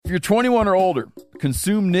you're 21 or older,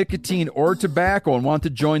 consume nicotine or tobacco, and want to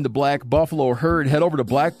join the Black Buffalo herd, head over to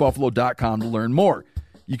blackbuffalo.com to learn more.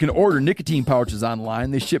 You can order nicotine pouches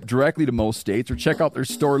online. They ship directly to most states, or check out their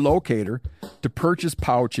store locator to purchase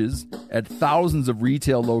pouches at thousands of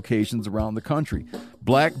retail locations around the country.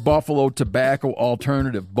 Black Buffalo Tobacco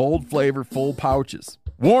Alternative. Bold flavor, full pouches.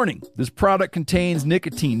 Warning, this product contains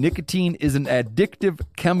nicotine. Nicotine is an addictive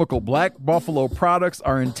chemical. Black Buffalo products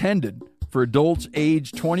are intended for adults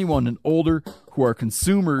aged 21 and older who are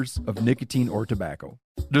consumers of nicotine or tobacco.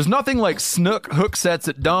 There's nothing like snook hook sets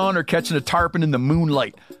at dawn or catching a tarpon in the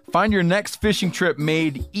moonlight. Find your next fishing trip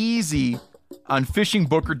made easy on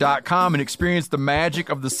fishingbooker.com and experience the magic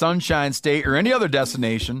of the Sunshine State or any other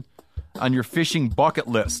destination on your fishing bucket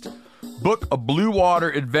list. Book a blue water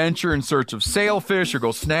adventure in search of sailfish or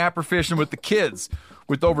go snapper fishing with the kids.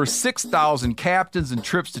 With over 6,000 captains and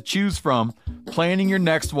trips to choose from, planning your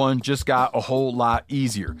next one just got a whole lot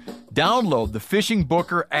easier. Download the Fishing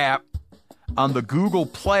Booker app on the Google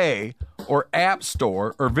Play or App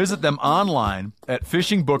Store, or visit them online at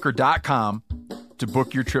fishingbooker.com to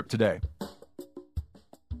book your trip today.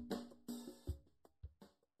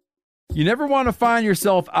 You never want to find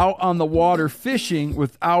yourself out on the water fishing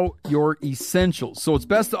without your essentials. So it's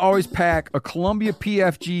best to always pack a Columbia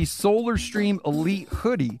PFG Solar Stream Elite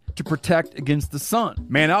hoodie to protect against the sun.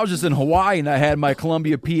 Man, I was just in Hawaii and I had my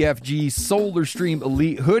Columbia PFG Solar Stream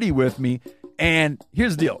Elite hoodie with me. And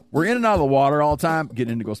here's the deal. We're in and out of the water all the time,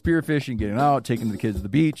 getting in to go spearfishing, getting out, taking the kids to the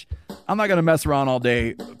beach. I'm not going to mess around all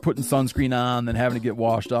day putting sunscreen on, then having to get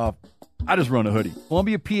washed off. I just run a hoodie.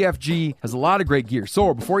 Columbia PFG has a lot of great gear.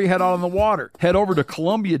 So before you head out on the water, head over to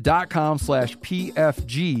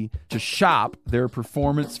Columbia.com/PFG to shop their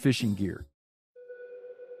performance fishing gear.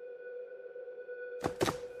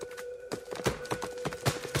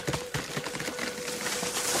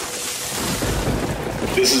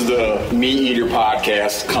 This is the Meat Eater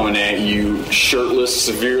Podcast coming at you shirtless,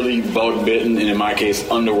 severely bug bitten, and in my case,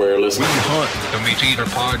 underwearless. We hunt the Meat Eater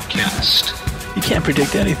Podcast. You can't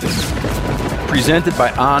predict anything. Presented by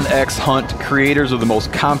OnX Hunt, creators of the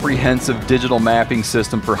most comprehensive digital mapping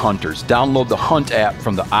system for hunters. Download the Hunt app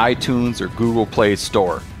from the iTunes or Google Play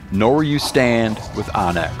Store. Know where you stand with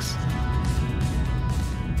OnX.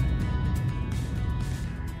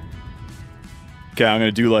 Okay, I'm going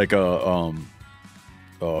to do like a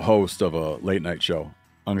host of a late night show.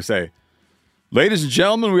 I'm going to say, ladies and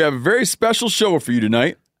gentlemen, we have a very special show for you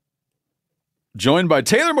tonight. Joined by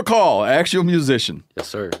Taylor McCall, actual musician. Yes,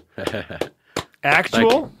 sir.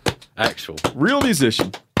 Actual? Actual. Real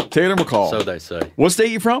musician. Taylor McCall. So they say. What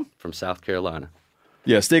state you from? From South Carolina.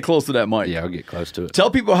 Yeah, stay close to that mic. Yeah, I'll get close to it. Tell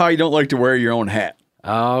people how you don't like to wear your own hat.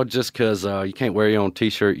 Oh, just because you can't wear your own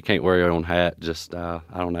T-shirt, you can't wear your own hat. Just, I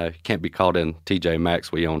don't know. You can't be called in TJ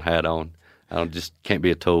Maxx with your own hat on. I just can't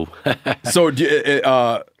be a tool. So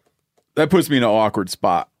that puts me in an awkward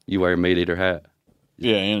spot. You wear a Meat Eater hat.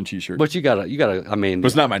 Yeah, and a T-shirt. But you gotta. I mean, but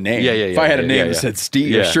it's not my name. Yeah. If I had a name that said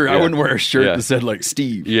Steve, I wouldn't wear a shirt that said like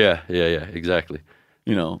Steve. Yeah, exactly.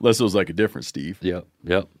 You know, unless it was like a different Steve. Yep.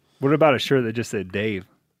 What about a shirt that just said Dave?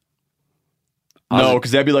 No, because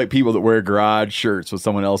that'd be like people that wear garage shirts with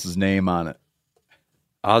someone else's name on it.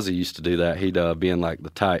 Ozzy used to do that. He'd be in like the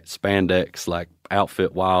tight spandex, like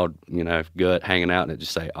outfit, wild, gut hanging out, and it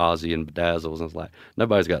just say Ozzy and Bedazzles. And it's like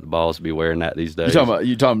nobody's got the balls to be wearing that these days.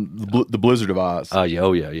 You talking the Blizzard of Oz? Oh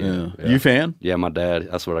yeah. You fan? Yeah, my dad.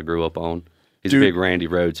 That's what I grew up on. He's a big Randy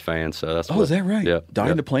Rhoads fan, so that's. Is that right? Yep.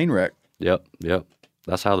 Died in a plane wreck. Yep.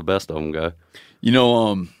 That's how the best of them go.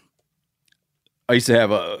 I used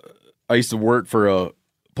to work for a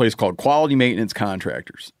place called Quality Maintenance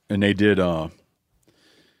Contractors, and they did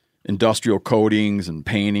industrial coatings and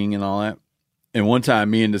painting and all that. And one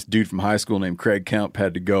time, me and this dude from high school named Craig Kemp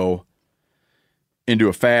had to go into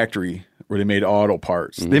a factory where they made auto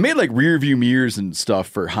parts. Mm-hmm. They made like rear view mirrors and stuff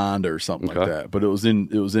for Honda or something like that. But it was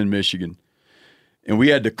in Michigan, and we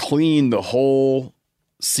had to clean the whole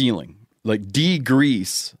ceiling, like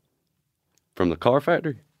degrease from the car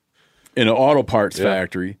factory in an auto parts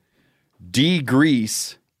factory,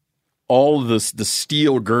 degrease all of the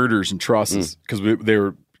steel girders and trusses because they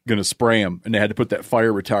were going to spray them, and they had to put that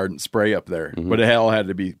fire retardant spray up there, but it all had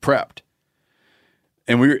to be prepped.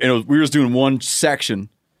 And we were just doing one section,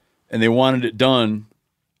 and they wanted it done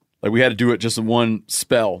like we had to do it just in one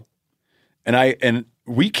spell. And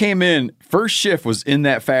we came in, first shift was in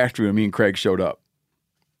that factory when me and Craig showed up.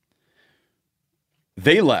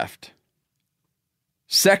 They left.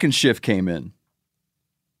 Second shift came in.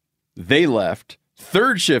 They left.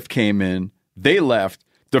 Third shift came in. They left.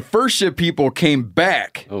 The first shift people came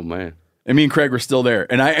back. Oh, man. And me and Craig were still there.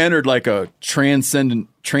 And I entered like a transcendent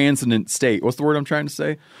state. What's the word I'm trying to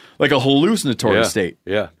say? Like a hallucinatory state.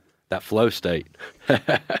 Yeah, that flow state.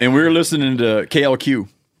 And we were listening to KLQ.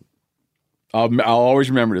 I'll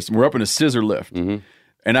always remember this. And we're up in a scissor lift. Mm-hmm.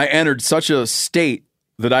 And I entered such a state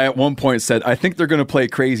that I at one point said, I think they're going to play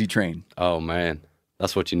Crazy Train. Oh, man.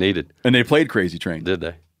 That's what you needed. And they played Crazy Train. Did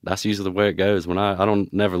they? That's usually the way it goes. When I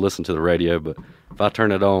don't never listen to the radio, but if I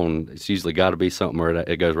turn it on, it's usually got to be something where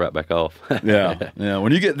it goes right back off. Yeah.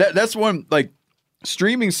 When you get that's one, like,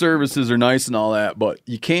 streaming services are nice and all that, but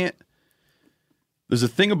you can't. There's a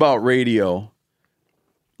thing about radio.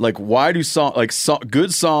 Like, why do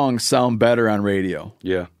good songs sound better on radio?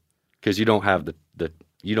 Yeah, because you don't have the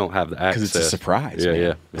access. Because it's a surprise. Yeah, man.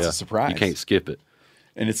 yeah, It's a surprise. You can't skip it.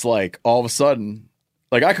 And it's like all of a sudden,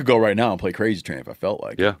 like I could go right now and play Crazy Train if I felt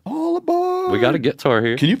like. Yeah. It. All aboard. We got a guitar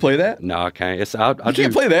here. Can you play that? No, I can't. You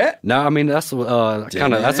can't play that. No, I mean that's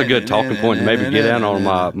that's a good talking point to maybe get in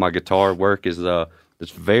on my guitar work. Is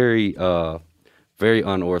it's very very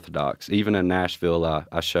unorthodox. Even in Nashville,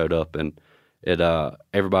 I showed up and it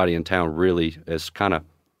everybody in town really is kind of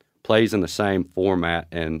plays in the same format.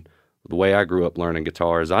 And the way I grew up learning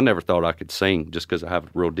guitar is I never thought I could sing just because I have a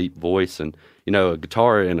real deep voice. And a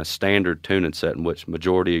guitar in a standard tuning set in which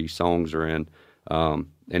majority of songs are in.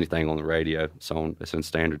 Anything on the radio song it's in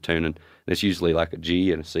standard tuning, and it's usually like a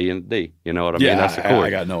G and a C and a D. You know what I mean? That's the chord. I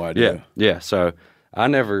got no idea. Yeah. So I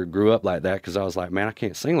never grew up like that because I was like, man, I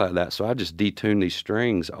can't sing like that. So I just detune these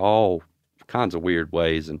strings all kinds of weird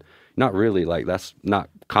ways, and not really like that's not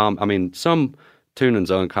common. I mean, some tuning's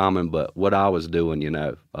uncommon, but what I was doing,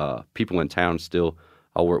 people in town still.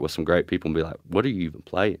 I'll work with some great people and be like, what are you even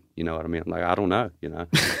playing? You know what I mean? I'm like, I don't know,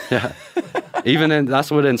 Even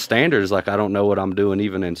that's what in standard is like, I don't know what I'm doing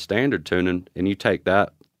even in standard tuning. And you take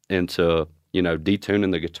that into,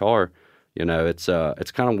 detuning the guitar,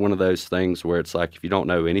 it's kind of one of those things where it's like, if you don't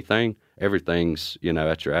know anything, everything's,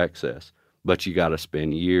 at your access. But you got to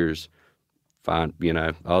spend years that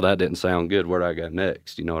didn't sound good. Where do I go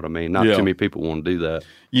next? You know what I mean? Not too many people want to do that.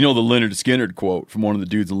 You know the Leonard Skinner quote from one of the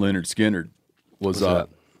dudes in Leonard Skinner was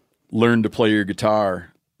learn to play your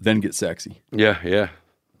guitar, then get sexy. Yeah.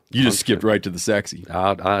 You just skipped right to the sexy.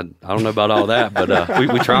 I don't know about all that, but we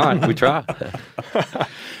try.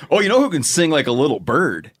 Oh, you know who can sing like a little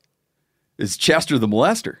bird? Is Chester the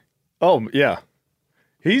Molester. Oh, yeah.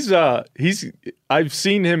 I've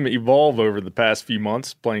seen him evolve over the past few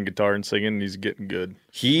months playing guitar and singing, and he's getting good.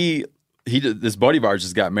 This buddy of ours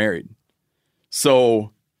just got married.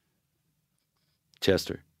 So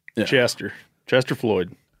Chester. Yeah. Chester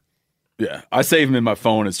Floyd. Yeah, I save him in my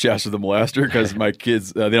phone as Chester the Molester because my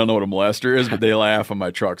kids, they don't know what a molester is, but they laugh when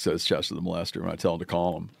my truck says Chester the Molester when I tell them to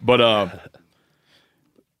call him. But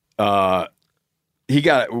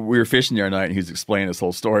we were fishing the other night and he was explaining this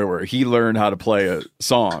whole story where he learned how to play a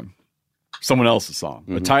song, someone else's song,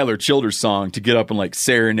 a Tyler Childers song, to get up and like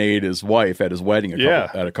serenade his wife at his wedding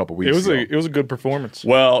a couple weeks ago. It was a good performance.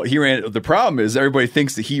 Well, the problem is everybody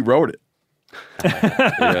thinks that he wrote it. He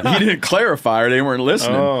didn't clarify or they weren't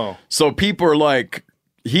listening. Oh. So people are like,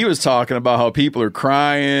 he was talking about how people are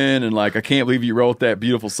crying and like, I can't believe you wrote that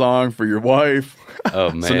beautiful song for your wife.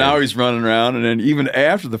 Oh, man. So now he's running around. And then even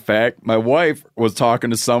after the fact, my wife was talking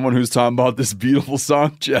to someone who's talking about this beautiful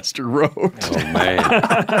song Chester wrote. Oh, man.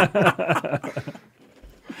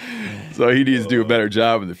 So he needs to do a better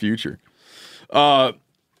job in the future.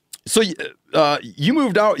 So you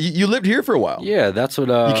moved out. You lived here for a while. Yeah, that's what.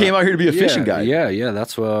 You came out here to be a fishing guy. Yeah.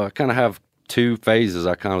 That's what I kind of have two phases.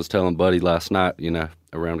 I kind of was telling Buddy last night,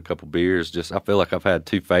 around a couple beers. Just I feel like I've had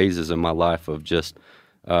two phases in my life of just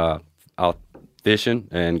out fishing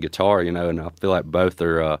and guitar. And I feel like both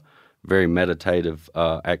are very meditative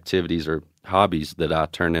activities or hobbies that I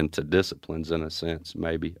turn into disciplines in a sense.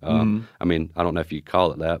 Maybe. I mean, I don't know if you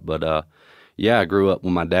call it that, but. Yeah, I grew up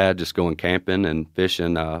with my dad just going camping and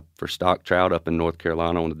fishing for stock trout up in North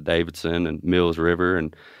Carolina on the Davidson and Mills River,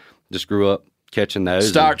 and just grew up catching those.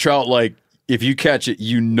 Stock trout, like if you catch it,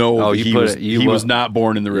 he was not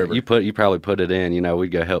born in the river. You probably put it in.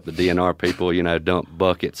 We'd go help the DNR people. Dump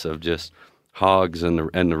buckets of just hogs in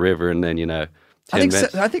the river, and then I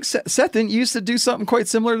think Seth didn't used to do something quite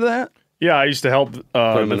similar to that. Yeah, I used to help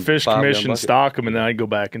the fish commission stock them, and then I'd go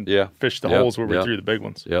back and fish the holes where we threw the big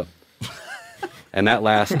ones. Yep. And that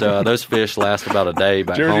those fish last about a day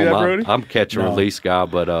back home. I'm catch and release guy,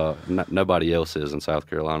 but nobody else is in South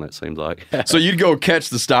Carolina, it seems like. So you'd go catch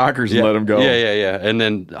the stockers and let them go. Yeah. And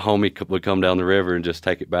then homie would come down the river and just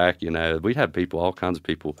take it back. We'd have all kinds of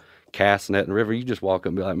people cast net in the river. You just walk up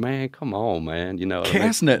and be like, man, come on, man.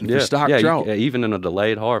 Cast netting for stock trout. Even in a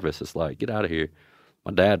delayed harvest, it's like, get out of here.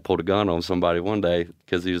 my dad pulled a gun on somebody one day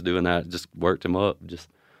because he was doing that. Just worked him up. Just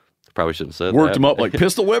probably shouldn't have said worked that. Him up like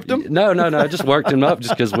pistol whipped him? No. Just worked him up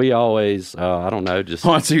just because we always, I don't know, just.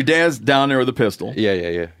 Oh, so your dad's down there with a pistol.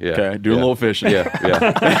 Yeah. Okay, doing a little fishing.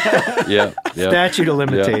 Yeah. Statute of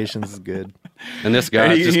limitations is good. And this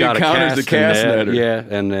guy just got a cast netter. Yeah,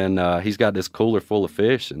 and then he's got this cooler full of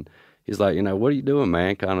fish, and he's like, what are you doing,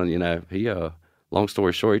 man? Kind of, he, long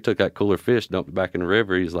story short, he took that cooler fish, dumped it back in the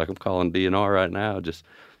river. He's like, I'm calling DNR right now, just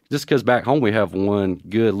because back home we have one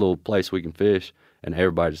good little place we can fish. And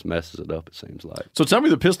everybody just messes it up, it seems like. So tell me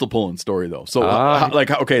the pistol pulling story, though. So,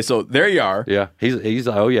 okay, so there you are. Yeah, he's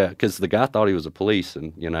like, oh, yeah, because the guy thought he was a police,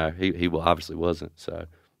 and, he obviously wasn't, so.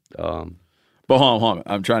 But hold on,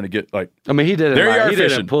 I'm trying to get, like. I mean, he didn't, he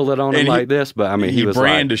didn't pull it on him like this, but, I mean, he was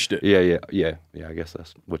brandished it. Yeah, I guess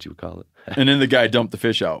that's what you would call it. And then the guy dumped the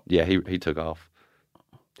fish out. Yeah, he took off.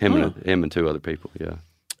 Him and two other people, yeah.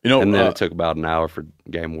 And then it took about an hour for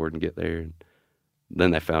game warden to get there, and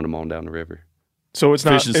then they found him on down the river. So it's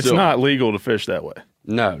not legal to fish that way?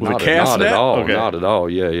 No, not at all. Okay. Not at all.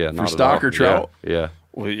 Yeah. For stock or trout? Yeah.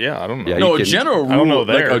 Well, yeah, I don't know. Yeah, no, a general rule, I don't know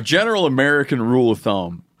there. like a general American rule of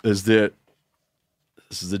thumb is that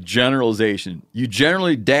this is a generalization. You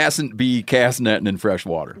generally dasn't be cast netting in fresh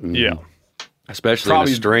water. Mm-hmm. Yeah. Especially in a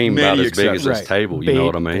stream about as big as this table, you know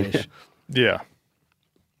what I mean? Yeah.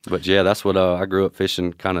 But yeah, that's what I grew up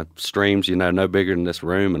fishing, kind of streams, no bigger than this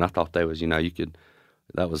room, and I thought they was, you could.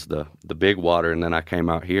 That was the big water, and then I came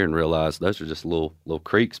out here and realized those are just little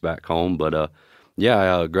creeks back home. But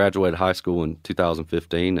I graduated high school in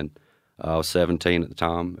 2015, and I was 17 at the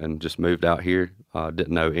time, and just moved out here. Didn't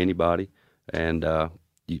know anybody, and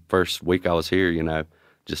first week I was here,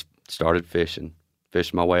 just started fishing.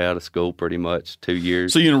 Fished my way out of school pretty much 2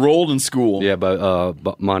 years. So you enrolled in school? Yeah,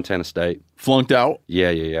 but Montana State. Flunked out?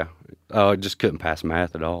 Yeah. Just couldn't pass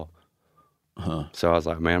math at all. So I was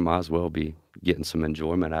like, man, might as well be getting some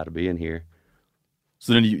enjoyment out of being here.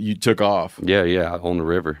 So then you took off. Yeah, on the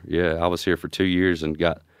river. Yeah, I was here for 2 years and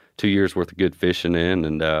got 2 years worth of good fishing in,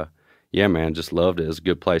 and yeah, man, just loved it. It was a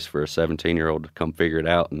good place for a 17-year-old to come figure it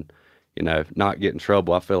out and not get in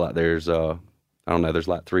trouble. I feel like there's there's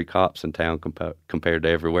like 3 cops in town compared to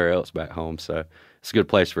everywhere else back home. So it's a good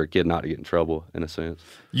place for a kid not to get in trouble in a sense.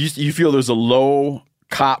 You feel there's a low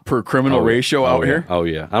cop per criminal ratio out here? Oh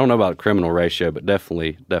yeah. I don't know about the criminal ratio, but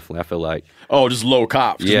definitely I feel like just low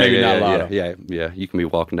cops. Yeah, maybe not a lot of. Yeah. You can be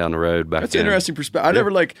walking down the road back. That's an interesting perspective. I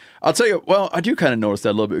never I'll tell you. Well, I do kind of notice that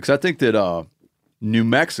a little bit because I think that New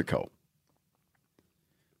Mexico,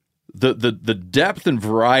 the depth and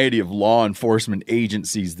variety of law enforcement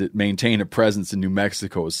agencies that maintain a presence in New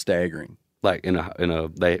Mexico is staggering. Like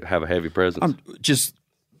they have a heavy presence. Just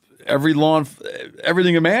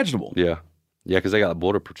everything imaginable. Yeah. Yeah, because they got the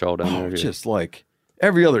border patrol down there. Just like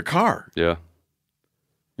every other car. Yeah.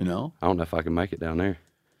 I don't know if I can make it down there.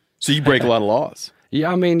 So you break a lot of laws.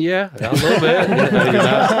 Yeah, I mean, a little bit.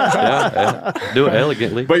 Do it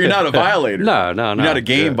elegantly. But you're not a violator. No. You're not a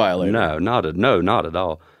game violator. No, not at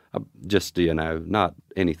all. Just, not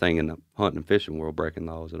anything in the hunting and fishing world breaking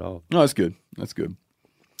laws at all. No, that's good. What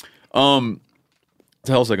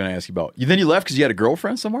the hell was I going to ask you about? Then you left because you had a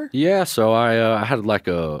girlfriend somewhere? Yeah, so I had like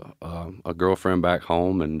a girlfriend back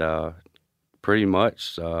home, and pretty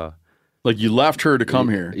much. Like you left her to come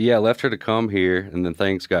here? Yeah, I left her to come here, and then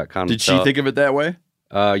things got kind of Did she think of it that way?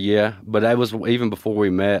 Yeah, but that was even before we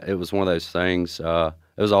met. It was one of those things. It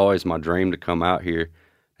was always my dream to come out here,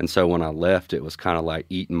 and so when I left, it was kind of like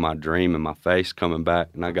eating my dream in my face coming back.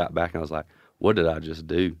 And I got back, and I was like, "What did I just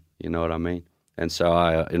do?" You know what I mean? And so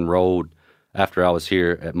I enrolled. After I was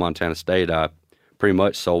here at Montana State, I pretty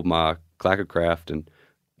much sold my Clackercraft and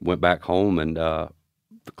went back home, and the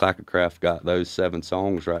Clackercraft got those 7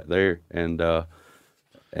 songs right there. And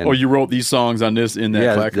you wrote these songs on this in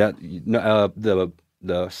that Clacker?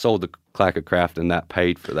 Sold the Clackercraft, and that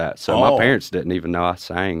paid for that. So my parents didn't even know I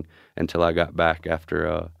sang until I got back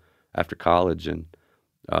after college, and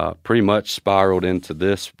pretty much spiraled into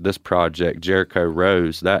this project, Jericho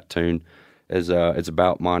Rose. That tune is it's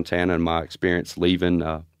about Montana and my experience leaving.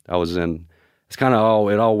 It's kind of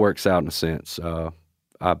it all works out in a sense. I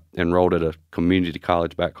enrolled at a community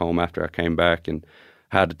college back home after I came back, and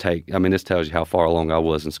had to take, this tells you how far along I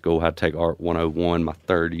was in school. I had to take Art 101 my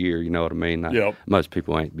 3rd year, you know what I mean? Yep. Most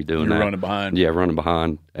people ain't be doing that. You're running behind. Yeah, running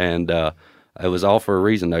behind. And it was all for a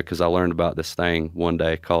reason, though, because I learned about this thing one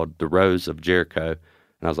day called the Rose of Jericho.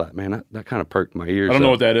 And I was like, man, that kind of perked my ears. I don't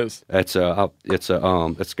know what that is. It's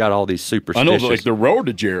got all these superstitions. I know, like the road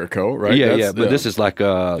to Jericho, right? Yeah, but this is like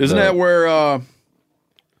isn't that where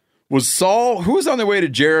was Saul? Who was on the way to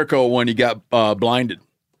Jericho when he got blinded?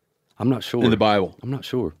 I'm not sure in the Bible. I'm not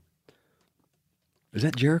sure. Is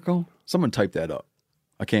that Jericho? Someone type that up.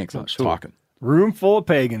 I can't because I'm talking. Room full of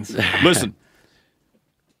pagans. Listen,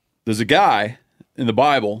 there's a guy in the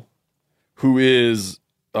Bible who is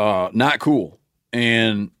not cool,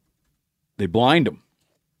 and they blind him.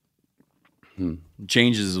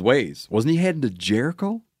 Changes his ways. Wasn't he heading to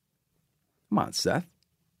Jericho? Come on, Seth.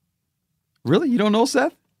 Really? You don't know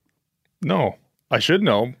Seth? No, I should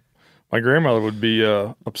know. My grandmother would be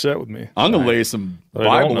upset with me. I'm going to lay some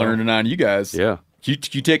Bible learning on you guys. Yeah. Can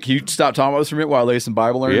you stop talking about this for a minute while I lay some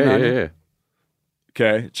Bible learning on you? Yeah.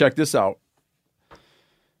 Okay, check this out.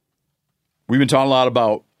 We've been talking a lot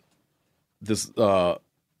about this thing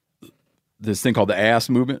called the ASS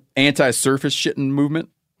movement, anti-surface shitting movement,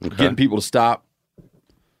 getting people to stop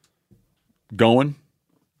going,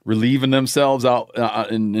 relieving themselves out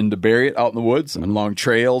and to bury it out in the woods and along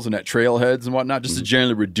trails and at trailheads and whatnot, just to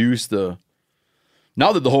generally reduce the.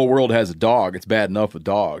 Now that the whole world has a dog, it's bad enough with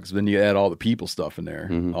dogs. Then you add all the people stuff in there,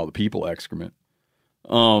 all the people excrement.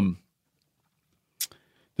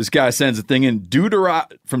 This guy sends a thing in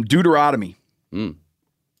from Deuteronomy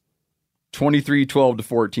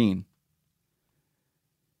 23:12-14.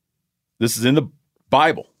 This is in the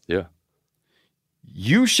Bible. Yeah.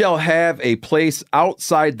 You shall have a place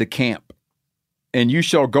outside the camp, and you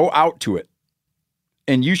shall go out to it,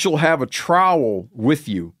 and you shall have a trowel with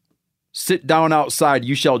you. Sit down outside.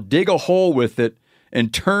 You shall dig a hole with it,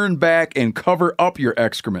 and turn back and cover up your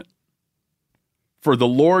excrement. For the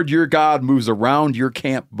Lord your God moves around your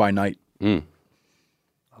camp by night. I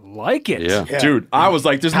like it. Yeah. Dude, I was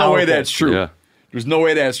like, there's no way that's true. Yeah. There's no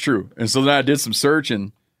way that's true. And so then I did some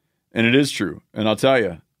searching, and it is true. And I'll tell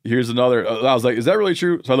you, here's another. I was like, is that really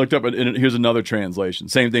true? So I looked up, and here's another translation.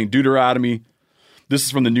 Same thing, Deuteronomy. This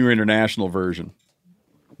is from the New International Version.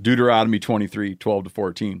 Deuteronomy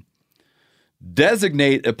 23:12-14.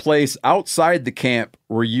 Designate a place outside the camp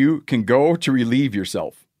where you can go to relieve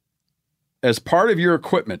yourself. As part of your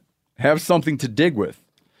equipment, have something to dig with.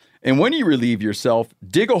 And when you relieve yourself,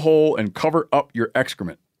 dig a hole and cover up your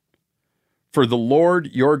excrement. For the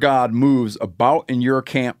Lord your God moves about in your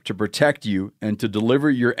camp to protect you and to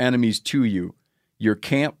deliver your enemies to you. Your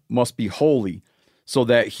camp must be holy, so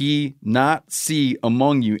that he not see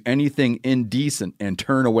among you anything indecent and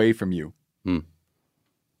turn away from you.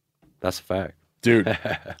 That's a fact. Dude,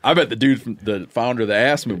 I bet the dude from the founder of the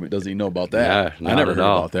ASS movement doesn't even know about that. No, I never heard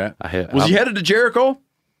about that. Was he headed to Jericho?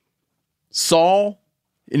 Saul?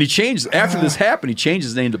 And he changed, after this happened, he changed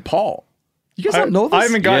his name to Paul. You guys don't know this? I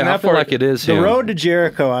haven't gotten that I feel far. like it is The him. road to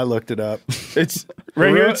Jericho, I looked it up. It's right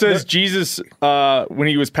here. It says Jesus, when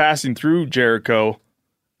he was passing through Jericho,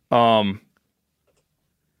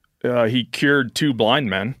 he cured 2 blind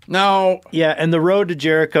men. No. Yeah, and the road to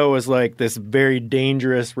Jericho was like this very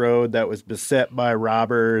dangerous road that was beset by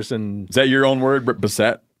robbers and. Is that your own word,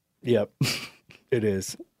 beset? Yep, it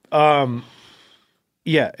is.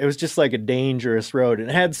 Yeah, it was just like a dangerous road. And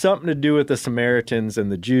it had something to do with the Samaritans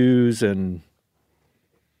and the Jews, and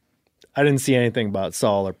I didn't see anything about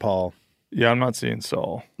Saul or Paul. Yeah, I'm not seeing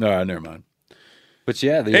Saul. All right, never mind. But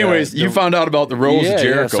yeah. Anyways, you found out about the roads of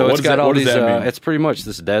Jericho. Yeah, so what it's got all does these. that mean? It's pretty much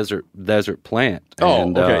this desert plant. Oh,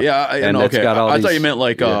 and, okay. and it's okay. got all I these, thought you meant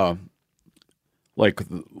like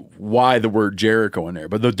why the word Jericho in there,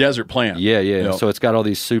 but the desert plant. Yeah. You know? So it's got all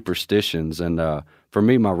these superstitions, and for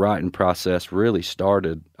me, my writing process really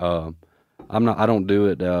started. I don't do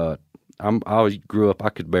it. I always grew up. I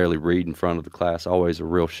could barely read in front of the class. Always a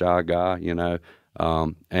real shy guy, you know,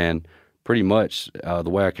 and pretty much the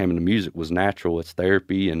way I came into music was natural. It's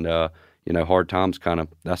therapy, and hard times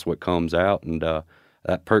that's what comes out, and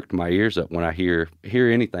that perked my ears up when I hear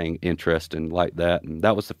anything interesting like that. And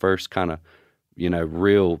that was the first kind of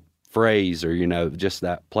real phrase, or just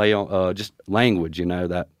that play on just language,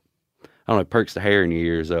 that I don't know, it perks the hair in your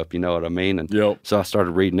ears up, you know what I mean? And so I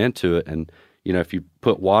started reading into it, and if you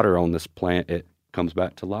put water on this plant, it comes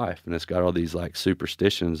back to life, and it's got all these like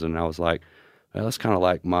superstitions. And I was like, well, that's kind of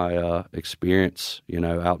like my experience,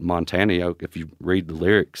 out in Montana. If you read the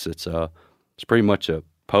lyrics, it's pretty much a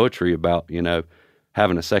poetry about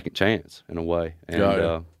having a second chance in a way,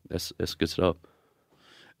 and it's good stuff.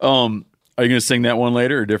 Are you going to sing that one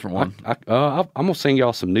later or a different one? I'm going to sing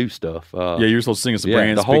y'all some new stuff. You're supposed to sing us a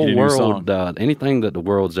brand the whole world. Anything that the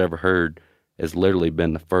world's ever heard has literally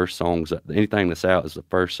been the first songs. Anything that's out is the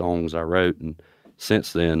first songs I wrote, and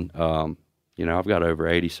since then, I've got over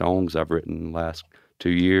 80 songs I've written in the last 2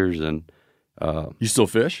 years. And you still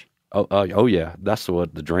fish? Oh yeah, that's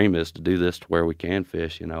what the dream is, to do this to where we can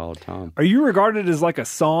fish, all the time. Are you regarded as like a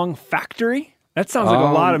song factory? That sounds like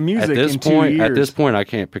a lot of music at this in point, 2 years. At this point, I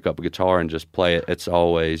can't pick up a guitar and just play it. It's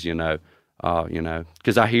always,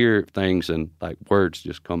 because I hear things and like words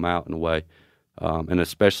just come out in a way. And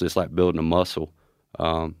especially it's like building a muscle.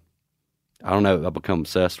 I don't know. I become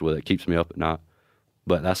obsessed with it. It keeps me up at night.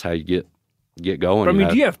 But that's how you get going. But, I mean,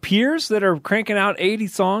 do you have peers that are cranking out 80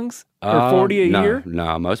 songs or 40 a year?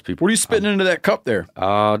 No, most people. What are you spitting into that cup there?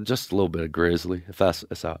 Just a little bit of Grizzly, if that's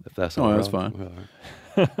all right. Fine.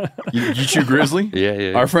 You chew Grizzly?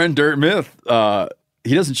 Yeah. Our friend Dirt Myth,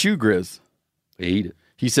 he doesn't chew Grizz. He eat it.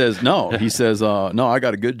 He says no. He says no. I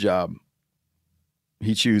got a good job.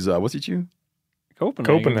 He chews. What's he chew?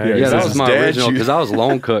 Copenhagen. Yeah, that was my original because I was a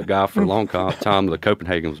long cut guy for a long time. The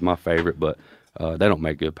Copenhagen was my favorite, but they don't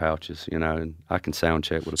make good pouches, you know. And I can sound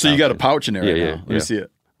check with a. So you got a pouch in there? Yeah. Let me see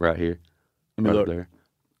it right here. Let me look there.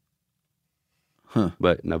 Huh?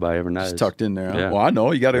 But nobody ever knows. It's tucked in there. Huh? Yeah. Well, I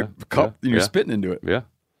know you got a cup and you're spitting into it. Yeah.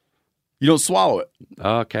 You don't swallow it.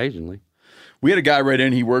 Occasionally. We had a guy right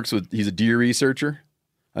in. He's a deer researcher.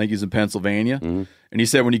 I think he's in Pennsylvania, and he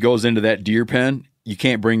said when he goes into that deer pen, you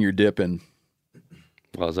can't bring your dip in.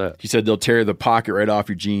 Why's that? He said they'll tear the pocket right off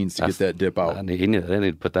your jeans to get that dip out. They need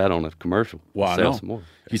to put that on a commercial. Wow, Sell some more.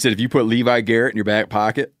 He said if you put Levi Garrett in your back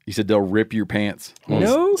pocket, he said they'll rip your pants.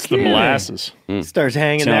 No, it's the molasses. Starts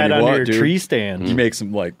hanging that on your tree stand. You make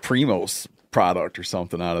some like Primos product or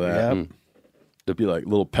something out of that. Yep. There'd be like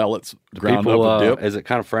little pellets ground People, up with dip. Is it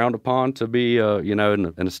kind of frowned upon to be, in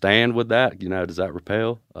a stand with that? You know, does that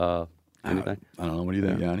repel anything? I don't know. What do you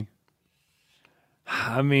think, Yanni?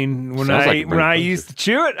 I mean, when I used to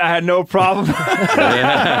chew it, I had no problem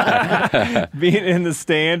being in the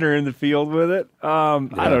stand or in the field with it. I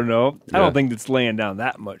don't know. I don't think it's laying down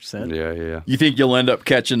that much scent. Yeah. You think you'll end up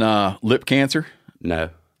catching lip cancer? No.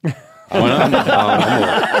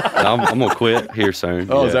 I'm gonna quit here soon.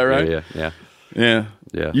 Oh, is that right? Yeah.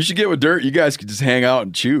 You should get with Dirt. You guys could just hang out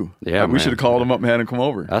and chew. Yeah, we should have called him up and had him come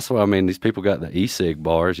over. That's what I mean. These people got the e-cig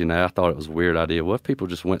bars. You know, I thought it was a weird idea. What if people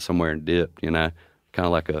just went somewhere and dipped? You know. Kind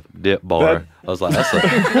of like a dip bar. I was like, that's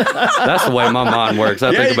the way my mind works.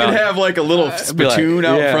 I think about you could have like a little spittoon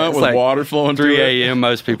out front with like water flowing 3 through a.m.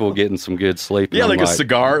 Most people getting some good sleep. Yeah, like a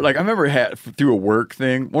cigar. Like I remember through a work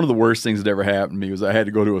thing, one of the worst things that ever happened to me was I had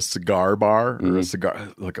to go to a cigar bar or a cigar,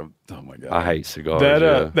 oh my God. I hate cigars.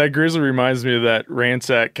 That Grizzly reminds me of that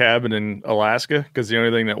ransack cabin in Alaska because the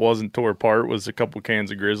only thing that wasn't tore apart was a couple cans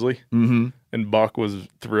of Grizzly. Mm-hmm. And Buck was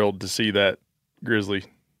thrilled to see that Grizzly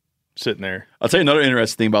sitting there. I'll tell you another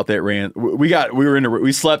interesting thing about that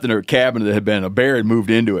we slept in a cabin that a bear had moved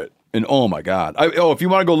into it, and oh my God! If you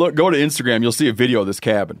want to go to Instagram, you'll see a video of this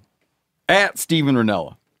cabin at Steven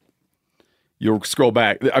Rinella. You'll scroll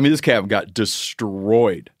back. I mean, this cabin got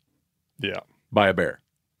destroyed. Yeah, by a bear.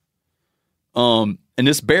 And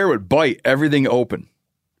this bear would bite everything open.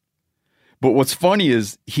 But what's funny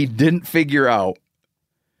is he didn't figure out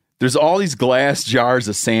there's all these glass jars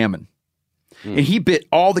of salmon. And he bit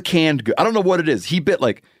all the canned goods. I don't know what it is. He bit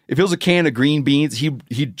like, if it was a can of green beans,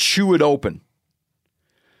 he'd chew it open.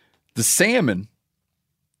 The salmon,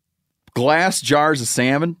 glass jars of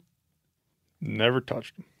salmon. Never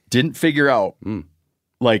touched them. Didn't figure out.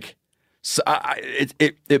 Like, so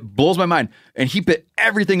it blows my mind. And he bit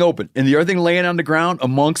everything open. And the other thing laying on the ground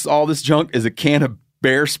amongst all this junk is a can of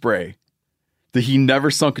bear spray that he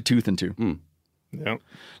never sunk a tooth into. Yep.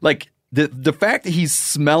 Like, the fact that he's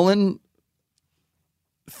smelling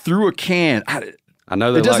through a can, I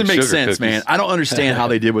know it doesn't make sense, cookies. Man. I don't understand how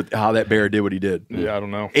that bear did what he did. Yeah, I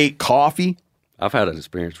don't know. Ate coffee. I've had an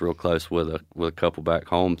experience real close with a couple back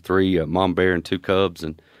home, 3 mom bear and 2 cubs,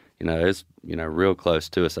 and it's real close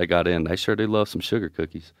to us. They got in. They sure do love some sugar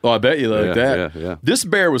cookies. Oh, I bet you like that. Yeah. This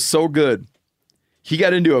bear was so good. He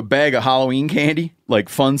got into a bag of Halloween candy, like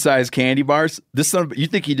fun-sized candy bars. You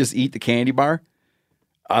think he just eat the candy bar?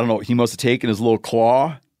 I don't know. He must have taken his little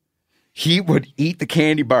claw. He would eat the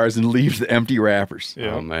candy bars and leave the empty wrappers.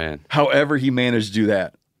 Yeah. Oh, man. However he managed to do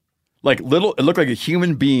that. Like it looked like a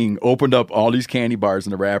human being opened up all these candy bars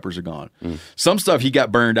and the wrappers are gone. Some stuff he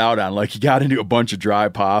got burned out on. Like he got into a bunch of dry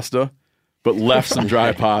pasta, but left some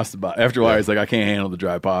dry pasta. After a while, he's like, I can't handle the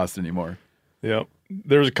dry pasta anymore. Yep.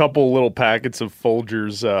 There's a couple little packets of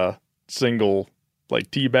Folgers single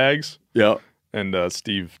like tea bags. Yep. And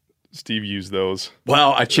Steve used those.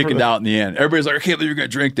 Well, I chickened out in the end. Everybody's like, I can't believe you're going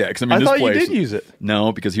to drink that. Because I thought you did use it.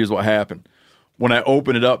 No, because here's what happened. When I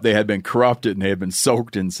opened it up, they had been corrupted and they had been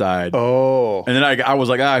soaked inside. Oh. And then I was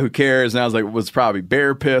like, who cares? And I was like, it was probably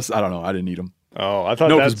bear piss. I don't know. I didn't eat them. Oh, I thought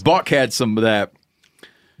because Buck had some of that.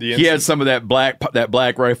 He had some of that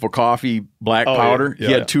Black Rifle coffee powder. Yeah,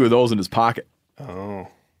 he had 2 of those in his pocket. Oh.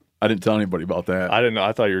 I didn't tell anybody about that. I didn't know.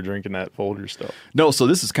 I thought you were drinking that Folger stuff. No, so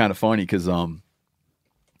this is kind of funny because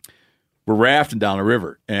we're rafting down a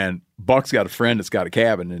river, and Buck's got a friend that's got a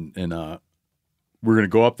cabin, and we're going to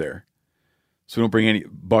go up there. So we don't bring any.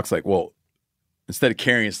 Buck's like, well, instead of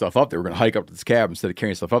carrying stuff up there, we're going to hike up to this cabin. Instead of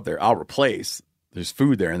carrying stuff up there, I'll replace. There's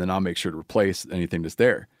food there, and then I'll make sure to replace anything that's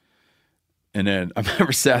there. And then I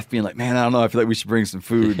remember Seth being like, man, I don't know. I feel like we should bring some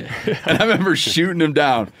food. And I remember shooting him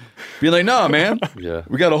down, being like, no, man. Yeah.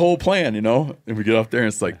 We got a whole plan, you know? And we get up there, and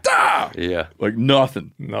it's like, dah! Yeah. Like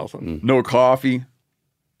nothing. No coffee.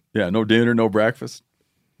 Yeah, no dinner, no breakfast.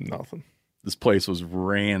 Nothing. This place was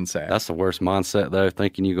ransacked. That's the worst mindset, though,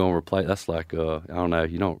 thinking you're going to replace. That's like, I don't know,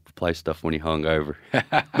 you don't replace stuff when you're hungover.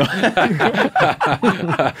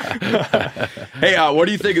 Hey, what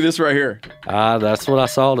do you think of this right here? That's what I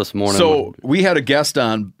saw this morning. So we had a guest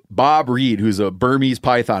on, Bob Reed, who's a Burmese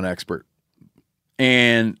python expert,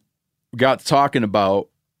 and got talking about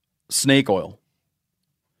snake oil.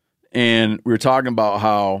 And we were talking about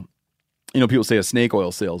how, people say a snake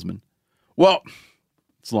oil salesman. Well,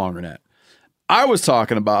 it's longer than that. I was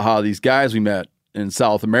talking about how these guys we met in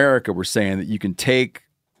South America were saying that you can take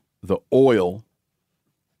the oil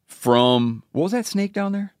from, what was that snake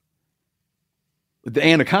down there? The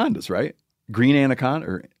anacondas, right? Green anaconda?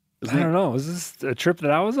 Or I don't know. Was this a trip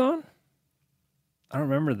that I was on? I don't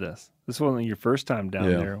remember this. This wasn't your first time down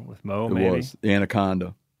there with Mo, maybe? It was. The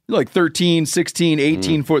anaconda. Like 13, 16,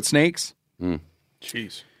 18-foot snakes.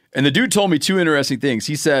 Jeez. And the dude told me two interesting things.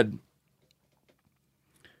 He said,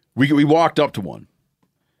 we walked up to one,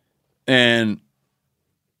 and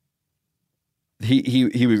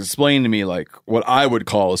he was explaining to me like what I would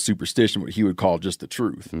call a superstition, what he would call just the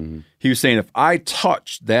truth. Mm-hmm. He was saying, if I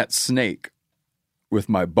touch that snake with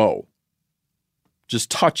my bow,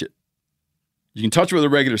 just touch it. You can touch it with a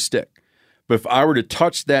regular stick. But if I were to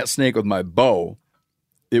touch that snake with my bow,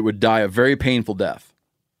 it would die a very painful death.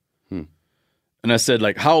 And I said,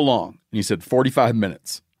 like, how long? And he said, 45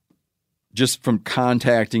 minutes. Just from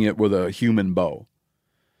contacting it with a human bow.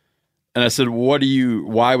 And I said, why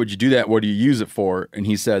would you do that? What do you use it for? And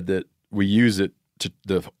he said that we use it to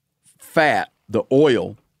the fat, the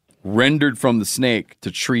oil rendered from the snake to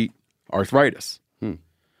treat arthritis.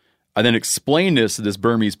 I then explained this to this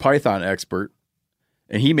Burmese python expert,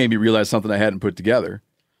 and he made me realize something I hadn't put together,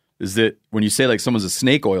 is that when you say like someone's a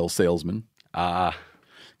snake oil salesman, because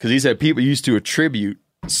he said people used to attribute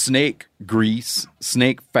snake grease,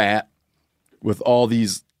 snake fat, with all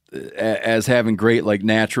these as having great like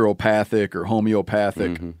naturopathic or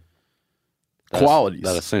homeopathic qualities.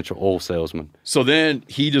 That essential oil salesman. So then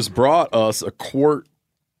he just brought us a quart.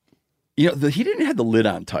 He didn't have the lid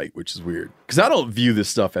on tight, which is weird because I don't view this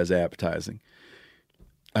stuff as appetizing.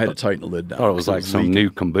 I had to tighten the lid down. I thought it was like some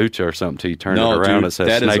new kombucha or something. Till you turn it around, it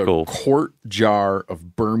says snake oil. That is a quart jar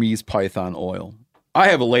of Burmese python oil. I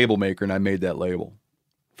have a label maker, and I made that label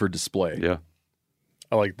for display. Yeah.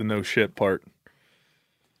 I like the no shit part.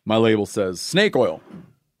 My label says snake oil.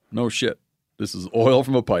 No shit. This is oil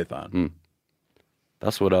from a python.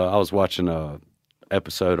 That's what I was watching a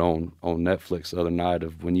episode on Netflix the other night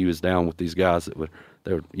of when you was down with these guys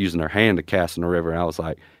they were using their hand to cast in the river, and I was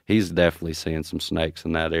like, he's definitely seeing some snakes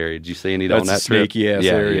in that area. Did you see any on that trip? Snaky ass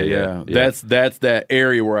area. Yeah. That's that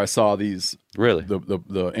area where I saw these. Really?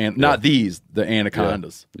 The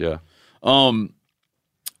anacondas. Yeah.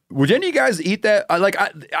 Would any of you guys eat that?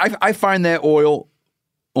 I find that oil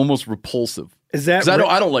almost repulsive. Is that? Because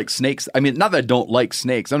I don't like snakes. I mean, not that I don't like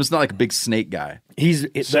snakes. I'm just not like a big snake guy.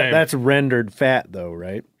 That's rendered fat, though,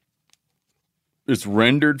 right? It's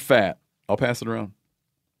rendered fat. I'll pass it around.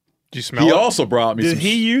 Did you smell it? He also brought me. Did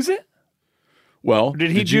he use it? Well, or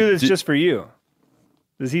did he do this just for you?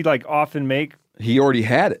 Does he like often make? He already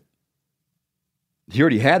had it.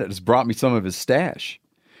 Just brought me some of his stash.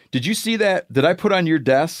 Did you see that? Did I put on your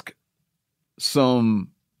desk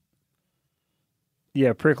some?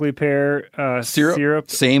 Yeah, prickly pear syrup.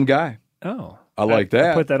 Same guy. Oh, I like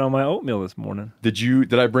that. I put that on my oatmeal this morning.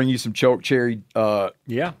 Did I bring you some choke cherry?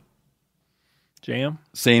 Yeah. Jam.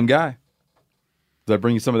 Same guy. Did I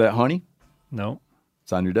bring you some of that honey? No.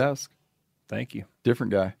 It's on your desk. Thank you.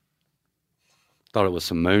 Different guy. Thought it was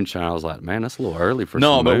some moonshine. I was like, man, that's a little early for some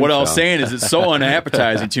No, but moonshine. what I was saying is it's so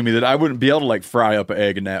unappetizing to me that I wouldn't be able to like fry up an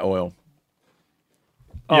egg in that oil.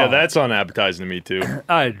 Yeah, that's unappetizing to me too.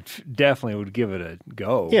 I definitely would give it a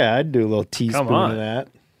go. Yeah, I'd do a little teaspoon of that.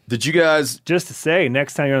 Did you guys... Just to say,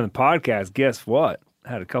 next time you're on the podcast, guess what? I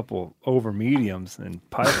had a couple over mediums and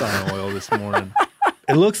python oil this morning.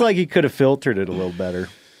 It looks like he could have filtered it a little better.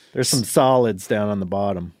 There's some solids down on the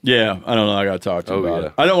bottom. Yeah, I don't know. I got to talk to him about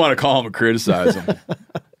it. I don't want to call him and criticize him.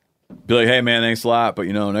 Be like, hey, man, thanks a lot, but,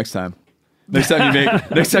 next time. Next time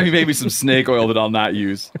you make me some snake oil that I'll not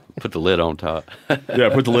use. Put the lid on top. Yeah,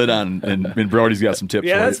 put the lid on, and Brody's got some tips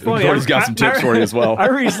for you. That's funny. Brody's got some tips for you as well. I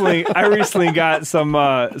recently got some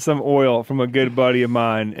oil from a good buddy of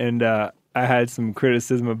mine, and I had some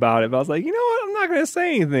criticism about it, but I was like, you know what? I'm not going to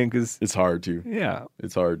say anything because, It's hard to. yeah,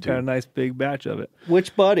 It's hard got a to. nice big batch of it.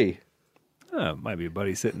 Which buddy? Might be a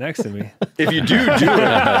buddy sitting next to me. If you do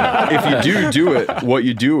it, what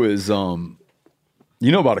you do is,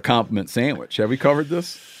 you know about a compliment sandwich. Have we covered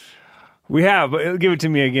this? We have, but give it to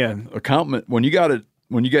me again. A compliment when you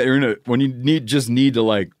need to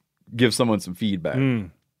like give someone some feedback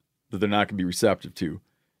that they're not going to be receptive to,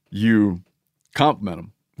 you compliment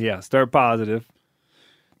them. Yeah, start positive.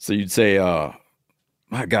 So you'd say,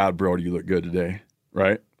 "My God, bro, you look good today,"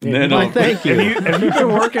 right? And Why, then, thank you. Have you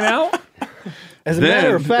been working out? As a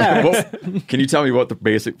matter of fact, can you tell me what the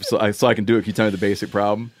basic? So I can do it. Can you tell me the basic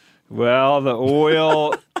problem? Well, the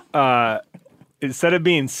oil, instead of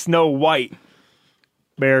being Snow White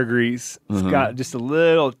bear grease, it's got just a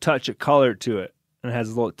little touch of color to it, and it has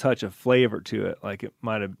a little touch of flavor to it. Like it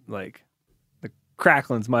might have, like the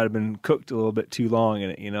cracklings might have been cooked a little bit too long in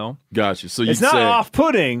it. You know, Gotcha. So it's not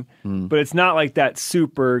off-putting, but it's not like that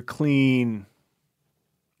super clean.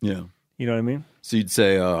 Yeah. You know what I mean? So you'd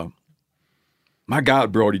say, "My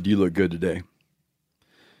God, Brody, do you look good today?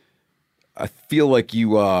 I feel like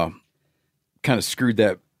you kind of screwed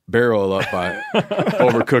that barrel up by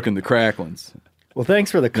overcooking the cracklings." well, thanks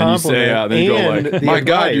for the Then you compliment. say, then you go and like, the "My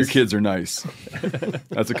God, advice. your kids are nice."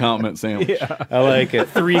 That's a compliment sandwich. I like it.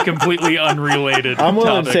 3 completely unrelated I'm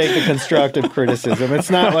willing to topics. take the constructive criticism. It's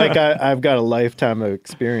not like I've got a lifetime of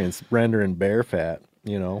experience rendering bear fat,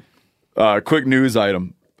 you know. Quick news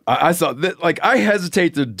item. I saw that, like, I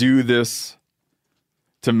hesitate to do this,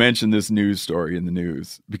 to mention this news story in the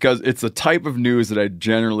news, because it's a type of news that I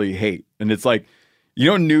generally hate. And it's like, you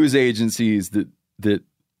know, news agencies that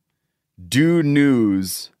do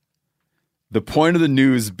news, the point of the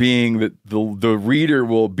news being that the reader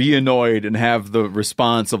will be annoyed and have the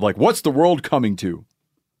response of like, what's the world coming to?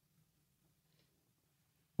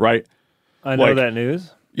 Right? I know Like- that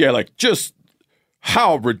news. Yeah, like just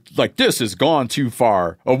how like this has gone too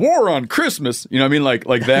far. A war on Christmas, you know what I mean?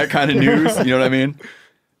 Like that kind of news, you know what I mean?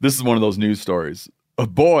 This is one of those news stories. A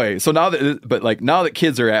boy. So now that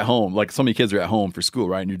kids are at home, like so many kids are at home for school,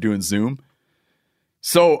 right? And you're doing Zoom.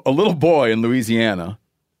 So a little boy in Louisiana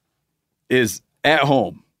is at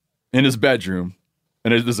home in his bedroom,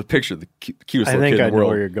 and there's a picture of the cutest I little think kid in I the know world.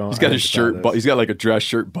 where you're going. He's got I his think shirt, about this. he's got like a dress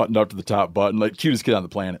shirt buttoned up to the top button, like cutest kid on the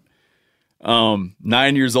planet. 9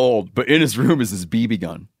 years old, but in his room is his BB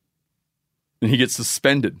gun, and he gets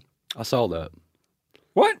suspended I saw that.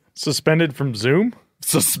 What? Suspended from Zoom?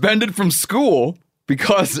 suspended from school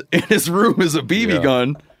because in his room is a BB Yeah.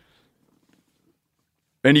 gun,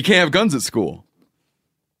 and you can't have guns at school.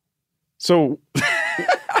 So,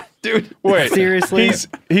 Dude, wait. Seriously?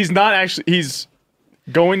 He's not actually, he's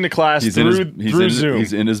going to class he's through in Zoom.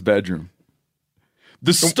 he's in his bedroom.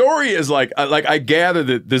 The story is like I gather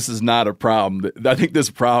that this is not a problem. I think this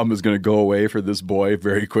problem is going to go away for this boy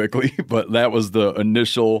very quickly, but that was the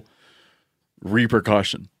initial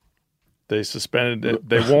repercussion. They suspended it.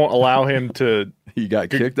 They won't allow him to He got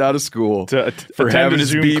kicked out of school To for attend having a his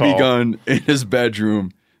Zoom BB call. gun in his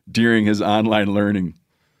bedroom during his online learning.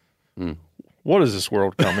 What is this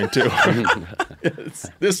world coming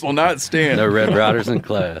to? This will not stand. No Red Riders in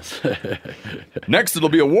class. Next, it'll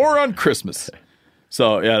be a war on Christmas.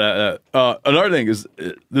 So, yeah, another thing is,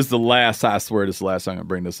 this is the last, I swear this is the last time I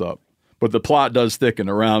bring this up, but the plot does thicken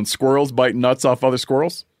around squirrels biting nuts off other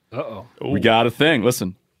squirrels. Uh-oh. We got a thing.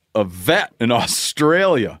 Listen, a vet in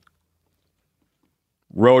Australia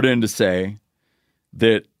wrote in to say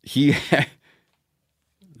that this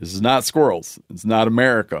is not squirrels, it's not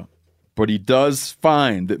America, but he does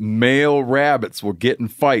find that male rabbits will get in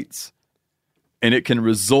fights and it can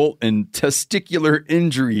result in testicular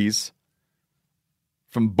injuries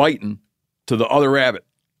from biting to the other rabbit.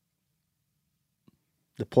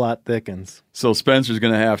 The plot thickens. So Spencer's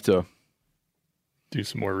going to have to Do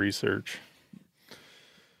some more research.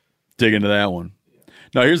 dig into that one.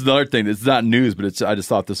 Now, here's another thing. It's not news, but I just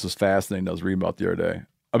thought this was fascinating. I was reading about the other day.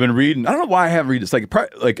 I've been reading. I don't know why I haven't read it.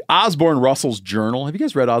 It's like Osborne Russell's journal. Have you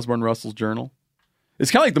guys read Osborne Russell's journal?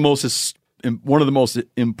 It's kind of like one of the most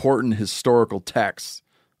important historical texts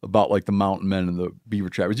about like the mountain men and the beaver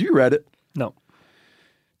trappers. Have you read it? No.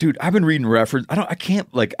 Dude, I've been reading reference. I feel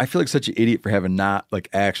like such an idiot for having not like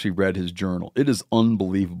actually read his journal. It is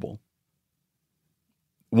unbelievable.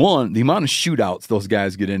 One, the amount of shootouts those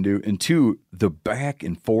guys get into, and two, the back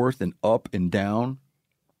and forth and up and down.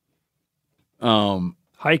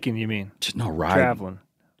 Hiking, you mean? No, riding. Traveling.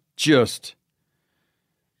 Just,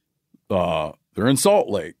 they're in Salt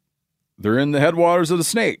Lake. They're in the headwaters of the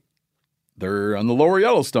Snake. They're on the lower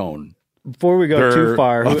Yellowstone. Before we go too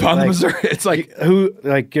far, up on the Missouri. It's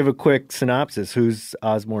like give a quick synopsis. Who's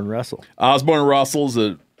Osborne Russell? Osborne Russell's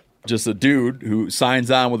just a dude who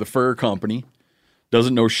signs on with a fur company,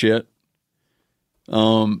 doesn't know shit,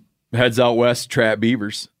 heads out west to trap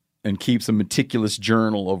beavers, and keeps a meticulous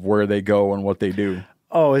journal of where they go and what they do.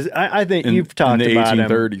 Oh, I think you've talked about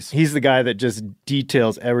 1830s. him. He's the guy that just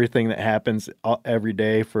details everything that happens every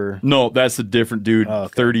day for... No, that's a different dude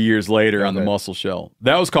 30 years later on the mussel shell.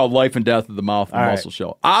 That was called Life and Death of the Mouth of the Mussel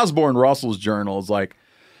Shell. Osborne Russell's journal is like,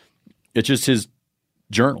 it's just his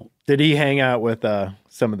journal. Did he hang out with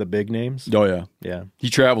some of the big names? Oh, yeah. Yeah. He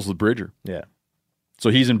travels with Bridger. Yeah. So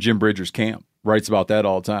he's in Jim Bridger's camp. Writes about that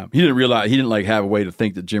all the time. He didn't like have a way to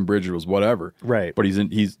think that Jim Bridger was whatever. Right. But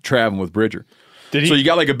he's traveling with Bridger. So you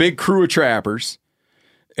got like a big crew of trappers,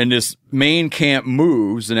 and this main camp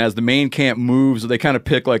moves, and as the main camp moves, they kind of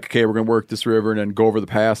pick like, okay, we're going to work this river and then go over the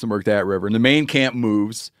pass and work that river. And the main camp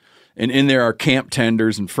moves, and in there are camp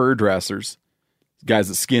tenders and fur dressers, guys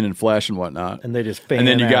that skin and flesh and whatnot. And they just And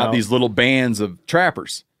then you got these little bands of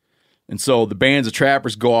trappers. And so the bands of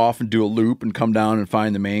trappers go off and do a loop and come down and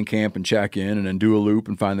find the main camp and check in, and then do a loop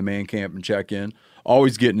and find the main camp and check in.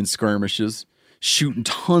 Always getting in skirmishes, shooting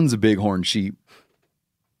tons of bighorn sheep.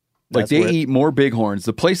 Like they eat more bighorns.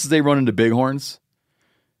 The places they run into bighorns,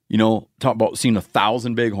 talk about seeing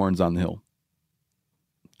 1,000 bighorns on the hill.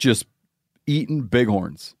 Just eating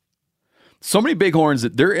bighorns. So many bighorns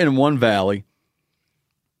that they're in one valley,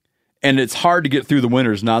 and it's hard to get through the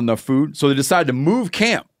winter. There's not enough food. So they decide to move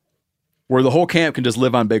camp where the whole camp can just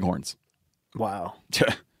live on bighorns. Wow.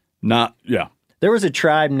 There was a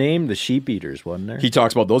tribe named the Sheep Eaters, wasn't there? He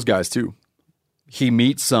talks about those guys too. He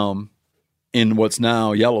meets some in what's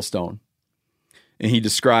now Yellowstone. And he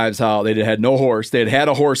describes how they had no horse. They had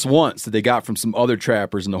a horse once that they got from some other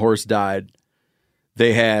trappers, and the horse died.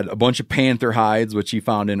 They had a bunch of panther hides, which he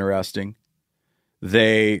found interesting.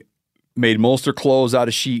 They made most of their clothes out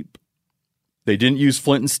of sheep. They didn't use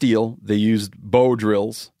flint and steel. They used bow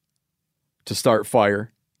drills to start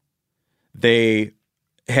fire. They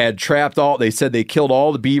had they said they killed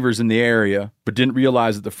all the beavers in the area, but didn't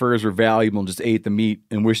realize that the furs were valuable and just ate the meat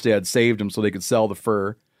and wished they had saved them so they could sell the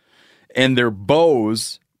fur. And their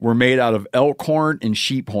bows were made out of elk horn and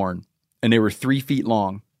sheep horn, and they were 3 feet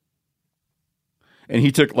long. And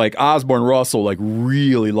he took, like, Osborne Russell, like,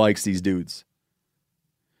 really likes these dudes.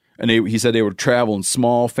 And he said they would travel in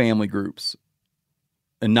small family groups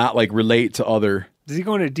and not, like, relate to other... Does he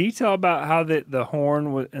go into detail about how the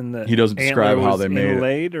horn and the He doesn't describe how they made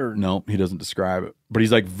inlaid, it. or no, he doesn't describe it. But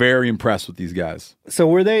he's like very impressed with these guys. So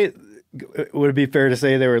would it be fair to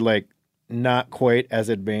say they were like not quite as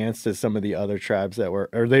advanced as some of the other tribes that were,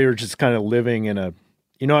 or they were just kind of living in a,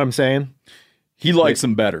 you know what I'm saying? He likes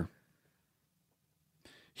them better.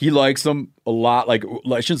 He likes them a lot. Like,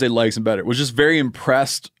 I shouldn't say likes them better. Was just very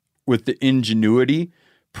impressed with the ingenuity.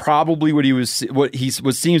 Probably what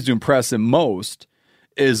seems to impress him most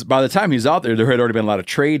is by the time he was out there had already been a lot of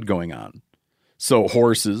trade going on. So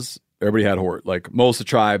horses, everybody had horse. Like most of the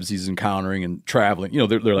tribes he's encountering and traveling,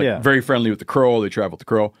 they're like very friendly with the Crow. They travel with the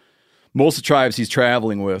Crow. Most of the tribes he's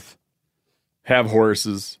traveling with have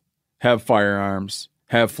horses, have firearms,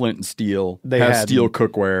 have flint and steel, have steel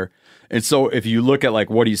cookware. And so if you look at like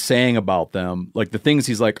what he's saying about them, like the things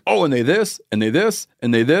he's like, oh, and they this, and they this,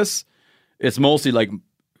 and they this, it's mostly like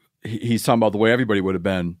he's talking about the way everybody would have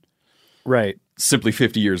been. Right. Simply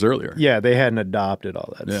 50 years earlier. Yeah, they hadn't adopted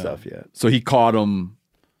all that stuff yet. So he caught them.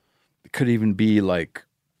 It could even be like,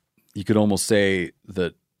 you could almost say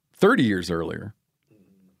that 30 years earlier.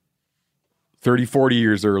 30, 40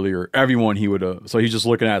 years earlier, everyone he would have. So he's just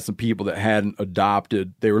looking at some people that hadn't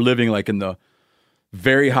adopted. They were living like in the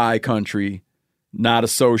very high country, not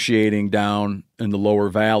associating down in the lower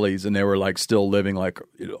valleys, and they were like still living like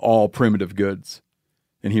all primitive goods.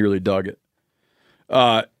 And he really dug it.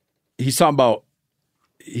 He's talking about,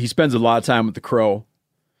 he spends a lot of time with the Crow,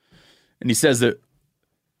 and he says that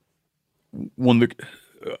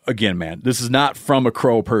again, man, this is not from a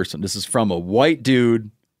Crow person. This is from a white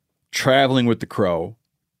dude traveling with the Crow,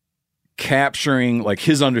 capturing like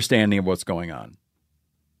his understanding of what's going on.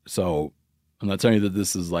 So I'm not telling you that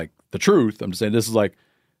this is like the truth. I'm just saying this is like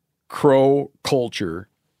Crow culture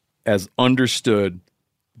as understood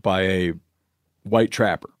by a white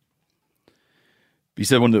trapper. He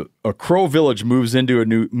said when a Crow village moves into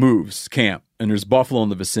moves camp and there's buffalo in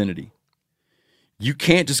the vicinity, you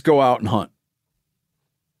can't just go out and hunt.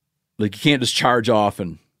 Like you can't just charge off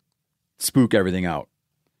and spook everything out.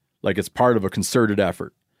 Like it's part of a concerted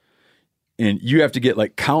effort. And you have to get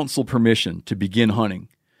like council permission to begin hunting.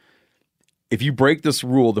 If you break this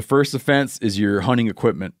rule, the first offense is your hunting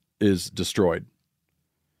equipment is destroyed.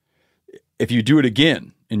 if you do it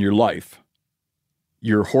again in your life,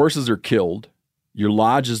 your horses are killed, your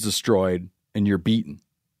lodge is destroyed, and you're beaten.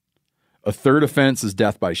 A third offense is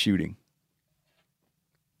death by shooting.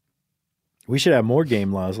 We should have more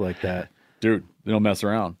game laws like that. Dude, they don't mess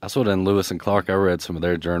around. That's what in Lewis and Clark, I read some of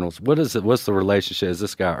their journals. What is it? What's the relationship? Is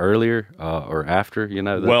this guy earlier or after? You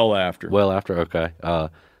know, Well after. Well after, okay.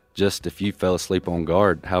 Just if you fell asleep on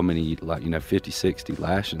guard, how many, 50, 60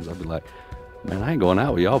 lashings? I'd be like, man, I ain't going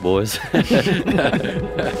out with y'all boys.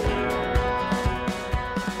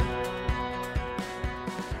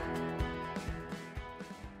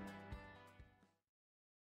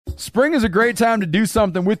 Spring is a great time to do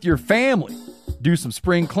something with your family. Do some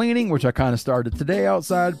spring cleaning, which I kind of started today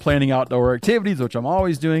outside, planning outdoor activities, which I'm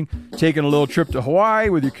always doing, taking a little trip to Hawaii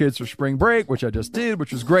with your kids for spring break, which I just did,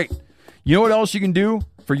 which was great. You know what else you can do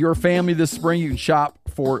for your family this spring? You can shop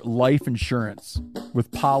for life insurance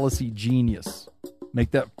with Policy Genius.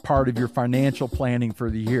 Make that part of your financial planning for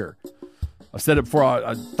the year. I've said it before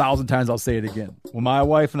 1,000 times, I'll say it again. When my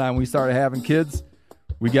wife and I, when we started having kids,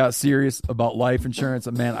 we got serious about life insurance,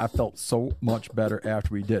 and man, I felt so much better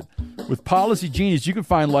after we did. With Policy Genius, you can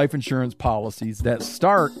find life insurance policies that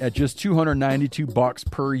start at just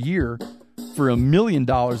 $292 per year for $1 million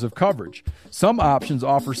of coverage. Some options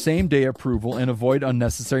offer same-day approval and avoid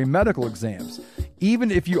unnecessary medical exams.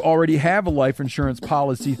 Even if you already have a life insurance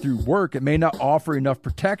policy through work, it may not offer enough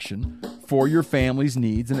protection for your family's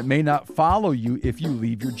needs, and it may not follow you if you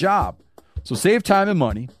leave your job. So save time and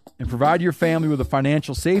money and provide your family with a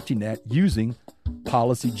financial safety net using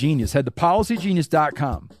Policy Genius. Head to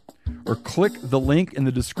policygenius.com or click the link in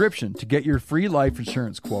the description to get your free life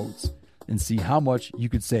insurance quotes and see how much you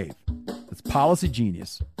could save. That's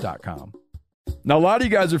policygenius.com. Now, a lot of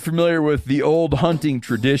you guys are familiar with the old hunting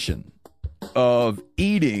tradition of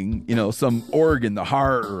eating, some organ, the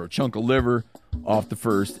heart or a chunk of liver off the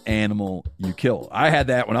first animal you kill. I had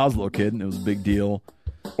that when I was a little kid, and it was a big deal.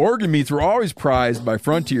 Organ meats were always prized by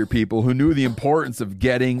frontier people who knew the importance of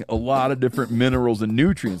getting a lot of different minerals and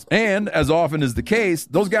nutrients. And as often is the case,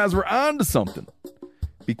 those guys were onto something,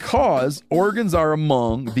 because organs are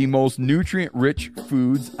among the most nutrient-rich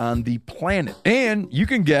foods on the planet. And you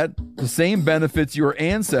can get the same benefits your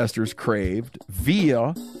ancestors craved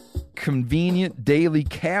via convenient daily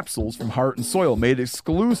capsules from Heart and Soil, made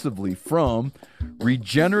exclusively from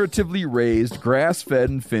regeneratively raised, grass-fed,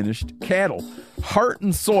 and finished cattle. Heart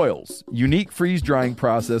and Soil's unique freeze-drying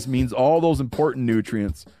process means all those important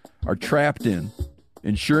nutrients are trapped in,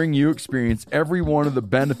 ensuring you experience every one of the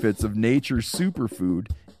benefits of nature's superfood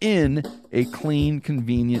in a clean,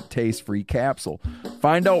 convenient, taste-free capsule.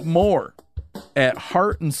 Find out more at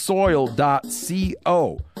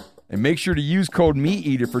heartandsoil.co. And make sure to use code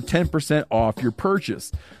MeatEater for 10% off your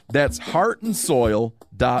purchase. That's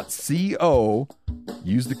heartandsoil.co.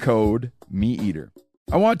 Use the code MeatEater.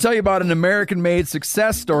 I want to tell you about an American-made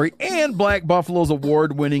success story and Black Buffalo's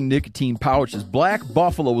award-winning nicotine pouches. Black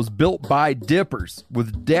Buffalo was built by dippers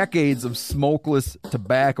with decades of smokeless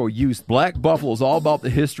tobacco use. Black Buffalo is all about the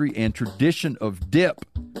history and tradition of dip,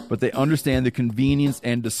 but they understand the convenience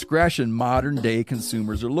and discretion modern-day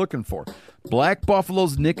consumers are looking for. Black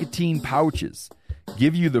Buffalo's nicotine pouches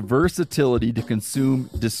give you the versatility to consume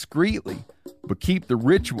discreetly, but keep the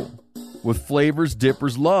ritual with flavors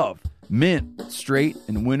dippers love. Mint, straight,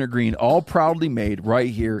 and wintergreen, all proudly made right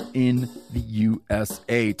here in the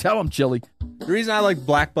USA. Tell them, Chili. The reason I like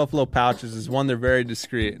Black Buffalo pouches is, one, they're very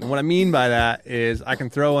discreet. And what I mean by that is I can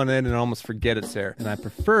throw one in and almost forget it's there. And I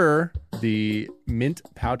prefer the mint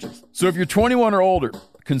pouches. So if you're 21 or older,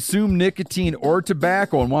 consume nicotine or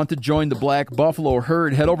tobacco, and want to join the Black Buffalo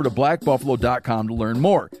herd, head over to blackbuffalo.com to learn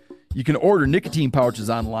more. You can order nicotine pouches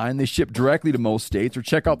online. They ship directly to most states, or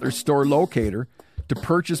check out their store locator to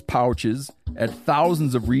purchase pouches at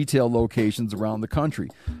thousands of retail locations around the country.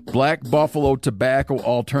 Black Buffalo Tobacco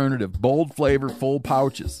Alternative. Bold flavor, full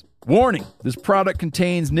pouches. Warning, this product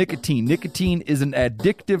contains nicotine. Nicotine is an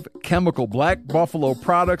addictive chemical. Black Buffalo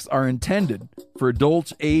products are intended for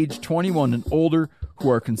adults age 21 and older who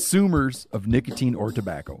are consumers of nicotine or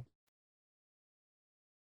tobacco.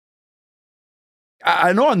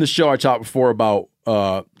 I know on the show I talked before about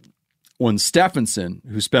when Stephenson,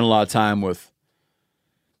 who spent a lot of time with,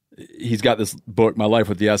 he's got this book, My Life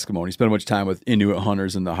with the Eskimo, and he spent much time with Inuit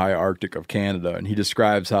hunters in the high Arctic of Canada, and he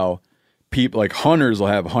describes how people, like hunters, will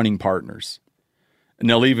have hunting partners, and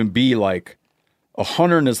they'll even be like, a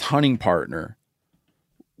hunter and his hunting partner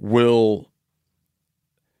will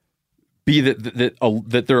be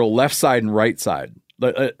that they're a left side and right side,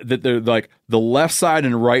 that they're like the left side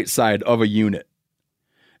and right side of a unit,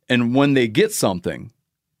 and when they get something,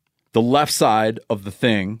 the left side of the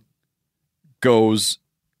thing goes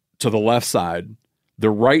to the left side. The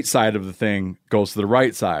right side of the thing goes to the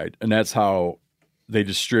right side, and that's how they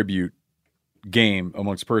distribute game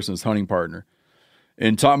amongst a person's hunting partner.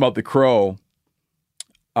 And talking about the crow,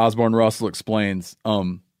 Osborne Russell explains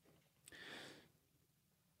when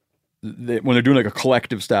they're doing like a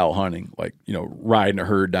collective style hunting, like, you know, riding a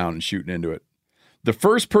herd down and shooting into it, the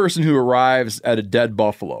first person who arrives at a dead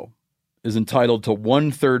buffalo is entitled to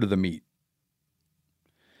 1/3 of the meat.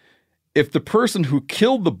 If the person who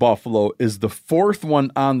killed the buffalo is the fourth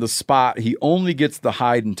one on the spot, he only gets the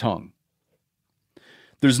hide and tongue.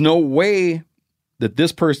 There's no way that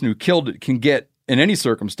this person who killed it can get, in any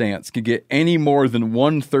circumstance, can get any more than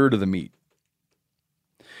 1/3 of the meat.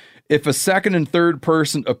 If a second and third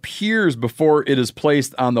person appears before it is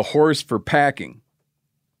placed on the horse for packing,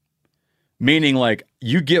 meaning like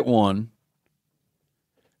you get one,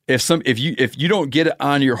 if you don't get it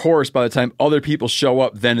on your horse by the time other people show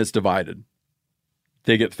up, then it's divided.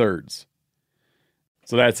 They get thirds.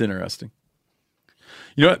 So that's interesting.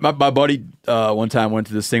 You know what? My buddy one time went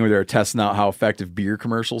to this thing where they were testing out how effective beer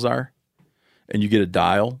commercials are. And you get a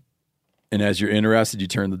dial. And as you're interested, you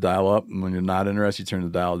turn the dial up. And when you're not interested, you turn the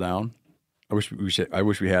dial down. I wish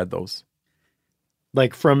we had those.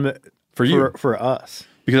 Like for us.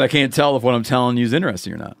 Because I can't tell if what I'm telling you is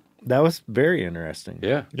interesting or not. That was very interesting.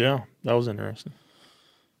 Yeah, that was interesting.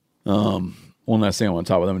 One last thing I want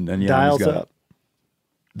to talk about them, and then Dials up.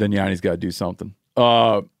 Then Yanni's got to do something.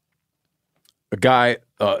 A guy,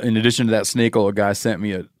 in addition to that snake oil, a guy sent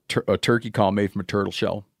me a turkey call made from a turtle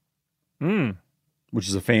shell, which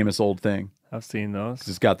is a famous old thing. I've seen those. 'Cause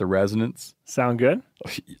it's got the resonance. Sound good,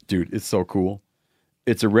 dude? It's so cool.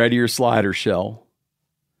 It's a red ear slider shell,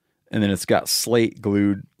 and then it's got slate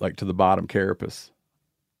glued like to the bottom carapace.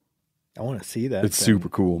 I want to see that. It's super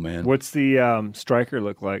cool, man. What's the striker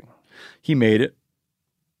look like? He made it.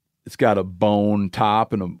 It's got a bone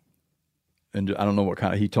top and I don't know what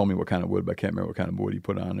kind of, he told me what kind of wood, but I can't remember what kind of wood he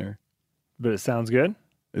put on there. But it sounds good.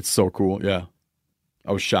 It's so cool. Yeah.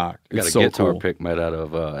 I was shocked. I got a guitar pick made out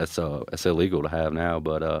of, it's illegal to have now,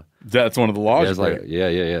 but that's one of the laws. Yeah, it's like,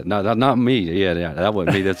 yeah. No, not me. Yeah, that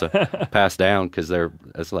wasn't me. That's a pass down because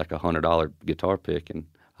it's like $100 guitar pick, and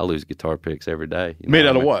I lose guitar picks every day. Made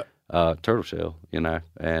out of what? Turtle shell,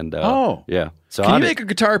 and yeah. So can you make a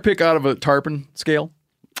guitar pick out of a tarpon scale?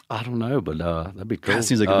 I don't know, but that'd be cool. That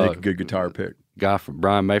seems like it'd make a good guitar pick. Guy from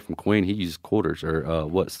Brian May from Queen, he uses quarters, or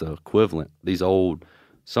what's the equivalent? These old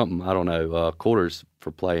something, I don't know, quarters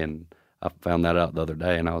for playing. I found that out the other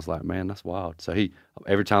day, and I was like, man, that's wild. So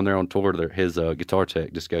every time they're on tour, his guitar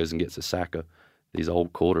tech just goes and gets a sack of these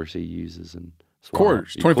old quarters he uses, and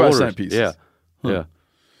quarters, 25-cent pieces. Yeah, yeah.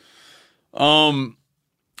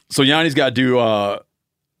 So Yanni's got to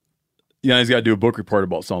do a book report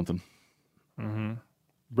about something. Mm-hmm.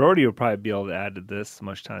 Brody will probably be able to add to this as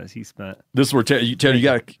much time as he spent. This is where you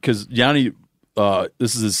got, because Yanni,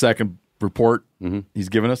 this is his second report he's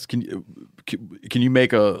given us. Can you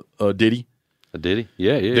make a ditty? A ditty?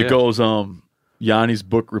 Yeah. That goes Yanni's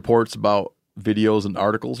book reports about videos and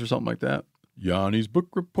articles or something like that. Yanni's book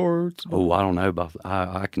reports. Oh, I don't know about.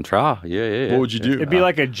 I can try. Yeah. What would you do? It'd be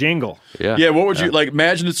like a jingle. Yeah. Yeah. What would you like?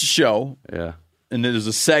 Imagine it's a show. Yeah. And there's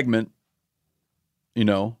a segment,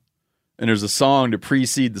 and there's a song to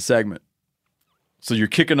precede the segment. So you're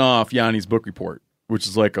kicking off Yanni's book report, which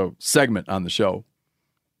is like a segment on the show.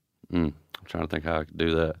 I'm trying to think how I could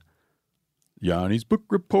do that. Yanni's book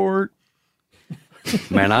report.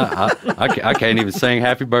 Man, I can't even sing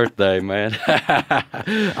happy birthday, man.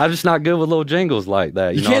 I'm just not good with little jingles like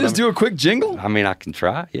that. You can't just do a quick jingle? I mean, I can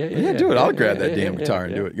try. Yeah, do it. I'll grab that damn guitar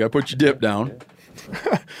and do it. You got to put your dip down.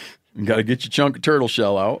 You got to get your chunk of turtle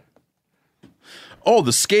shell out. Oh,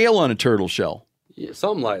 the scale on a turtle shell. Yeah,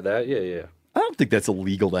 something like that. Yeah. I don't think that's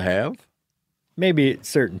illegal to have. Maybe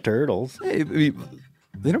certain turtles. Hey,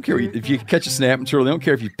 they don't care if you catch a snapping turtle. They don't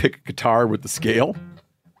care if you pick a guitar with the scale.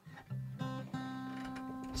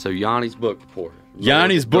 So Yanni's book report.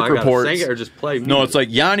 Yanni's book reports. Sing it or just play music? No, it's like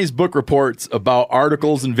Yanni's book reports about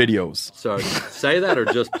articles and videos. So say that or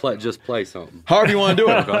just play something. However you want to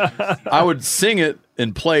do it. I would sing it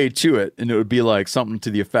and play to it, and it would be like something to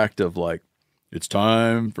the effect of like, it's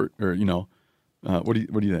time for, or what do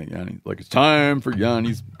you think, Yanni? Like, it's time for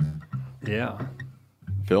Yanni's. Yeah.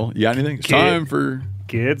 Phil, you got anything? It's time for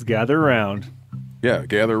kids gather around. Yeah,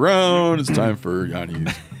 gather around. It's time for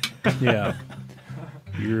Yanni's. Yeah.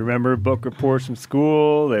 You remember book reports from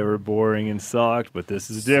school? They were boring and sucked, but this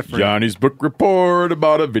is different. Yanni's book report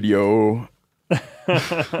about a video. I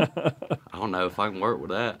don't know if I can work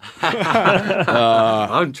with that.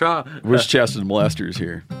 I can try. Wish Chester Molester's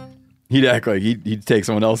here. He'd act like he'd take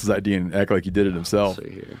someone else's idea and act like he did it himself. Let's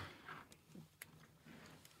see here.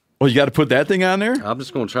 Oh, you got to put that thing on there? I'm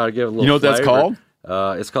just going to try to give it a little. You know what that's flavor.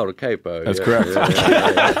 called? It's called a capo. That's correct.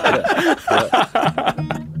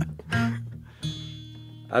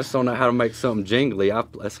 I just don't know how to make something jingly.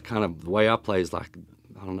 That's kind of the way I play is like,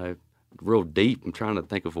 I don't know, real deep. I'm trying to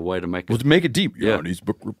think of a way to make it. Well, to make it deep. Yeah. Yanni's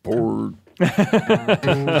book report. Oh,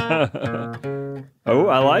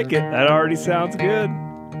 I like it. That already sounds good.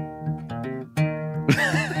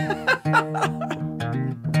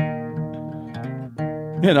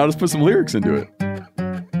 Yeah, now let's put some lyrics into it.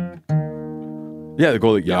 Yeah, they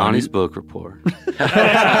go like Yanni's book report.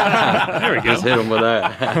 There we go. Just hit him with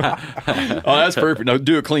that. Oh, that's perfect. Now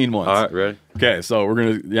do a clean one. All right, ready? Okay, so we're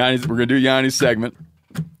gonna do Yanni's segment.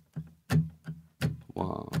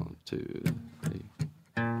 1, 2, 3.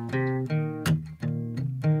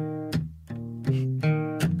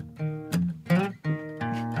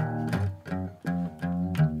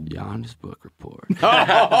 Yanni's book report.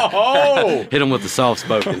 Oh, Hit him with the soft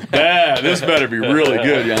spoken. yeah, this better be really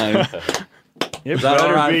good, Yanni. It Is that all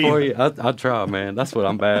better right be. for you? I'll try, man. That's what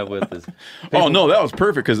I'm bad with. Is Oh no, that was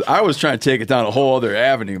perfect because I was trying to take it down a whole other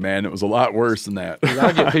avenue, man. It was a lot worse than that.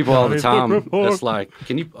 I get people all the Yanni's book time. report. It's like,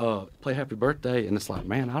 can you play Happy Birthday? And it's like,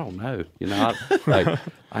 man, I don't know. You know,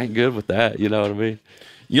 I ain't good with that. You know what I mean?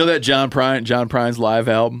 You know that John Prine's live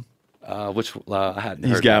album? Which I hadn't.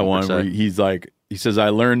 He's heard got that one per where se. he's like, he says, I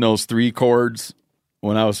learned those 3 chords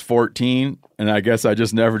when I was 14, and I guess I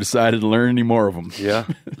just never decided to learn any more of them. Yeah,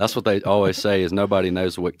 that's what they always say is nobody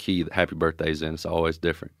knows what key that Happy Birthday's in. It's always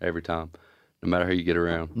different every time, no matter who you get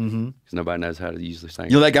around. Because nobody knows how to usually sing.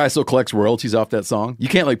 You know that guy still collects royalties off that song? You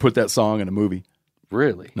can't like put that song in a movie.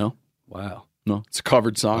 Really? No, Wow. no, it's a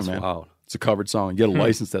covered song, That's man. wild. It's a covered song. You got to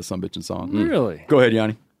license that some bitchin' song. Really? Go ahead,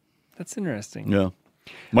 Yanni. That's interesting. Yeah,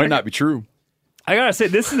 might not be true. I gotta say,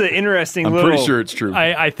 this is an interesting I'm little. pretty sure it's true.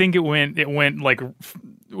 I think it went like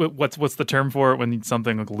what's the term for it when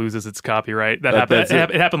something like loses its copyright? That happened. that's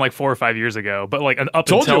it. It happened like 4 or 5 years ago. But like up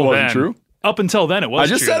Told you until it wasn't then, true. Up until then, it was. I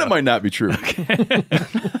just true, said though. it might not be true.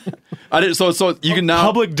 I didn't. So you can now.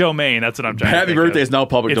 Public domain. That's what I'm trying. to Happy think birthday of. is now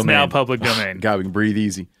public It's domain. now public domain. God, we can breathe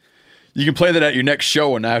easy. You can play that at your next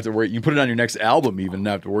show and not have to worry. You can put it on your next album, even and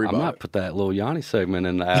not have to worry I about might it. put that little Yanni segment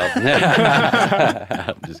in the album.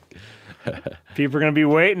 Just, People are gonna be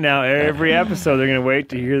waiting now. Every episode, they're gonna wait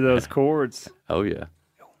to hear those chords. oh yeah,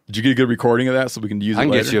 Did you get a good recording of that so we can use it I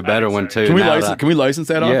can later? get you a better one too. Can we now license? that- Can we license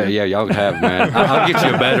that? off Yeah, here? yeah, y'all can have it, man. I'll get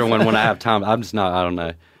you a better one when I have time. I'm just not. I don't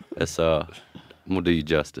know. It's I'm gonna do you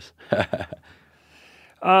justice.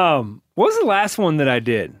 What was the last one that I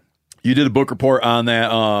did? You did a book report on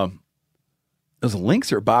that. There's a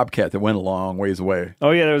Lynx or a Bobcat that went a long ways away. Oh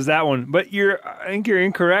yeah, there was that one. But I think you're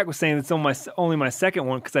incorrect with saying it's only my second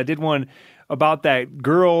one because I did one about that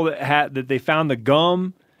girl that they found the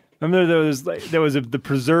gum. Remember there was the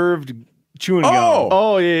preserved chewing gum.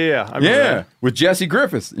 Oh yeah. I remember Yeah, that. with Jesse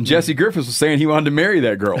Griffiths, and Jesse Griffiths was saying he wanted to marry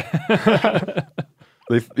that girl.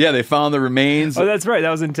 They found the remains. Oh, that's right. That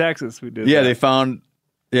was in Texas. We did. Yeah, that. they found.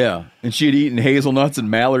 Yeah, and she had eaten hazelnuts and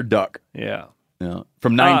mallard duck. Yeah. Yeah,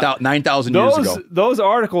 from 9,000 years ago. Those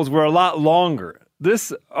articles were a lot longer.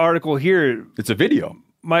 This article here It's a video.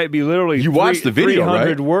 might be literally You watched the video, 300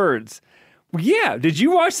 right? words. Well, yeah. Did you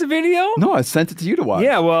watch the video? No, I sent it to you to watch.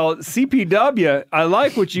 Yeah, well, CPW, I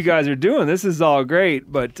like what you guys are doing. This is all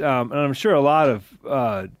great, but and I'm sure a lot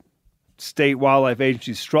of state wildlife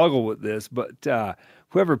agencies struggle with this, but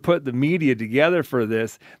whoever put the media together for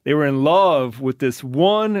this, they were in love with this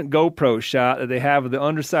one GoPro shot that they have of the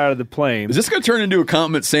underside of the plane. Is this going to turn into a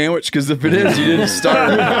compliment sandwich? Because if it is, you didn't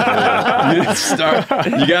start. You didn't start.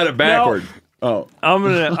 You got it backward. Oh, I'm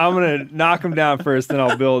gonna knock them down first, then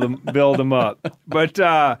I'll build them up. But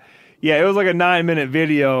yeah, it was like a 9-minute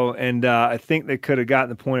video, and I think they could have gotten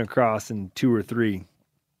the point across in 2 or 3.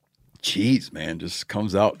 jeez, man, just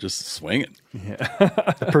comes out just swinging.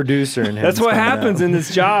 The producer and him. That's what happens in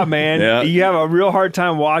this job, man. Yeah. You have a real hard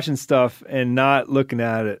time watching stuff and not looking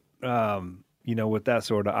at it, with that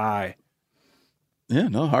sort of eye. Yeah,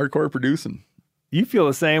 no, hardcore producing. You feel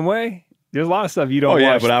the same way? There's a lot of stuff you don't Oh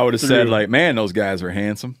yeah, watch but I would have said through. like, man, those guys are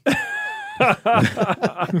handsome.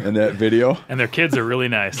 In that video, And their kids are really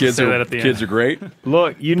nice. kids Say are that at the kids end. are great,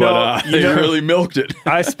 Look, but they really milked it.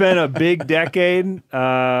 I spent a big decade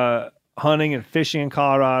hunting and fishing in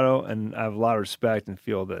Colorado, and I have a lot of respect and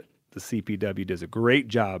feel that the CPW does a great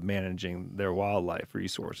job managing their wildlife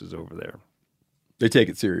resources over there. They take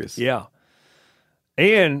it serious. Yeah.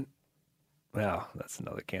 And, well, that's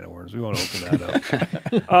another can of worms. We won't open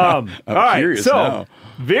that up. All right. curious So, now.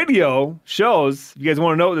 video shows, if you guys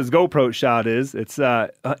want to know what this GoPro shot is, it's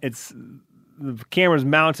the camera's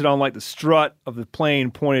mounted on like the strut of the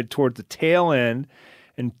plane pointed towards the tail end,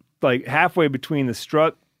 and like halfway between the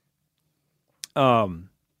strut And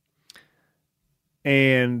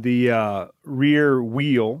the rear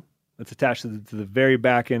wheel that's attached to the very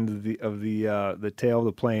back end of the tail of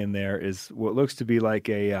the plane there is what looks to be like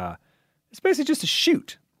it's basically just a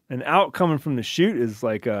chute. And out coming from the chute is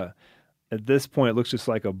like at this point, it looks just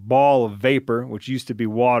like a ball of vapor, which used to be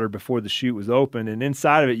water before the chute was open. And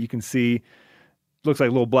inside of it, you can see, looks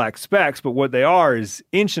like little black specks, but what they are is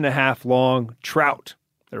 1.5 inch long trout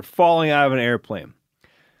that are falling out of an airplane.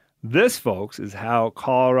 This, folks, is how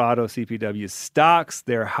Colorado CPW stocks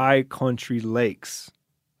their high country lakes,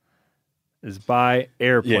 is by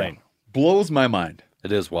airplane. Yeah. Blows my mind.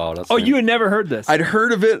 It is wild. That's You had never heard this? I'd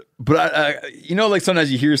heard of it, but I like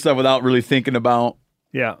sometimes you hear stuff without really thinking about.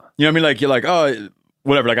 Yeah. You know what I mean? Like you're like, oh,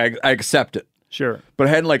 whatever. Like I accept it. Sure. But I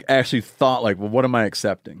hadn't like actually thought like, well, what am I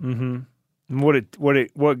accepting? Mm-hmm.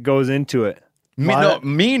 What goes into it?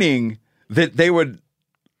 Meaning that they would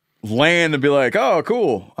land and be like, oh,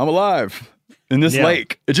 cool, I'm alive in this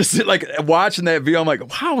lake. It just like watching that video, I'm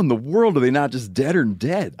like, how in the world are they not just dead or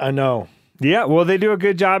dead? I know. Yeah, well, they do a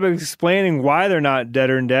good job of explaining why they're not dead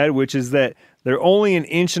or dead, which is that they're only 1.5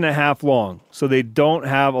 inch long, so they don't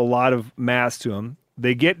have a lot of mass to them.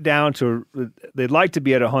 They get down to, they'd like to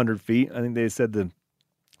be at 100 feet. I think they said the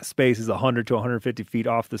space is 100 to 150 feet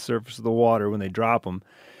off the surface of the water when they drop them.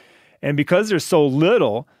 And because they're so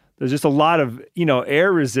little, there's just a lot of,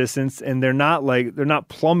 air resistance, and they're not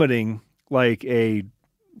plummeting like an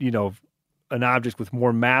object with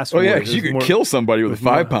more mass. Oh, yeah, because you could kill somebody with a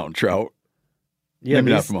 5-pound trout. Yeah,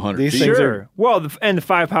 maybe not from 100 feet. Sure. Well, and the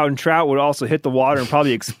 5-pound trout would also hit the water and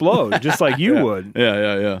probably explode, just like you would.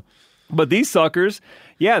 Yeah. But these suckers,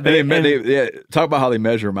 they talk about how they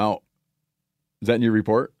measure them out. Is that in your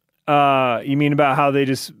report? You mean about how they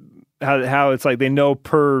just how it's like they know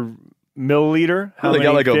per milliliter how they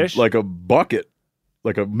many got fish? like a bucket,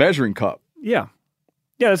 like a measuring cup. Yeah,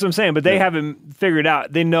 that's what I'm saying. But they haven't figured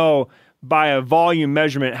out. They know by a volume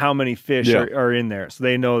measurement how many fish are in there, so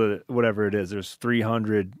they know that whatever it is, there's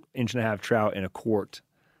 300 1.5 inch trout in a quart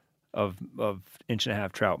of 1.5 inch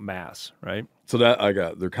trout mass, right? So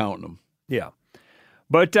they're counting them. Yeah,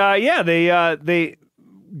 but they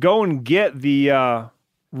go and get the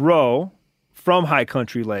roe from high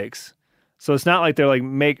country lakes. So it's not like they're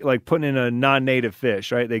like putting in a non-native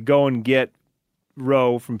fish, right? They go and get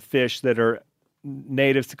roe from fish that are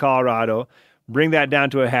natives to Colorado, bring that down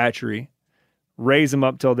to a hatchery, raise them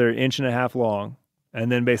up till they're 1.5 inch long, and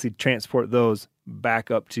then basically transport those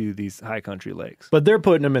back up to these high country lakes. But they're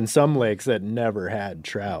putting them in some lakes that never had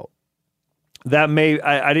trout. That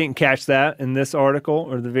I didn't catch that in this article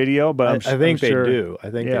or the video, but I think I'm sure, they do.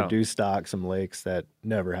 I think they do stock some lakes that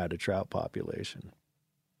never had a trout population.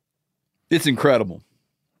 It's incredible.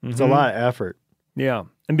 It's a lot of effort. Yeah.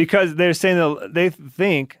 And because they're saying that they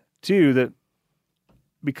think, too, that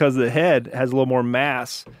because the head has a little more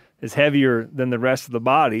mass, is heavier than the rest of the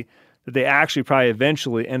body, that they actually probably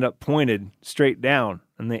eventually end up pointed straight down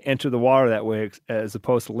and they enter the water that way as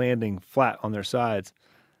opposed to landing flat on their sides.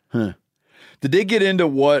 Huh. Did they get into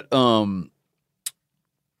what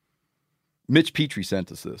Mitch Petrie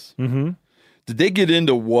sent us this? Mm-hmm. Did they get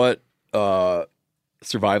into what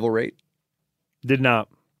survival rate? Did not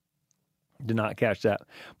catch that.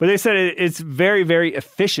 But they said it's very, very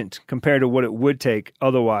efficient compared to what it would take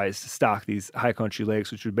otherwise to stock these high country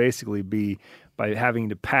lakes, which would basically be by having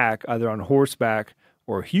to pack either on horseback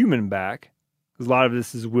or human back. Because a lot of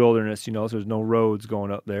this is wilderness, so there's no roads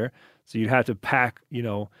going up there. So you'd have to pack,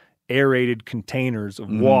 aerated containers of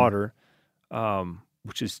water,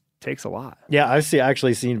 which takes a lot. Yeah, I've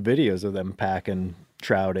actually seen videos of them packing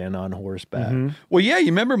trout in on horseback. Mm-hmm. Well, yeah, you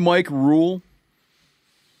remember Mike Rule?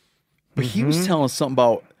 But he was telling us something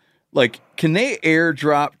about, like, can they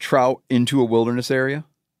airdrop trout into a wilderness area?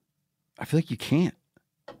 I feel like you can't.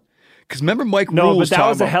 Because remember Mike Rule No, was but that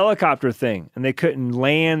was a about helicopter thing, and they couldn't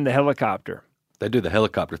land the helicopter. They do the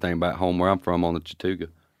helicopter thing back home where I'm from on the Chattooga,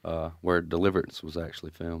 where Deliverance was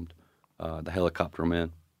actually filmed. The helicopter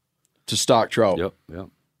men. to stock trout. Yep.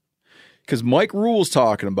 Because Mike Rule's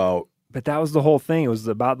talking about But that was the whole thing. It was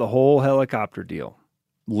about the whole helicopter deal.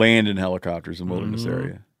 landing helicopters in wilderness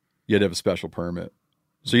area. You had to have a special permit.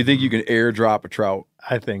 So you think you can airdrop a trout?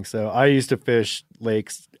 I think so. I used to fish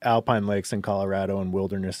lakes, alpine lakes in Colorado and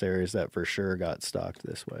wilderness areas that for sure got stocked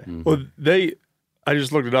this way. Mm-hmm. Well, I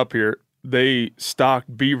just looked it up here. They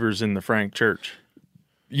stocked beavers in the Frank Church.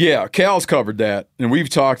 Yeah, Cal's covered that, and we've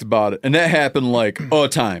talked about it. And that happened like a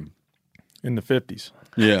time. In the 50s.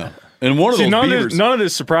 Yeah. And one of those beavers... none of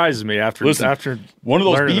this surprises me after one of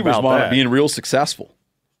those learning beavers about wound up that. being real successful.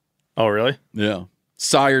 Oh, really? Yeah.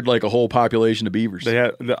 Sired like a whole population of beavers. They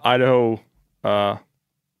had the Idaho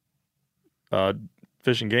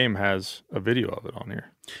Fish and Game has a video of it on here.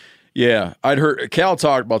 Yeah, I'd heard Cal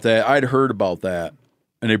talked about that. I'd heard about that,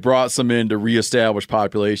 and they brought some in to reestablish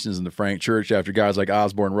populations in the Frank Church after guys like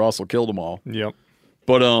Osborne and Russell killed them all. Yep.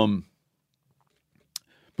 But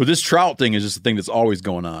this trout thing is just a thing that's always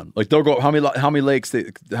going on. Like they'll go how many lakes do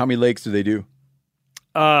they do?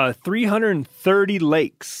 330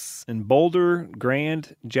 lakes in Boulder,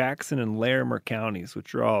 Grand, Jackson, and Larimer counties,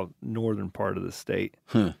 which are all northern part of the state.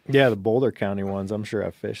 Yeah, the Boulder County ones. I'm sure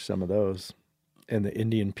I've fished some of those. In the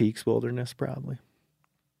Indian Peaks Wilderness, probably.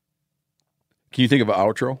 Can you think of an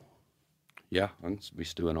outro? Yeah, I'm just be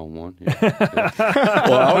stewing on one. Yeah.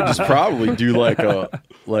 Well, I would just probably do like a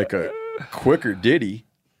quicker ditty.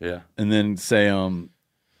 Yeah. And then say,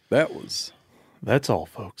 That's all,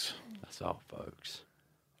 folks. That's all, folks.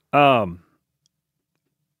 What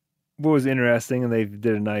was interesting, and they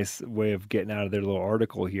did a nice way of getting out of their little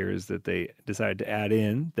article here, is that they decided to add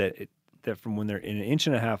in that from when they're an inch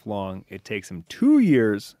and a half long, it takes them 2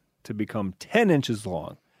 years to become 10 inches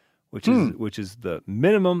long, which is the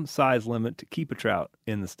minimum size limit to keep a trout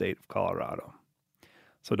in the state of Colorado.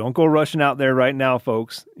 So don't go rushing out there right now,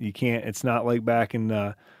 folks. You can't. It's not like back in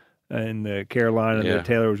the Carolina that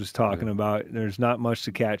Taylor was just talking about. There's not much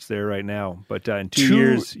to catch there right now. But in 2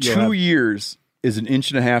 years, years is an inch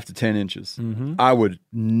and a half to 10 inches. Mm-hmm. I would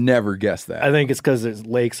never guess that. I think it's because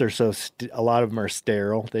lakes are so a lot of them are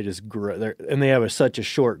sterile. They just grow, and they have such a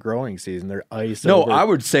short growing season. They're ice. No, I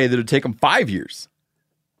would say that it'd take them 5 years.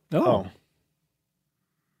 Oh.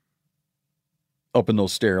 Up in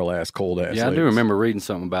those sterile ass, cold ass. Yeah, lakes. I do remember reading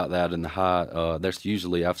something about that in the high. There's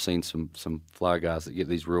usually I've seen some fly guys that get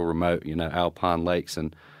these real remote, alpine lakes,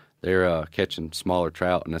 and they're catching smaller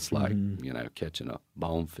trout, and it's like catching a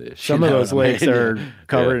bonefish. Some of those lakes are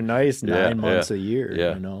covered in ice 9 months a year.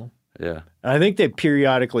 Yeah. Yeah. I think they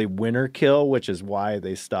periodically winter kill, which is why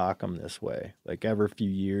they stock them this way. Like every few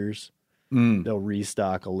years, they'll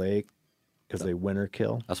restock a lake because they winter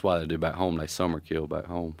kill. That's why they do back home. They summer kill back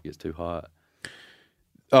home. It gets too hot.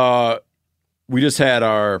 We just had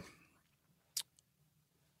our.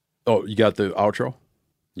 Oh, you got the outro?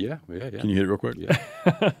 Yeah. Can you hit it real quick? Yeah.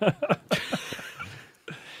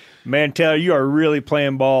 Man, Taylor, you are really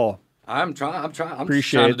playing ball. I'm trying. I'm trying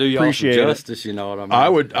to do y'all some justice. You know what I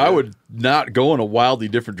mean? I would not go in a wildly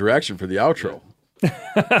different direction for the outro. If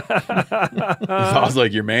I was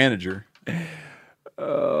like your manager.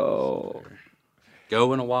 Oh.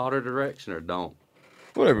 Go in a wilder direction or don't.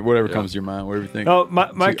 Whatever comes to your mind, whatever you think. Oh,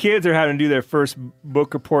 my kids are having to do their first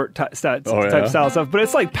book report type style stuff, but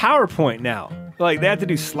it's like PowerPoint now. Like they have to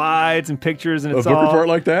do slides and pictures, and it's a book report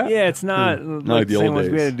like that. Yeah, it's not like the same ones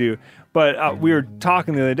we had to do. But we were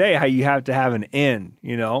talking the other day how you have to have an end,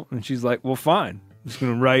 and she's like, "Well, fine, I'm just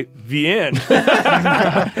going to write the end."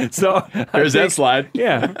 So there's that slide.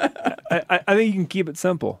 Yeah, I think you can keep it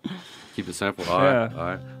simple. Keep it simple. All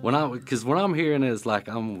right. Because when I'm hearing it, it's like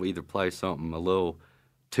I'm gonna either play something a little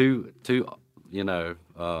too.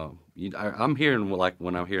 I'm hearing like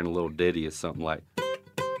when I'm hearing a little ditty, it's something like.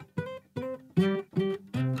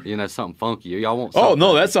 Something funky. Y'all want something? Oh,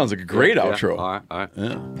 no, that sounds like a great outro. All right.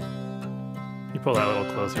 Yeah. You pull that a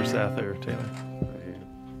little closer, Seth, there, Taylor.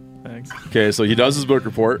 Thanks. Okay, so he does his book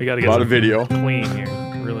report. We got to get about a video. Clean here.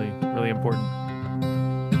 Really, really important.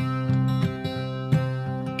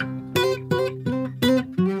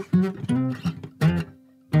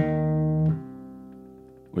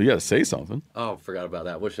 Well, you got to say something. Oh, forgot about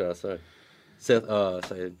that. What should I say? Seth,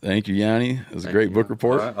 say. Thank you, Yanni. It was a great book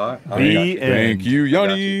report. All right. Thank you,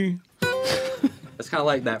 Yanni. It's kind of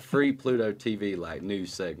like that free Pluto TV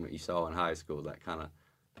news segment you saw in high school. That kind of,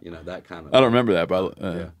 that kind of. I don't remember that, but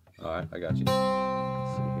yeah. All right, I got you.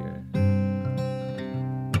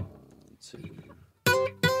 Let's see here.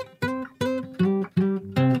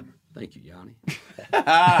 Thank you, Yanni.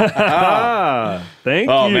 Thank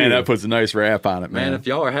you. Oh man, that puts a nice rap on it, man. Man, if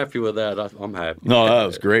y'all are happy with that, I'm happy. No, that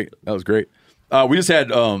was great. We just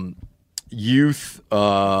had youth.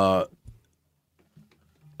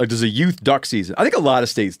 There's a youth duck season. I think a lot of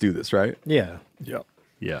states do this, right? Yeah. Yep.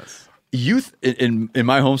 Yes. Youth in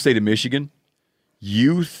my home state of Michigan,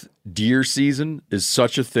 youth deer season is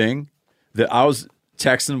such a thing that I was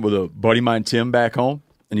texting with a buddy of mine, Tim, back home,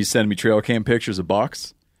 and he's sending me trail cam pictures of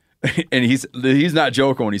bucks. And he's not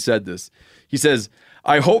joking when he said this. He says,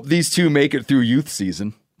 "I hope these two make it through youth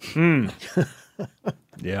season."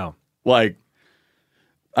 Yeah. Like,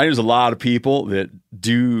 I know there's a lot of people that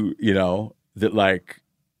do,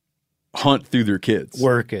 hunt through their kids.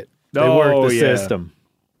 Work it. They work the system.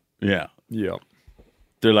 Yeah. Yep.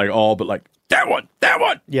 They're all but that one.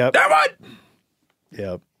 Yep. That one.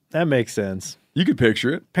 Yep. That makes sense. You could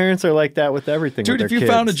picture it. Parents are like that with everything. Dude, with if their you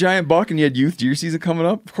kids. found a giant buck and you had youth deer season coming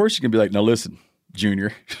up, of course you can be like, now listen,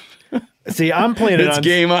 Junior. See, I'm planning It's on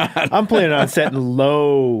game on. I'm planning on setting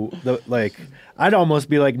low. I'd almost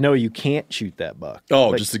be like, no, you can't shoot that buck. Oh,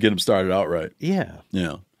 Like, just to get them started out right. yeah.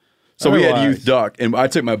 Yeah. So we had Otherwise- youth duck, and I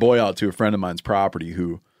took my boy out to a friend of mine's property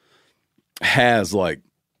who has like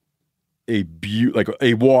a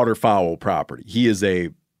waterfowl property. He is a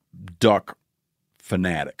duck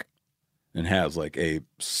fanatic and has like a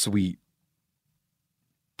sweet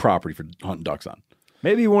property for hunting ducks on.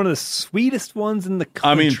 Maybe one of the sweetest ones in the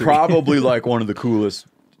country. I mean, probably like one of the coolest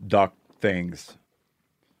duck things.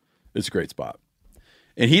 It's a great spot.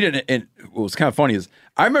 And he didn't, and what was kind of funny is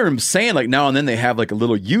I remember him saying like now and then they have like a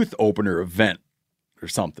little youth opener event or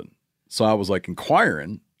something. So I was like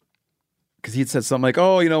inquiring because he'd said something like,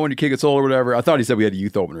 oh, you know, when your kid gets old or whatever. I thought he said we had a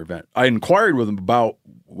youth opener event. I inquired with him about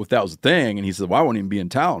if that was a thing. And he said, well, I won't even be in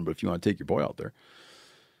town, but if you want to take your boy out there.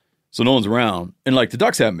 So no one's around. And like the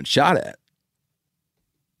ducks haven't been shot at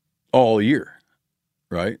all year,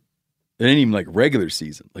 right? It ain't even like regular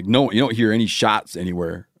season. Like no, you don't hear any shots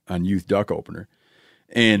anywhere on youth duck opener.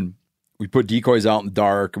 And we put decoys out in the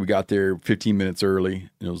dark, and we got there 15 minutes early.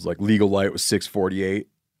 And it was like legal light was 6:48,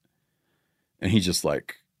 and he just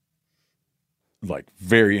like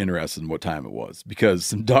very interested in what time it was because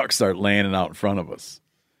some ducks started landing out in front of us.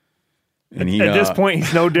 And he At this point,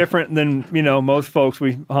 he's no different than most folks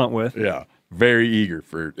we hunt with. yeah, very eager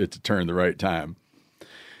for it to turn the right time.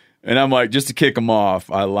 And I'm like, just to kick him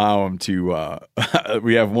off, I allow him to.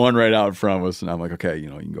 We have one right out in front of us, and I'm like, okay, you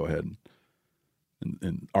can go ahead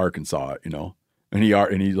and Arkansas it, and he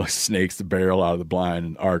like snakes the barrel out of the blind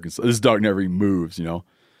in Arkansas. This duck never even moves,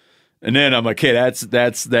 And then I'm like, hey, that's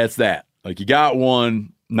that. Like you got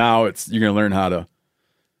one, now you're gonna learn how to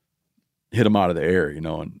hit him out of the air,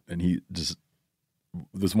 and he just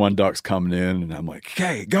this one duck's coming in, and I'm like,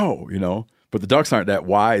 okay, go, But the ducks aren't that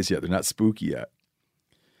wise yet; they're not spooky yet.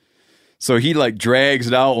 So he like drags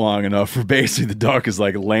it out long enough for basically the duck is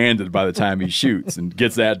like landed by the time he shoots and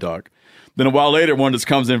gets that duck. Then a while later, one just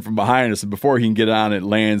comes in from behind us, and before he can get on, it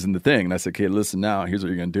lands in the thing. And I said, okay, listen now, here's what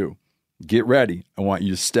you're going to do. Get ready. I want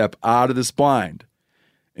you to step out of this blind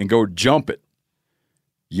and go jump it.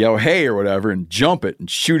 Yell, hey, or whatever, and jump it and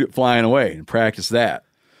shoot it flying away and practice that.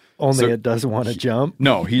 Only it doesn't want to jump.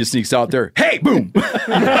 No, he just sneaks out there. Hey, boom.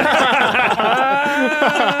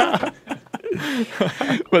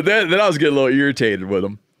 But then I was getting a little irritated with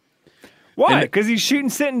him. Why? Because he's shooting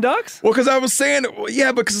sitting ducks? Well, because I was saying,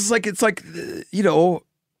 yeah, because it's like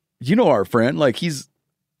our friend, like he's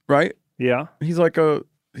right. Yeah, he's like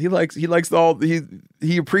he likes all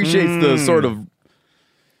he appreciates the sort of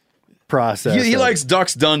process. He likes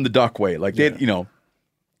ducks done the duck way, like they, But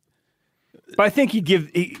I think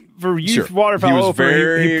for youth Sure. waterfowl He was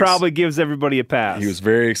opener, he very probably gives everybody a pass. He was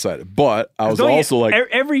very excited, but I was also like,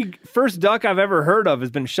 every first duck I've ever heard of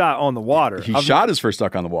has been shot on the water. he shot his first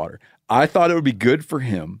duck on the water. I thought it would be good for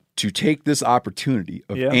him to take this opportunity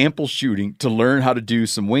of ample shooting to learn how to do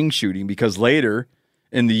some wing shooting because later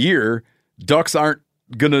in the year, ducks aren't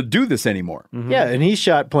going to do this anymore. Mm-hmm. Yeah, and he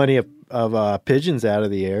shot plenty of pigeons out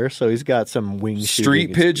of the air, so he's got some wing Street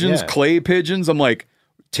shooting. pigeons, Yeah. clay pigeons. I'm like,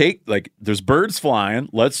 there's birds flying.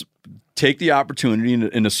 Let's take the opportunity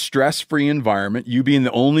in a stress-free environment, you being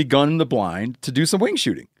the only gun in the blind, to do some wing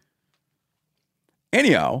shooting.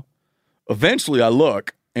 Anyhow, eventually I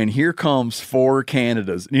look, and here comes 4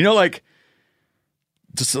 Canadas. And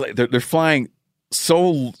just like they're flying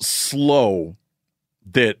so slow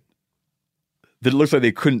that it looks like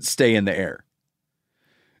they couldn't stay in the air.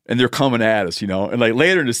 And they're coming at us, And like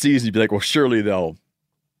later in the season, you'd be like, well, surely the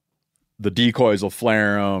decoys will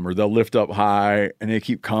flare them or they'll lift up high, and they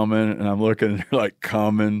keep coming. And I'm looking, and they're like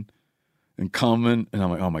coming and coming. And I'm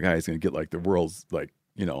like, oh my God, he's going to get like the world's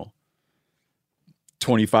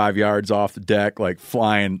 25 yards off the deck, like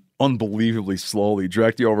flying unbelievably slowly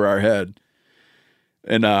directly over our head.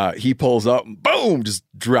 And he pulls up and boom, just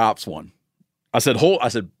drops one. I said, hold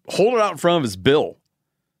it out in front of his bill,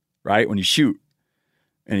 right? When you shoot.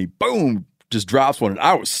 And he boom, just drops one. And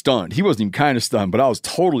I was stunned. He wasn't even kind of stunned, but I was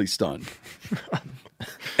totally stunned. And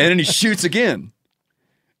then he shoots again.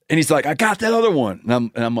 And he's like, I got that other one.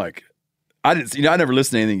 And I'm like, I never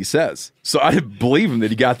listen to anything he says. So I didn't believe him that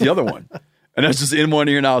he got the other one. And I was just in one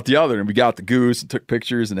ear and out the other. And we got the goose and took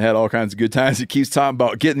pictures and had all kinds of good times. He keeps talking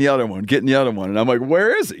about getting the other one. And I'm like,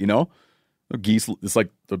 where is it? No geese. It's like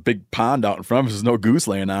the big pond out in front of us. There's no goose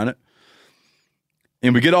laying on it.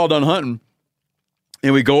 And we get all done hunting.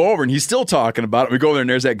 And we go over and he's still talking about it. We go over there and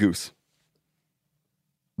there's that goose.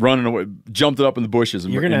 Running away, jumped it up in the bushes.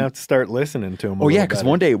 And You're going to have to start listening to him. Oh, yeah, because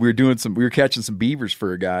one day we were catching some beavers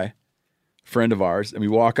for a guy friend of ours, and we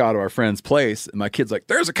walk out of our friend's place, and my kid's like,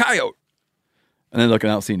 "There's a coyote," and then looking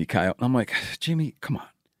out, see any coyote, and I'm like, "Jimmy, come on,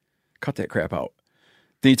 cut that crap out."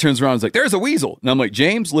 Then he turns around and is like, "There's a weasel," and I'm like,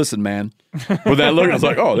 "James, listen, man." With that look, I was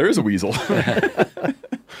like, "Oh, there is a weasel."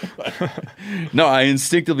 No, I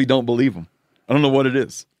instinctively don't believe him. I don't know what it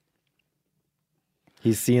is.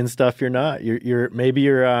 He's seeing stuff you're not. Maybe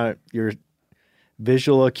your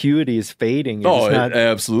visual acuity is fading. It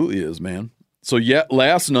absolutely is, man. So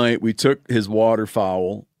last night we took his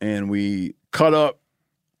waterfowl and we cut up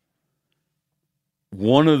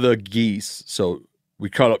one of the geese. So we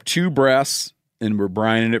cut up 2 breasts and we're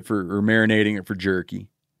marinating it for jerky.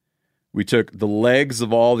 We took the legs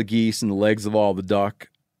of all the geese and the legs of all the duck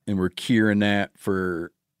and we're curing that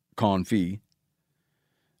for confit.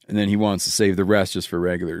 And then he wants to save the rest just for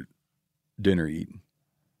regular dinner eating.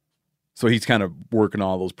 So he's kind of working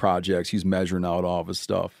all those projects. He's measuring out all of his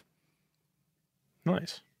stuff.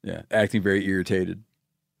 Nice. Yeah, acting very irritated.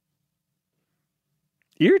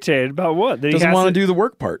 Irritated about what? Doesn't want to do the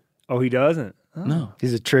work part. Oh, he doesn't? Oh. No.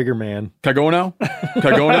 He's a trigger man. Can I go now?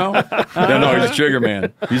 Yeah, no, he's a trigger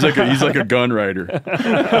man. He's like a gun rider.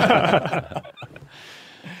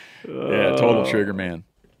 Yeah, total trigger man.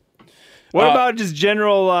 What about just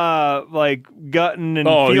general like gutting and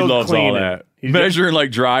field he loves cleaning? all that. Measuring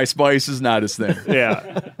like dry spices, not his thing.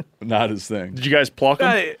 Yeah. Not his thing. Did you guys pluck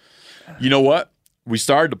them? You know what? We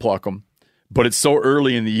started to pluck them, but it's so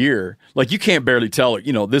early in the year. Like you can't barely tell it.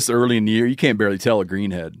 This early in the year, you can't barely tell a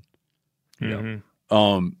greenhead.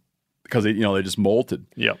 Mm-hmm. Because they just molted.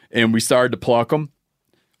 Yep. And we started to pluck them.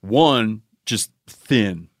 One, just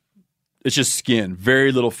thin. It's just skin,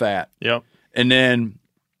 very little fat. Yep. And then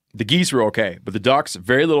the geese were okay, but the ducks,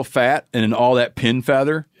 very little fat, and then all that pin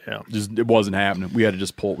feather. Yeah. Just it wasn't happening. We had to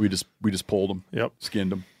just pull. We just pulled them. Yep.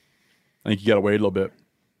 Skinned them. I think you got to wait a little bit.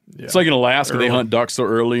 Yeah. It's like in Alaska, they hunt ducks so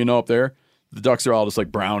early, up there. The ducks are all just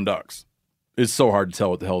like brown ducks. It's so hard to tell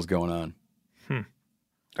what the hell's going on.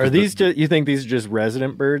 Are these you think these are just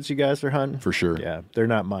resident birds you guys are hunting? For sure. Yeah, they're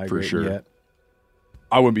not migrating yet.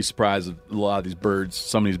 I wouldn't be surprised if a lot of these birds,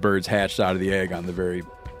 some of these birds hatched out of the egg on the very,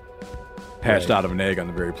 out of an egg on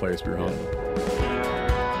the very place we were hunting.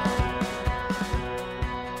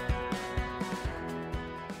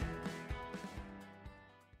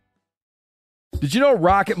 Did you know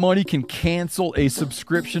Rocket Money can cancel a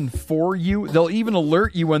subscription for you? They'll even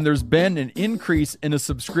alert you when there's been an increase in a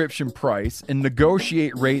subscription price and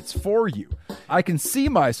negotiate rates for you. I can see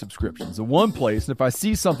my subscriptions in one place, and if I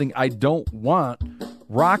see something I don't want,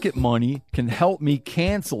 Rocket Money can help me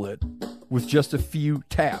cancel it with just a few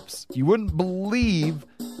taps. You wouldn't believe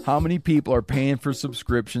how many people are paying for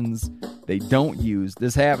subscriptions they don't use.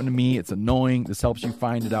 This happened to me. It's annoying. This helps you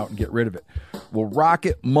find it out and get rid of it. Well,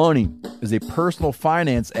 Rocket Money is a personal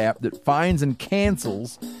finance app that finds and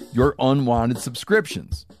cancels your unwanted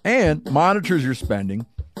subscriptions and monitors your spending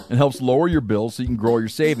and helps lower your bills so you can grow your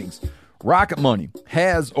savings. Rocket Money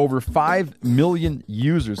has over 5 million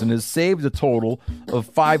users and has saved a total of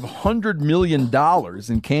 $500 million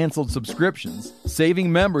in canceled subscriptions,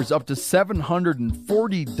 saving members up to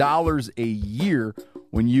 $740 a year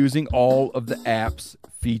when using all of the app's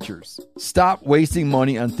features. Stop wasting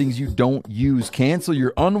money on things you don't use. Cancel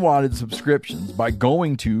your unwanted subscriptions by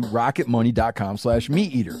going to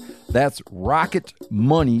rocketmoney.com/meateater. That's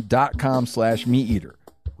rocketmoney.com/meateater.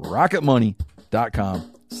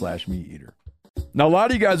 rocketmoney.com/meateater. Now, a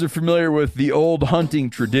lot of you guys are familiar with the old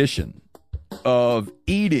hunting tradition of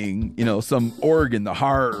eating, some organ, the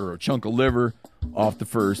heart or a chunk of liver off the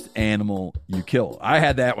first animal you kill. I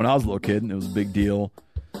had that when I was a little kid, and it was a big deal.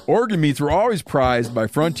 Organ meats were always prized by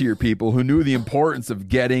frontier people who knew the importance of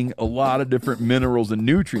getting a lot of different minerals and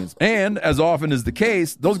nutrients. And as often is the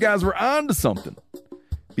case, those guys were onto something,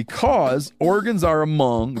 because organs are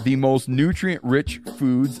among the most nutrient-rich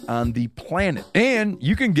foods on the planet. And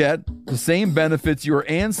you can get the same benefits your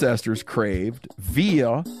ancestors craved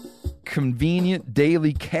via convenient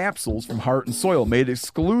daily capsules from Heart and Soil, made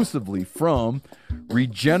exclusively from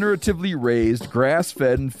regeneratively raised,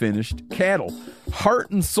 grass-fed, and finished cattle.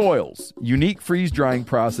 Heart and Soil's unique freeze-drying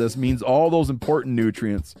process means all those important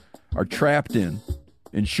nutrients are trapped in,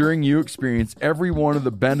 ensuring you experience every one of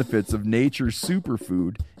the benefits of nature's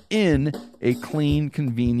superfood in a clean,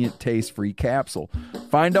 convenient, taste-free capsule.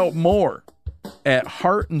 Find out more at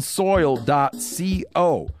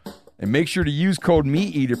heartandsoil.co and make sure to use code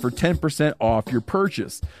MeatEater for 10% off your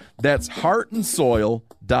purchase. That's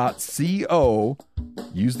heartandsoil.co.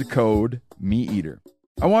 Use the code MeatEater.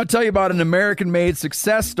 I want to tell you about an American-made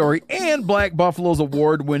success story and Black Buffalo's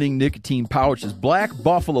award-winning nicotine pouches. Black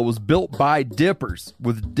Buffalo was built by dippers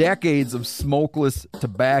with decades of smokeless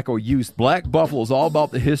tobacco use. Black Buffalo is all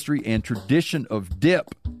about the history and tradition of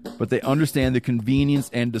dip, but they understand the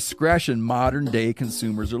convenience and discretion modern-day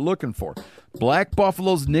consumers are looking for. Black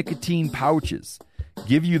Buffalo's nicotine pouches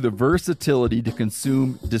give you the versatility to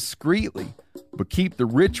consume discreetly, but keep the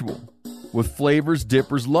ritual with flavors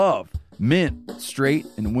dippers love. Mint, straight,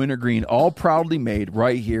 and wintergreen, all proudly made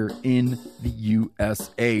right here in the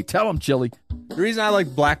USA. Tell them, Chili. The reason I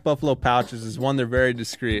like Black Buffalo pouches is, one, they're very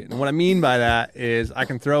discreet. And what I mean by that is I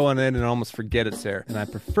can throw one in and almost forget it's there. And I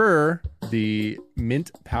prefer the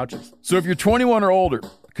mint pouches. So if you're 21 or older,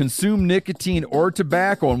 consume nicotine or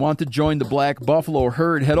tobacco, and want to join the Black Buffalo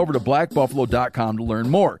herd, head over to blackbuffalo.com to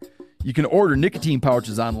learn more. You can order nicotine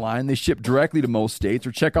pouches online. They ship directly to most states,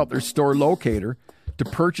 or check out their store locator to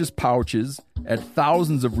purchase pouches at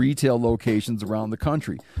thousands of retail locations around the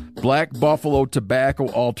country. Black Buffalo Tobacco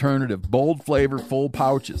Alternative. Bold flavor, full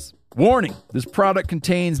pouches. Warning, this product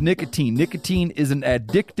contains nicotine. Nicotine is an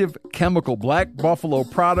addictive chemical. Black Buffalo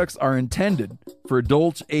products are intended for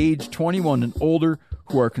adults age 21 and older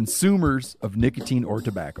who are consumers of nicotine or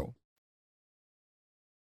tobacco.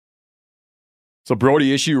 So,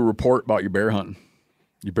 Brody, issue a report about your bear hunting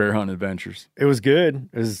adventures. It was good.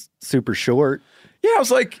 It was super short. Yeah, I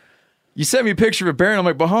was like, you sent me a picture of a bear, and I'm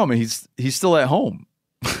like, Bahama, he's still at home.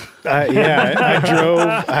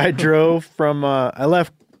 I drove from, I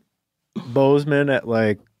left Bozeman at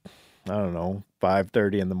like, I don't know,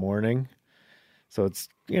 5:30 in the morning. So it's,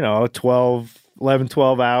 12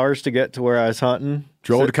 hours to get to where I was hunting.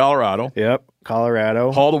 Drove to Colorado. Yep,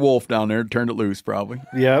 Colorado. Hauled a wolf down there, turned it loose probably.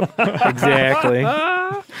 Yep, exactly.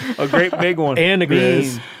 A great big one. And a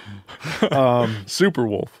grizz. Super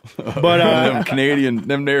wolf. But them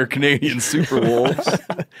Canadian super wolves.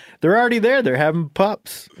 They're already there. They're having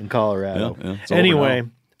pups in Colorado. Yeah, anyway,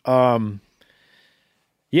 got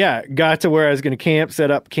to where I was going to camp, set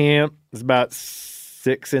up camp. It was about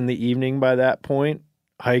 6 in the evening by that point.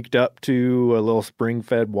 Hiked up to a little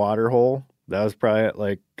spring-fed water hole. That was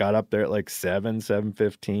probably got up there at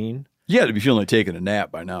 7:15. You had to be feeling like taking a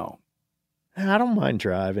nap by now. I don't mind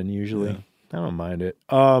driving usually. Yeah. I don't mind it.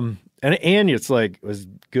 And it's it was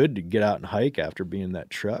good to get out and hike after being in that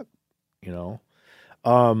truck,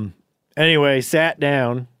 Anyway, sat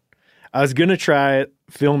down. I was going to try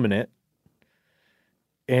filming it.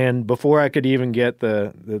 And before I could even get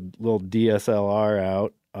the little DSLR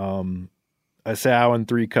out, a sow and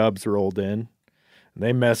 3 cubs rolled in.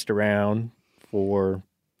 They messed around for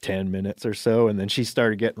 10 minutes or so, and then she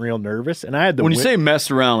started getting real nervous. And I had when you say messed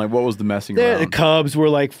around, what was the messing around? The cubs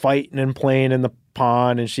were fighting and playing in the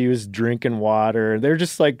pond, and she was drinking water. They're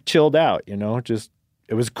just chilled out, just,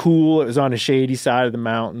 it was cool. It was on a shady side of the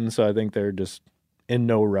mountain. So I think they're just in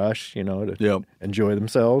no rush, to enjoy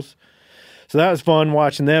themselves. So that was fun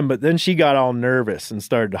watching them. But then she got all nervous and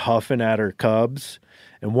started huffing at her cubs.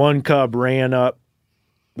 And one cub ran up,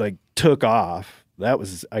 took off. That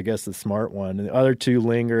was, I guess, the smart one. And the other 2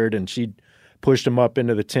 lingered, and she pushed them up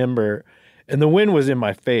into the timber. And the wind was in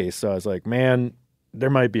my face. So I was like, man,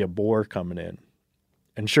 there might be a boar coming in.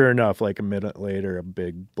 And sure enough, a minute later, a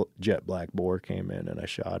big jet black boar came in, and I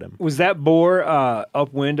shot him. Was that boar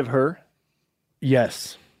upwind of her?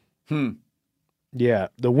 Yes. Yeah.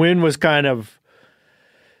 The wind was kind of,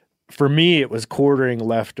 for me, it was quartering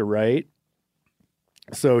left to right.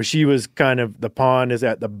 So she was the pond is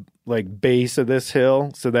at the base of this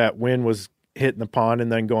hill. So that wind was hitting the pond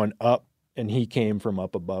and then going up, and he came from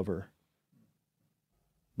up above her.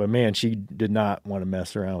 But man, she did not want to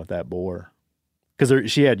mess around with that boar.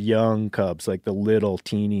 Because she had young cubs, the little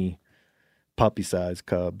teeny puppy-sized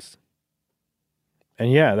cubs.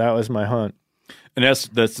 And yeah, that was my hunt. And that's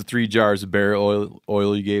the 3 jars of bear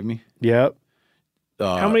oil you gave me? Yep.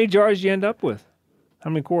 How many jars did you end up with? How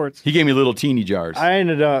many quarts? He gave me little teeny jars. I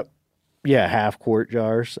ended up, half-quart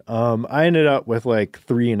jars. I ended up with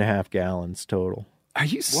 3.5 gallons total. Are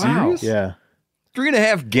you serious? Yeah.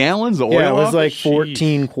 3.5 gallons of oil? Yeah, it was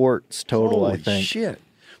 14 quarts total, Holy I think. Shit.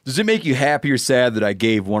 Does it make you happy or sad that I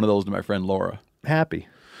gave one of those to my friend Laura? Happy.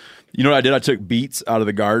 You know what I did? I took beets out of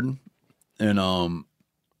the garden and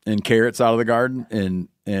carrots out of the garden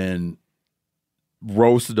and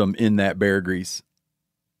roasted them in that bear grease.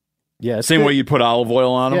 Yeah, same way you put olive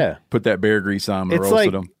oil on them. Yeah, put that bear grease on them and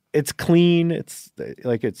roasted them. It's clean. It's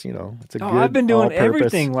it's a good. I've been doing all-purpose.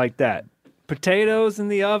 everything like that. Potatoes in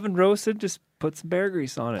the oven roasted. Just put some bear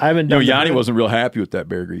grease on it. I haven't done. Yanni wasn't real happy with that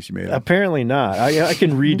bear grease you made. Apparently not. I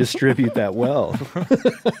can redistribute that well.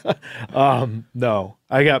 No,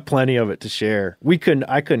 I got plenty of it to share.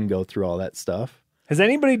 I couldn't go through all that stuff. Has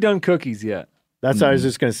anybody done cookies yet? That's what I was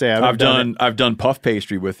just gonna say. I've done puff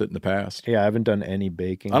pastry with it in the past. Yeah, I haven't done any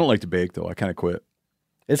baking. I don't like to bake though. I kind of quit.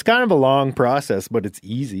 It's kind of a long process, but it's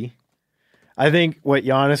easy. I think what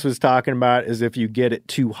Giannis was talking about is if you get it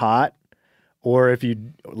too hot, or if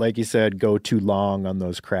you, like you said, go too long on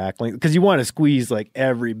those crackling, because you want to squeeze like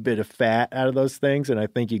every bit of fat out of those things, and I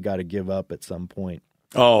think you got to give up at some point.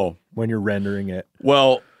 Oh, when you're rendering it.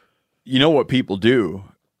 Well, you know what people do.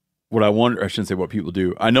 What I shouldn't say what people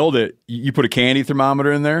do. I know that you put a candy thermometer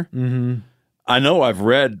in there. Mm-hmm. I know I've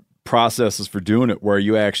read processes for doing it where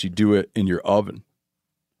you actually do it in your oven.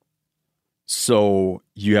 So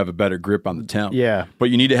you have a better grip on the temp. Yeah.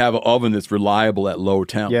 But you need to have an oven that's reliable at low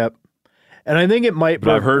temp. Yep. And I think it might.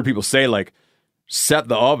 But I've heard people say, like, set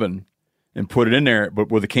the oven and put it in there, but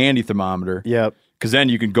with a candy thermometer. Yep. Because then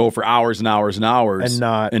you can go for hours and hours and hours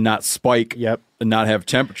and not spike. Yep. And not have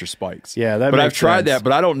temperature spikes. Yeah, that But makes I've tried sense. that,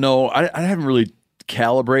 but I don't know. I haven't really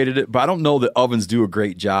calibrated it, but I don't know that ovens do a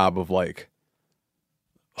great job of like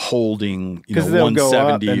holding, 'Cause they'll go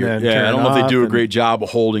up 170. and then I turn don't know if they do a off great job of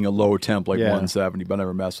holding a low temp like Yeah. 170, but I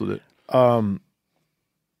never mess with it.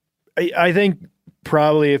 I think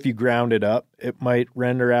probably if you ground it up, it might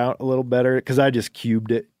render out a little better because I just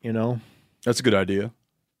cubed it, you know? That's a good idea.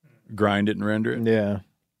 Grind it and render it. Yeah.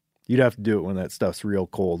 You'd have to do it when that stuff's real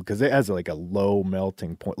cold because it has like a low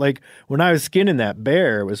melting point. Like when I was skinning that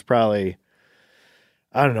bear, it was probably,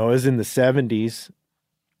 I don't know, it was in the 70s.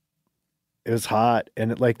 It was hot.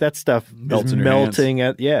 And like that stuff Melts is in your melting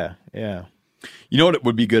yeah. You know what it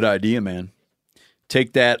would be a good idea, man?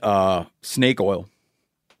 Take that snake oil.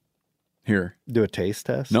 Here. Do a taste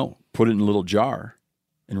test? No. Put it in a little jar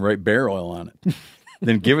and write bear oil on it.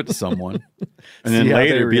 Then give it to someone. And then See how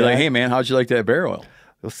they later be like, react? hey, man, how'd you like that bear oil?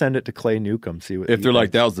 They'll send it to Clay Newcomb, see what If he they're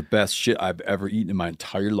like, thinks. that was the best shit I've ever eaten in my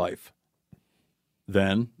entire life,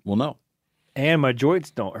 then we'll know. And my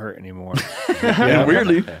joints don't hurt anymore. And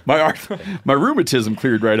weirdly, my rheumatism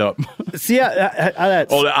cleared right up. See,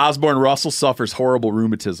 that's... Oh, the Osborne Russell suffers horrible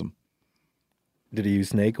rheumatism. Did he use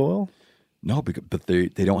snake oil? No, but they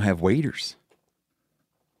don't have waders.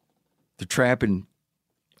 They're trapping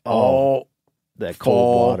all that fall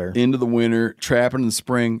cold water. into the winter, trapping in the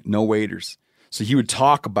spring, no waders. So he would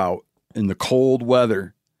talk about in the cold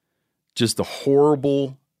weather, just the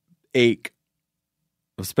horrible ache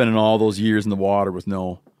of spending all those years in the water with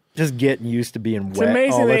no. Just getting used to being It's wet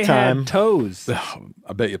amazing all the they time. had toes.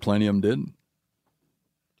 I bet you plenty of them did.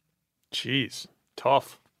 Jeez,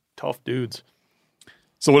 tough dudes.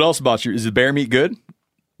 So what else about you? Is the bear meat good?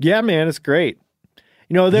 Yeah, man, it's great.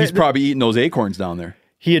 You know, He's probably eating those acorns down there.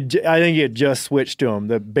 I think he had just switched to them.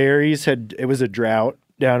 The berries it was a drought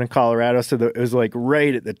down in Colorado, so it was like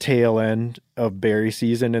right at the tail end of berry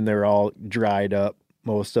season, and they're all dried up,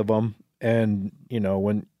 most of them. And you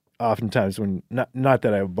know, oftentimes when not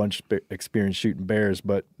that I have a bunch of experience shooting bears,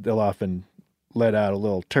 but they'll often let out a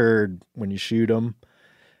little turd when you shoot them.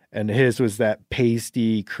 And his was that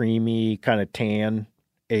pasty, creamy, kind of tan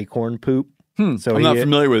acorn poop. So I'm not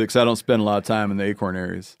familiar with it because I don't spend a lot of time in the acorn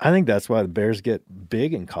areas. I think that's why the bears get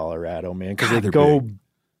big in Colorado, man, because God, they they're go big.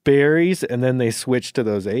 berries and then they switch to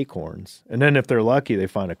those acorns. And then if they're lucky, they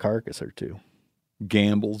find a carcass or two.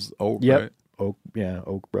 Gambles oak, Yep. right?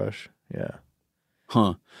 Oak brush. Yeah.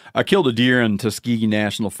 Huh. I killed a deer in Tuskegee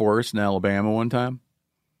National Forest in Alabama one time.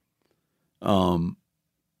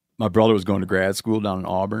 My brother was going to grad school down in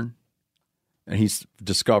Auburn, and he's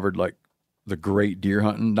discovered like the great deer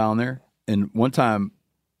hunting down there. And one time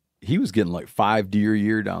he was getting like 5 deer a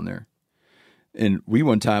year down there. And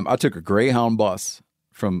I took a Greyhound bus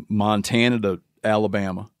from Montana to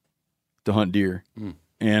Alabama to hunt deer.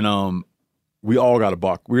 And we all got a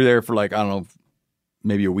buck. We were there for like, I don't know,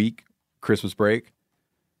 maybe a week, Christmas break.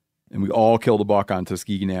 And we all killed a buck on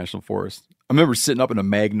Tuskegee National Forest. I remember sitting up in a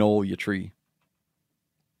magnolia tree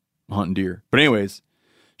hunting deer. But anyways,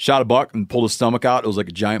 shot a buck and pulled his stomach out. It was like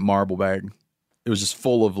a giant marble bag. It was just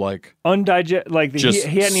full of like Undigested, like just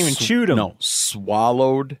he hadn't even chewed them. No,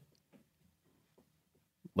 swallowed.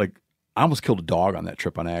 Like I almost killed a dog on that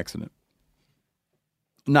trip on accident.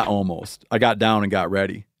 Not almost. I got down and got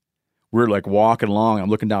ready. We were like walking along. I'm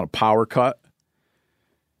looking down a power cut.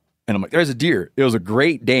 And I'm like, there's a deer. It was a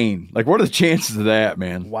Great Dane. Like, what are the chances of that,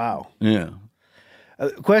 man? Wow. Yeah.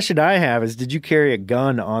 Question I have is, did you carry a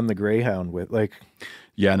gun on the Greyhound with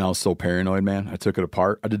Yeah, and I was so paranoid, man. I took it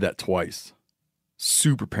apart. I did that twice.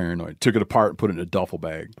 Super paranoid. Took it apart and put it in a duffel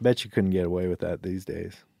bag. I bet you couldn't get away with that these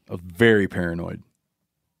days. I was very paranoid.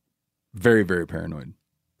 Very, very paranoid.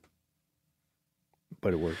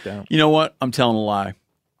 But it worked out. You know what? I'm telling a lie.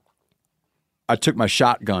 I took my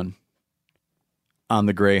shotgun on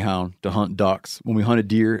the Greyhound to hunt ducks. When we hunted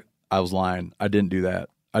deer, I was lying. I didn't do that.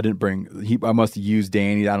 I didn't bring. I must have used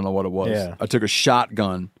Danny. I don't know what it was. Yeah. I took a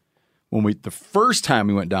shotgun the first time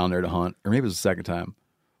we went down there to hunt, or maybe it was the second time.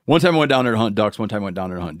 One time I went down there to hunt ducks. One time I went down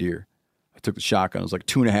there to hunt deer. I took the shotgun. It was like a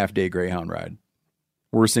 2.5 day Greyhound ride.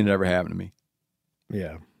 Worst thing that ever happened to me.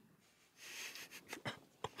 Yeah.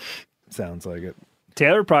 Sounds like it.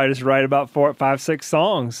 Taylor probably just write about 4, 5, 6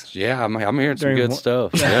 songs. Yeah, I'm hearing some During good one-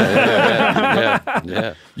 stuff.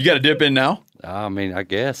 Yeah. You got a dip in now? I mean, I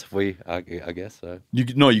guess I guess so.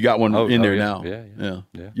 You got one in there yeah. now.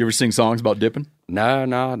 Yeah. You ever sing songs about dipping? No,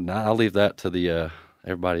 I'll leave that to the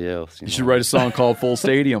everybody else. You should write a song called Full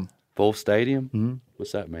Stadium. Full Stadium? Mm-hmm.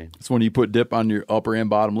 What's that mean? It's when you put dip on your upper and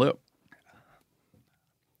bottom lip.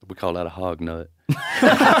 We call that a hog nut.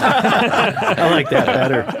 I like that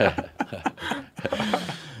better.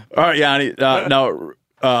 All right, Yanni. Now,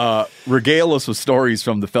 regale us with stories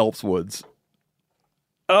from the Phelps Woods.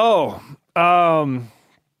 Oh,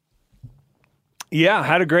 yeah,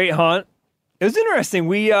 had a great hunt. It was interesting.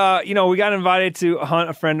 We got invited to hunt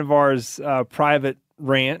a friend of ours' private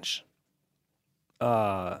ranch.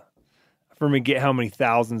 I forget how many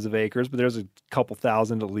thousands of acres, but there's a couple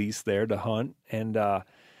thousand at least there to hunt. And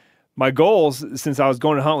my goals, since I was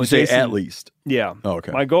going to hunt with You say Jason, at least. yeah. Oh,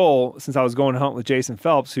 okay. My goal, since I was going to hunt with Jason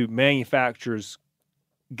Phelps, who manufactures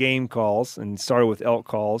game calls and started with elk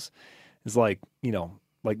calls, is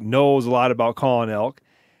knows a lot about calling elk.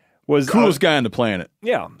 Was Coolest guy on the planet.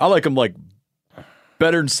 Yeah. I like him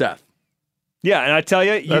better than Seth. Yeah, and I tell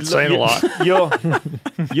you, That's saying a lot.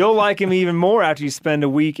 You'll like him even more after you spend a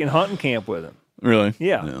week in hunting camp with him. Really?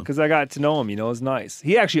 Yeah, because I got to know him. It was nice.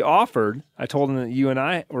 He actually offered. I told him that you and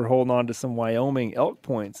I were holding on to some Wyoming elk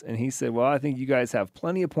points, and he said, "Well, I think you guys have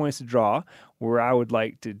plenty of points to draw. Where I would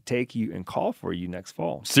like to take you and call for you next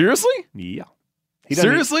fall." Seriously? Yeah.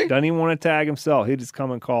 Seriously? Doesn't even want to tag himself. He'd just come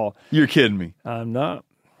and call. You're kidding me. I'm not.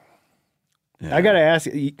 Yeah. I got to ask,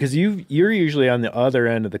 because you're usually on the other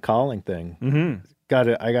end of the calling thing. Mm-hmm.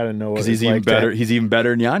 I got to know what Because it's he's even like better. He's even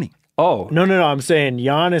better than Yanni. Oh. No. I'm saying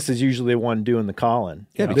Giannis is usually the one doing the calling.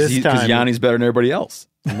 Yeah, because Yanni's better than everybody else.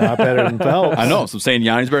 Not better than Phelps. I know. So I'm saying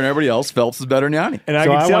Yanni's better than everybody else. Phelps is better than Yanni. And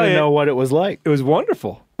So I want to know what it was like. It was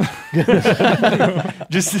wonderful.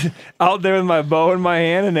 Just out there with my bow in my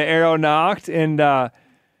hand and the arrow knocked. And I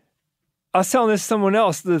was telling this to someone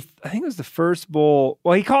else. I think it was the first bull.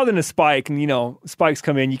 Well, he called in a spike, and spikes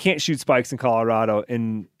come in. You can't shoot spikes in Colorado,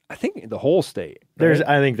 and I think the whole state. Right?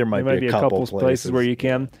 I think there might be a couple places where you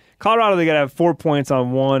can. Colorado, they got to have 4 points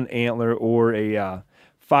on one antler or a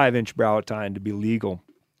 5-inch brow tine to be legal.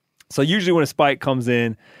 So usually when a spike comes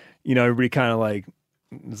in, everybody kind of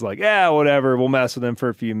it's like, yeah, whatever. We'll mess with them for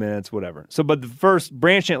a few minutes, whatever. So, but the first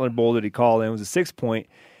branch antler bull that he called in was a 6-point,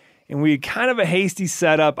 and we had kind of a hasty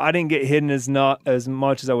setup. I didn't get hidden as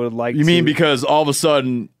much as I would have liked. You mean because all of a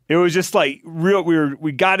sudden it was just real?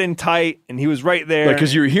 We got in tight, and he was right there.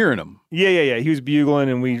 because you were hearing him. Yeah. He was bugling,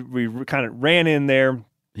 and we kind of ran in there.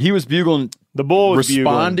 He was bugling. The bull was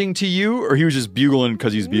responding to you, or he was just bugling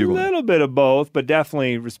because he's bugling. A little bit of both, but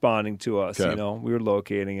definitely responding to us. Okay. We were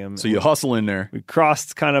locating him. So you hustle in there. We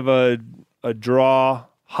crossed kind of a draw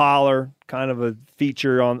holler, kind of a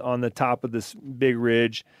feature on the top of this big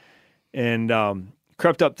ridge, and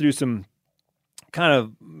crept up through some kind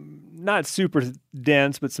of not super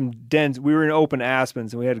dense, but some dense. We were in open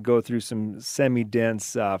aspens, and we had to go through some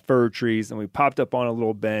semi-dense fir trees, and we popped up on a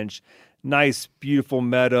little bench. Nice, beautiful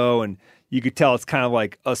meadow, and you could tell it's kind of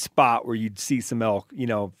like a spot where you'd see some elk,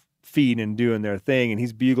 feeding and doing their thing, and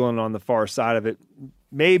he's bugling on the far side of it,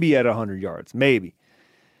 maybe at 100 yards, maybe.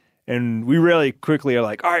 And we really quickly are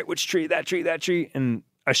like, all right, which tree, that tree. And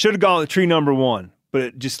I should have gone with tree number 1, but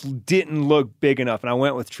it just didn't look big enough. And I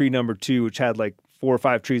went with tree number 2, which had 4 or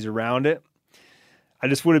 5 trees around it. I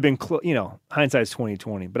just would have been, hindsight's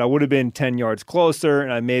 20/20, but I would have been 10 yards closer,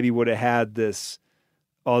 and I maybe would have had this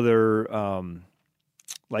other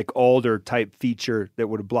alder type feature that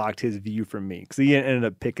would have blocked his view from me, because he ended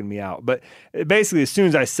up picking me out. But basically, as soon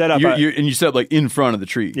as I set up, and you set in front of the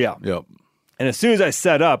tree. Yeah. Yep. And as soon as I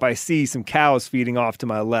set up, I see some cows feeding off to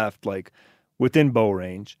my left, within bow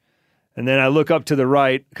range. And then I look up to the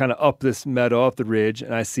right, kind of up this meadow, up the ridge,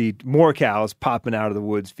 and I see more cows popping out of the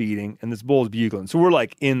woods feeding, and this bull's bugling. So we're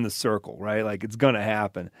in the circle, right? It's going to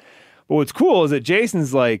happen. But what's cool is that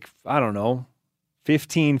Jason's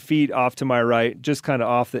 15 feet off to my right, just kind of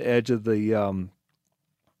off the edge of the,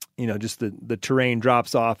 just the terrain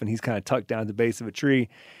drops off, and he's kind of tucked down at the base of a tree.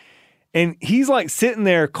 And he's sitting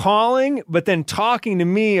there calling, but then talking to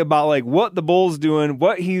me about what the bull's doing,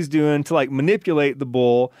 what he's doing to manipulate the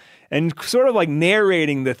bull, and sort of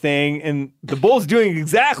narrating the thing. And the bull's doing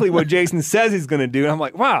exactly what Jason says he's going to do. And I'm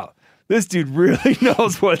like, wow, this dude really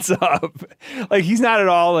knows what's up. Like, he's not at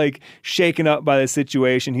all like shaken up by the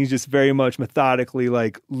situation. He's just very much methodically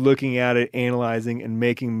like looking at it, analyzing and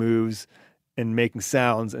making moves and making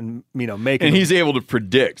sounds and, making. And he's able to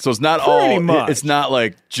predict. So it's not it's not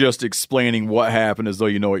like just explaining what happened as though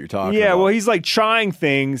you know what you're talking about. Yeah, well, he's like trying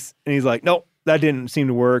things and he's like, nope, that didn't seem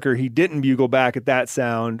to work, or he didn't bugle back at that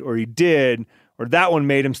sound, or he did, or that one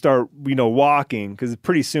made him start, walking, because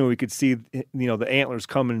pretty soon we could see, the antlers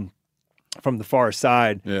coming from the far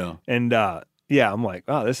side. Yeah. And I'm like,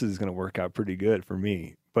 oh, this is going to work out pretty good for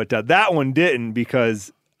me. But that one didn't,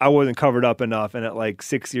 because I wasn't covered up enough. And at like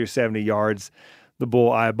 60 or 70 yards, the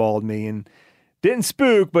bull eyeballed me and didn't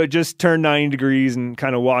spook, but just turned 90 degrees and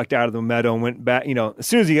kind of walked out of the meadow and went back. As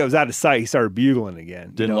soon as he was out of sight, he started bugling again.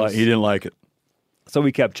 He didn't like it. So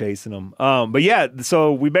we kept chasing him. But yeah,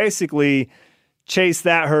 so we basically chased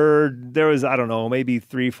that herd. There was, I don't know, maybe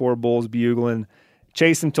 3-4 bulls bugling.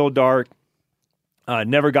 Chased them till dark.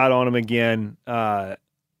 Never got on him again. Found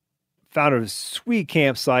a sweet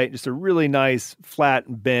campsite, just a really nice flat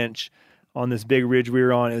bench on this big ridge we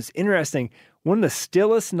were on. It was interesting. One of the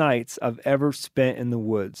stillest nights I've ever spent in the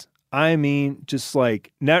woods. I mean, just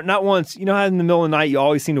like, not once, how in the middle of the night you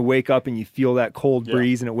always seem to wake up and you feel that cold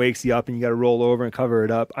breeze and it wakes you up and you got to roll over and cover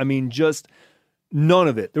it up. I mean, just none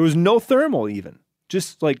of it. There was no thermal even,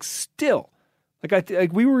 just like still.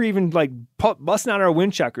 Like we were even like busting out our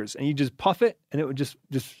wind checkers and you just puff it and it would just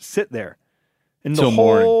sit there. And the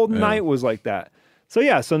whole night was like that. So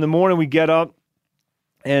in the morning we get up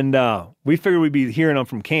and we figured we'd be hearing them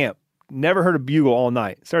from camp. Never heard a bugle all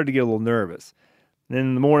night. Started to get a little nervous. And then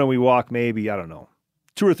in the morning we walk maybe, I don't know,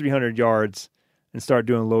 200 or 300 yards and start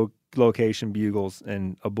doing location bugles,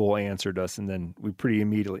 and a bull answered us. And then we pretty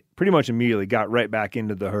much immediately got right back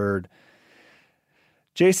into the herd.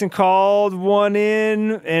 Jason called one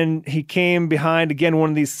in and he came behind again, one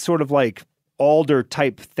of these sort of like alder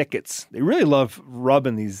type thickets. They really love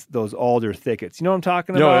rubbing those alder thickets. You know what I'm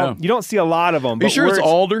talking about? Yeah. You don't see a lot of them. Are you sure it's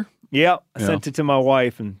alder? Yeah. I sent it to my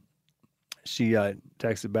wife and she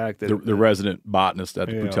texted back that the resident botanist at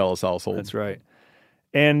the Putelis household. That's right.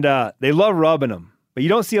 And they love rubbing them, but you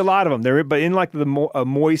don't see a lot of them. But in like a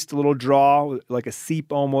moist little draw, like a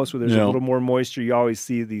seep almost, where there's a little more moisture, you always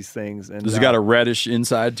see these things. And does it got a reddish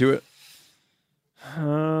inside to it?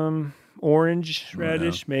 Orange,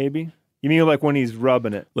 reddish, maybe. You mean like when he's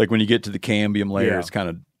rubbing it? Like when you get to the cambium layer,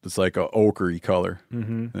 it's like a ochre-y color.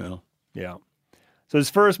 Mm-hmm. Yeah. So his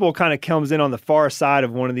first bull kind of comes in on the far side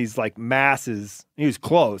of one of these like masses. He was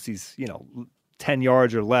close. He's, 10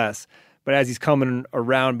 yards or less. But as he's coming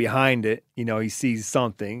around behind it, he sees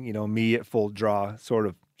something, me at full draw, sort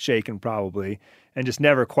of shaken probably, and just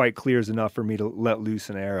never quite clears enough for me to let loose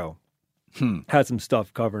an arrow. Had some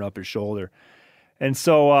stuff covering up his shoulder. And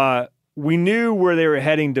so we knew where they were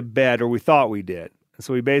heading to bed, or we thought we did. And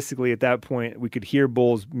so we basically, at that point, we could hear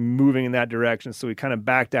bulls moving in that direction. So we kind of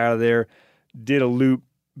backed out of there, did a loop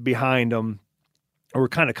behind them, or we're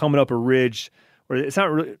kind of coming up a ridge, or it's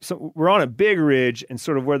not really, so we're on a big ridge, and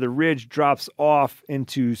sort of where the ridge drops off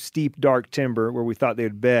into steep, dark timber where we thought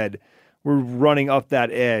they'd bed, we're running up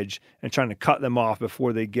that edge and trying to cut them off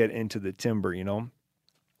before they get into the timber,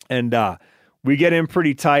 And we get in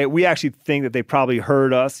pretty tight. We actually think that they probably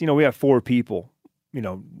heard us. We have 4 people,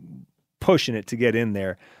 pushing it to get in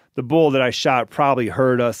there. The bull that I shot probably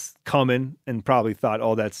heard us coming and probably thought,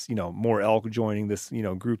 oh, that's, more elk joining this,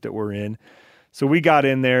 group that we're in. So we got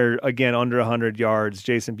in there, again, under 100 yards.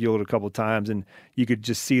 Jason bugled a couple of times, and you could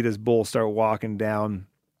just see this bull start walking down.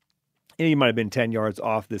 And he might have been 10 yards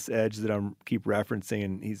off this edge that I keep referencing,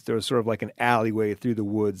 and there was sort of like an alleyway through the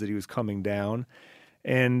woods that he was coming down.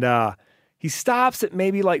 And he stops at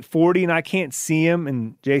maybe like 40, and I can't see him.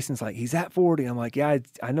 And Jason's like, he's at 40. I'm like, yeah,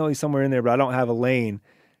 I know he's somewhere in there, but I don't have a lane.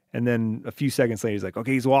 And then a few seconds later, he's like,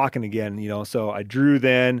 okay, he's walking again, So I drew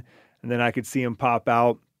then, and then I could see him pop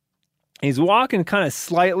out. He's walking kind of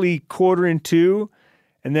slightly quartering to,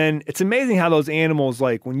 and then it's amazing how those animals,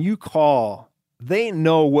 like when you call, they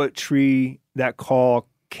know what tree that call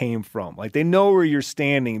came from. Like they know where you're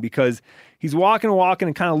standing because he's walking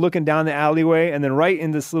and kind of looking down the alleyway, and then right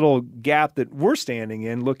in this little gap that we're standing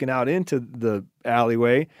in, looking out into the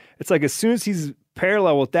alleyway, it's like as soon as he's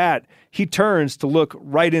parallel with that, he turns to look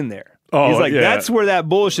right in there. Oh, he's like, that's where that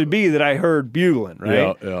bull should be that I heard bugling,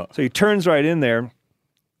 right? Yeah. So he turns right in there.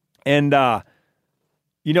 And, up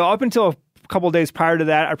until a couple of days prior to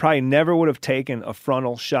that, I probably never would have taken a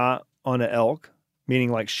frontal shot on an elk,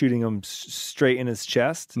 meaning like shooting him straight in his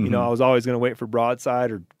chest. Mm-hmm. I was always going to wait for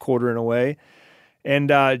broadside or quartering away. And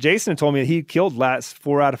Jason told me that he killed last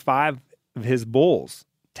 4 out of 5 of his bulls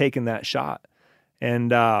taking that shot.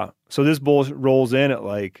 And so this bull rolls in at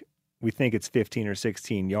like we think it's 15 or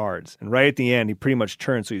 16 yards. And right at the end, he pretty much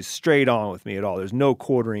turned, so he's straight on with me at all. There's no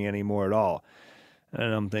quartering anymore at all.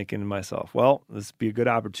 And I'm thinking to myself, well, this would be a good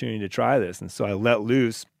opportunity to try this. And so I let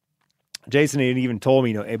loose. Jason had even told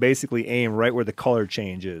me, basically aim right where the color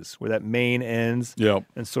change is, where that mane ends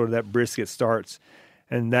and sort of that brisket starts.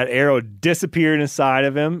 And that arrow disappeared inside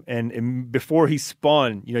of him. And before he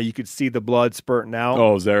spun, you could see the blood spurting out.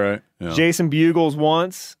 Oh, is that right? Yeah. Jason bugles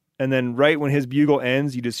once. And then right when his bugle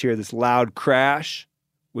ends, you just hear this loud crash,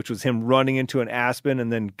 which was him running into an aspen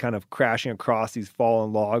and then kind of crashing across these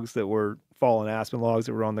fallen aspen logs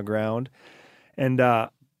that were on the ground. And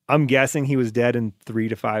I'm guessing he was dead in 3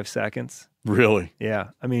 to 5 seconds. Really? Yeah.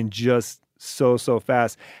 I mean, just so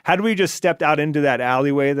fast. Had we just stepped out into that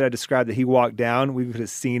alleyway that I described that he walked down, we could have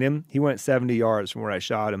seen him. He went 70 yards from where I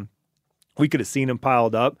shot him. We could have seen him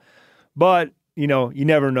piled up. But, you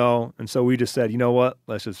never know. And so we just said, you know what?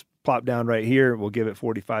 Let's just plop down right here. We'll give it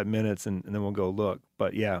 45 minutes and then we'll go look.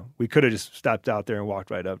 But, yeah, we could have just stepped out there and walked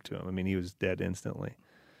right up to him. I mean, he was dead instantly.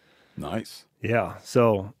 Nice. Yeah.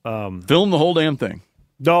 So film the whole damn thing.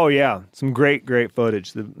 Oh, yeah. Some great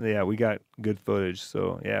footage. We got good footage.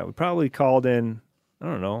 So, yeah, we probably called in, I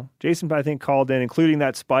don't know. Jason, I think, called in, including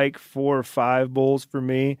that spike, 4 or 5 bulls for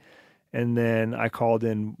me. And then I called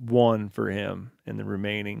in 1 for him in the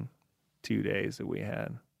remaining 2 days that we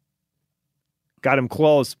had. Got him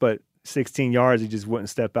close, but 16 yards, he just wouldn't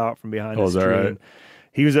step out from behind the tree. Right?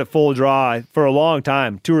 He was at full draw for a long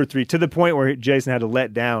time, 2 or 3, to the point where Jason had to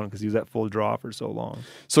let down because he was at full draw for so long.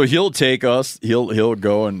 So he'll take us. He'll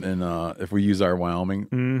go and if we use our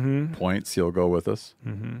Wyoming points, he'll go with us.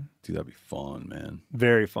 Mm-hmm. Dude, that'd be fun, man.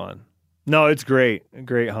 Very fun. No, it's great.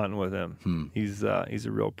 Great hunting with him. He's a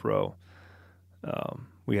real pro.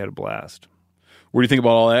 We had a blast. What do you think about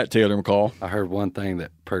all that, Taylor McCall? I heard one thing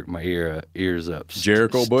that perked my ears up.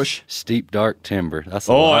 Jericho Bush? Steep Dark Timber. That's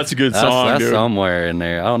a good song, that's dude. somewhere in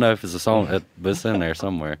there. I don't know if it's a song, but it's in there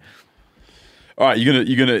somewhere. All right,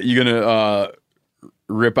 you gonna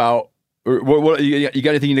rip out? What you got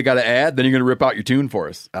anything you got to add? Then you're gonna rip out your tune for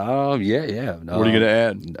us. Oh yeah. No, what are you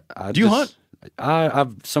gonna add? Do you hunt?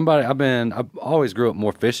 I've always grew up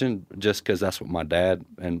more fishing just because that's what my dad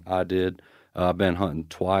and I did. I've been hunting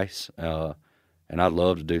twice. And I'd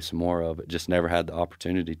love to do some more of it. Just never had the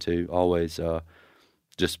opportunity to. Always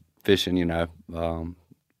just fishing,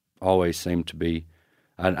 always seemed to be.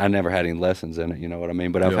 I never had any lessons in it, you know what I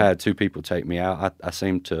mean? But I've had 2 people take me out. I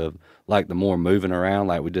seem to like the more moving around,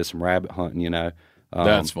 like we did some rabbit hunting,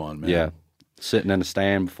 That's fun, man. Yeah. Sitting in the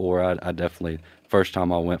stand before, I definitely, first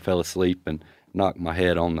time I went, fell asleep and knocked my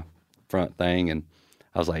head on the front thing. And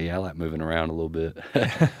I was like, yeah, I like moving around a little bit.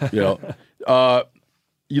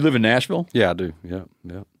 You live in Nashville? Yeah, I do.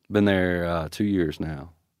 Yeah. Been there 2 years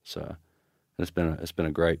now, so it's been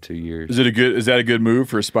a great 2 years. Is that a good move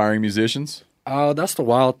for aspiring musicians? That's the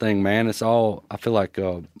wild thing, man. It's all, I feel like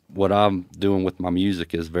what I'm doing with my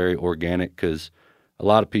music is very organic because a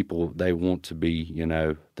lot of people, they want to be,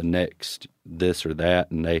 the next this or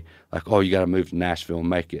that, and they like, oh, you got to move to Nashville and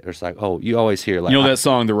make it. Or it's like, oh, you always hear like, that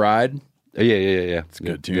song, "The Ride." Yeah. It's a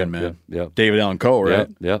good tune, man. Yep. David Allan Coe, right?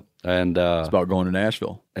 Yep. And it's about going to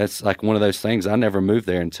Nashville. It's like one of those things. I never moved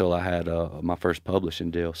there until I had my first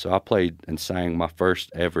publishing deal. So I played and sang my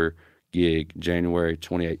first ever gig January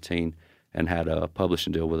 2018 and had a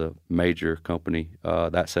publishing deal with a major company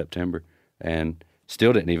that September, and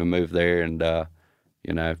still didn't even move there. And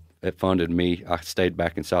it funded me. I stayed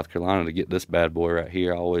back in South Carolina to get this bad boy right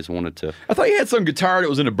here. I always wanted to. I thought you had some guitar that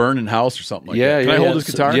was in a burning house or something like that. Can I hold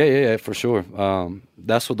this guitar? Yeah, for sure.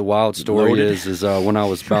 That's what the wild story is when I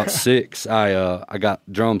was about 6, I got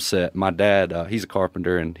drum set. My dad, he's a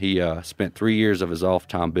carpenter, and he spent 3 years of his off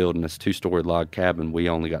time building this 2-story log cabin we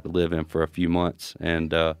only got to live in for a few months.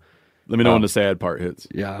 And let me know when the sad part hits.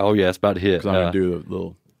 Yeah, it's about to hit. Because I'm going to do the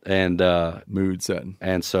little mood setting.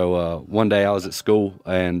 And so one day I was at school,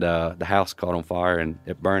 and the house caught on fire, and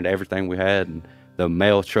it burned everything we had. And the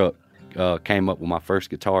mail truck came up with my first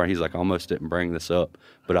guitar, and he's like, I almost didn't bring this up,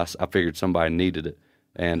 but I figured somebody needed it,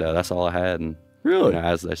 and that's all I had. And really,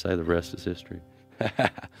 as they say, the rest is history.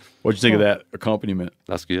 What'd you think of that accompaniment?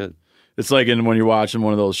 That's good. It's like when you're watching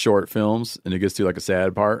one of those short films, and it gets to like a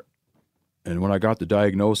sad part, and when I got the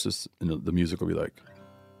diagnosis, and the music will be like,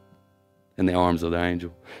 in the arms of the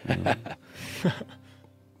angel.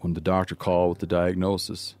 When the doctor called with the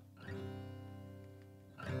diagnosis,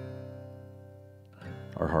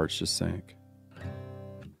 our hearts just sank.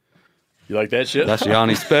 You like that shit? That's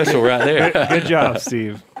Yanni special right there. Good job,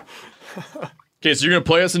 Steve. Okay, so you're going to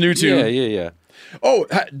play us a new tune. Yeah. Oh,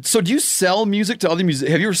 so do you sell music to other music?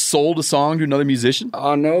 Have you ever sold a song to another musician?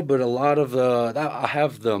 No, but a lot of I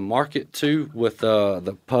have the market too with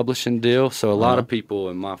the publishing deal. So a lot of people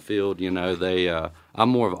in my field, you know, I'm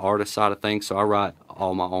more of an artist side of things. So I write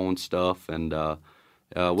all my own stuff, and so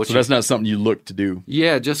that's not something you look to do.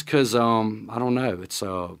 Yeah, just because I don't know. It's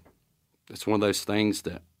one of those things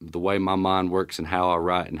that the way my mind works and how I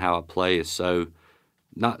write and how I play is so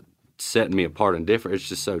not setting me apart and different. It's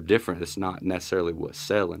just so different. It's not necessarily what's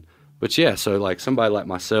selling. But yeah, so like somebody like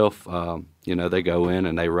myself, you know, they go in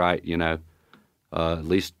and they write, you know, at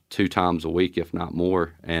least 2 times a week, if not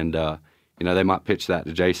more. And, you know, they might pitch that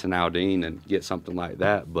to Jason Aldean and get something like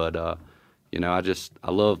that. But, you know,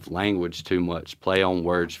 I love language too much, play on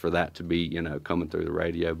words for that to be, you know, coming through the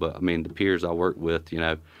radio. But I mean, the peers I work with, you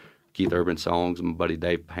know, Keith Urban songs, my buddy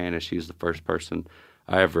Dave Panish, he was the first person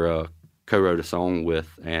I ever co-wrote a song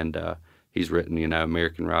with, and he's written, you know,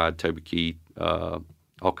 American Ride, Toby Keith, all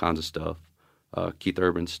kinds of stuff, Keith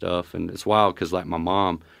Urban stuff. And it's wild because, like, my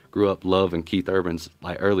mom grew up loving Keith Urban's,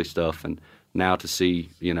 like, early stuff, and now to see,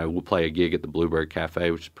 you know, we'll play a gig at the Bluebird Cafe,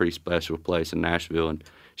 which is a pretty special place in Nashville, and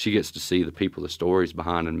she gets to see the people, the stories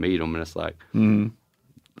behind, and meet them, and it's like,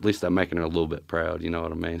 at least I'm making her a little bit proud, you know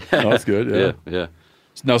what I mean? Oh, that's good, yeah.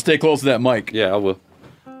 Now stay close to that mic. Yeah, I will.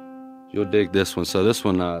 You'll dig this one. So this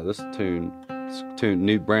one, this tune,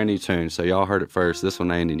 brand new tune. So y'all heard it first. This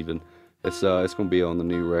one ain't even. It's gonna be on the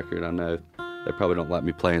new record. I know they probably don't like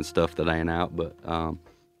me playing stuff that ain't out, but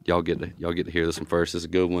y'all get to hear this one first. It's a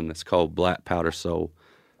good one. It's called Black Powder Soul.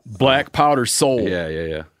 Black Powder Soul.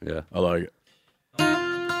 Yeah. I like it.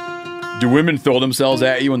 Do women throw themselves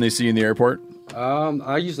at you when they see you in the airport?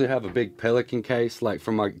 I usually have a big Pelican case, like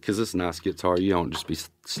because it's a nice guitar. You don't just be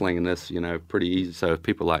slinging this, you know, pretty easy. So if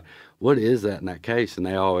people are like, what is that in that case? And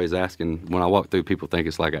they always asking, when I walk through, people think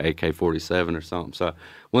it's like an AK-47 or something. So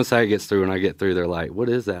once that gets through and I get through, they're like, what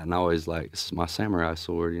is that? And I always like, it's my samurai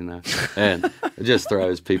sword, you know. And it just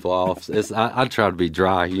throws people off. I try to be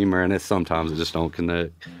dry humor, and sometimes it just don't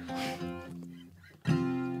connect.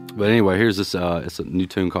 But anyway, here's this, it's a new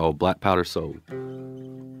tune called Black Powder Soul.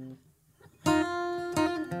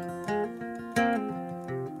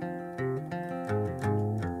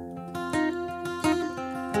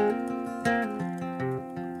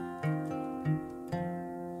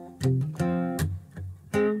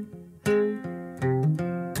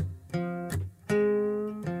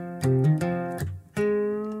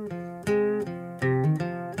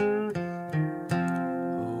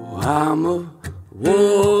 I'm a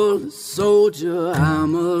war soldier,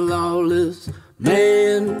 I'm a lawless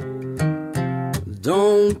man.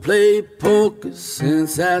 Don't play poker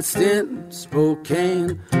since that stint in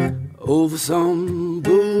Spokane. Over some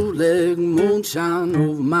bootleg moonshine,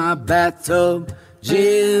 over my bathtub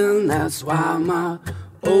gin. That's why my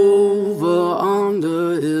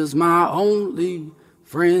over-under is my only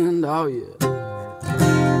friend, oh yeah.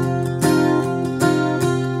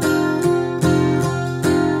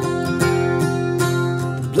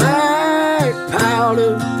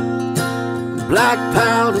 Black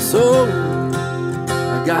powder soul.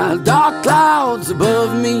 I got dark clouds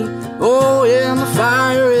above me, oh yeah, and the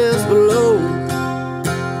fire is below.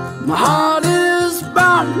 My heart is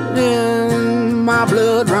burning, my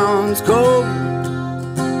blood runs cold.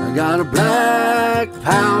 I got a black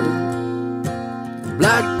powder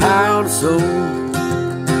soul.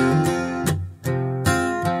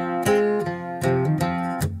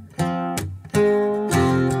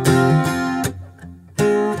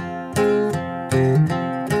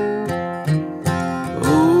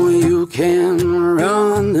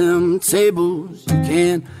 Tables, you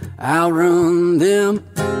can't outrun them.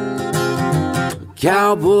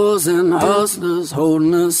 Cowboys and hustlers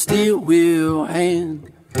holding a steel wheel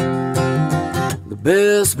hand. The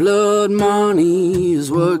best blood money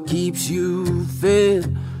is what keeps you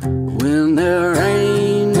fed. When there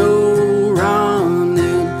ain't no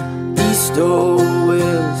running east or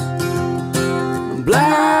west.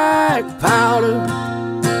 Black powder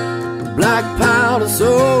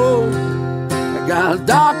soul. Got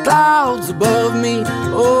dark clouds above me,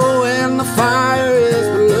 oh, and the fire is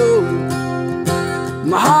below.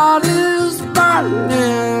 My heart is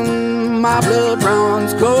burning, my blood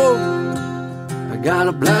runs cold. I got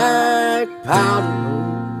a black powder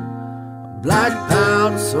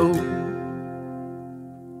soul.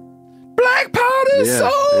 Black powder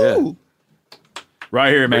soul. Yeah.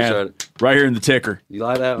 Right here, man. Right here in the ticker. You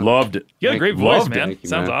like that one? Loved it. You got a great voice, Loved man. Thank you,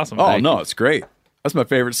 Sounds man. awesome. Oh, no, it's great. That's my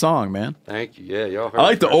favorite song, man. Thank you. Yeah, y'all heard I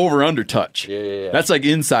like the it. over-under touch. Yeah. That's like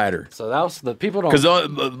Insider. So that was the people don't.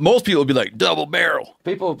 Because most people would be like, double barrel.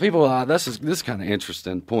 People. This is kind of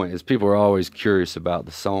interesting point. Is people are always curious about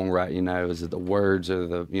the songwriting. You know, is it the words or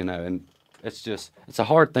the and it's a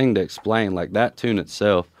hard thing to explain. Like that tune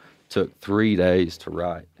itself took 3 days to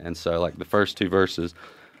write, and so like the first 2 verses,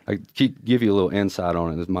 I give you a little insight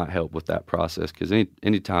on it. This might help with that process because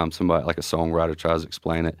anytime somebody like a songwriter tries to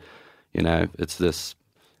explain it, it's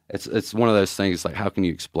one of those things like how can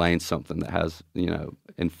you explain something that has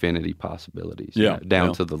infinity possibilities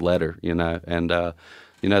down to the letter, and the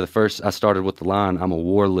first I started with the line, I'm a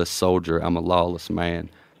warless soldier, I'm a lawless man.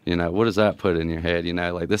 What does that put in your head?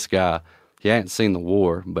 Like this guy, he ain't seen the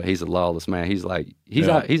war, but he's a lawless man. He's like he's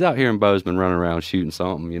out here in Bozeman running around shooting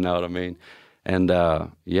something, you know what I mean? And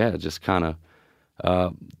just kind of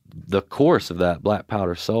the chorus of that Black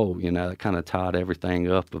Powder Soul, that kind of tied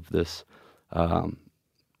everything up of this. I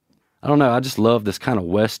don't know. I just love this kind of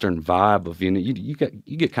Western vibe of you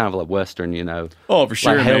get kind of like Western, Oh, for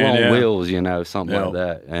sure, like Hell man, on Wheels, something like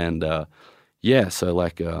that. And so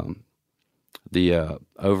like the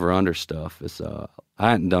over under stuff is. I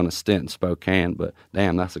hadn't done a stint in Spokane, but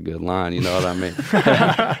damn, that's a good line. You know what I mean?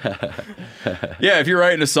 Yeah, if you're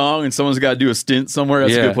writing a song and someone's got to do a stint somewhere,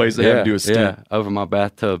 that's a good place to have to do a stint. Yeah, over my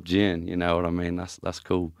bathtub gin. You know what I mean? That's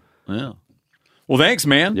cool. Yeah. Well, thanks,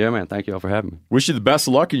 man. Yeah, man. Thank you all for having me. Wish you the best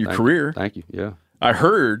of luck in your career. Thank you. Yeah. I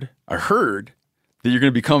heard that you're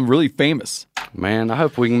going to become really famous. Man, I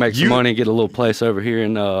hope we can make some money and get a little place over here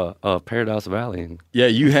in Paradise Valley. Yeah,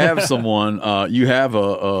 you have someone. You have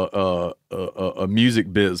a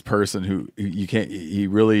music biz person who you can't. He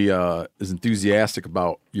really is enthusiastic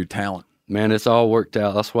about your talent. Man, it's all worked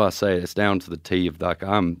out. That's why I say it's down to the T of like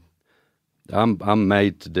I'm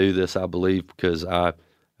made to do this. I believe because I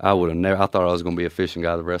would have never. I thought I was going to be a fishing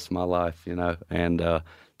guy the rest of my life. And the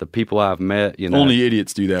people I've met. Only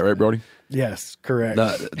idiots do that, right, Brody? Yes, correct.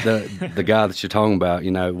 The guy that you're talking about,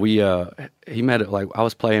 he met it like I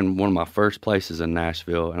was playing one of my first places in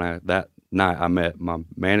Nashville, and that night I met my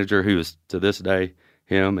manager, who is to this day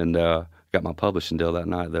him, and got my publishing deal that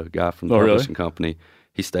night. The guy from the publishing company,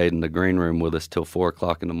 he stayed in the green room with us till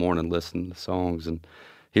 4:00 in the morning listening to songs, and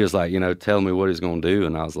he was like, telling me what he's going to do,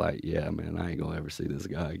 and I was like, yeah, man, I ain't going to ever see this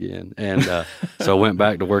guy again. And so I went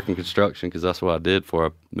back to working construction because that's what I did before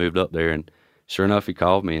I moved up there, and sure enough, he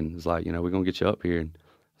called me and was like, we're going to get you up here. And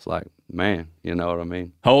it's like, man, you know what I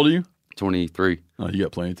mean? How old are you? 23. Oh, you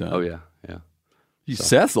got plenty of time. Oh, yeah.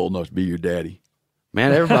 Seth's old enough to be your daddy.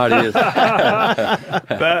 Man, everybody is. No.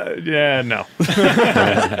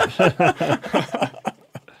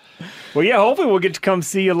 Well, yeah, hopefully we'll get to come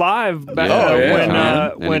see you live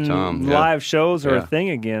back when live shows are a thing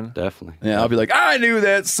again. Definitely. Yeah, I'll be like, I knew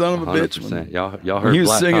that son of a bitch. Y'all heard when he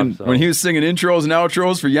was singing intros and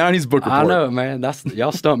outros for Yanni's book report. I know, man.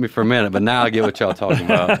 Y'all stumped me for a minute, but now I get what y'all talking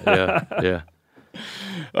about. Yeah.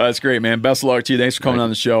 That's great, man. Best of luck to you. Thanks for coming on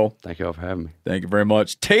the show. Thank you all for having me. Thank you very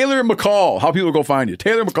much. Taylor McCall. How people go find you?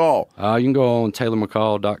 Taylor McCall. You can go on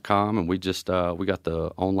TaylorMcCall.com, and we just we got the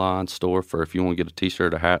online store for if you want to get a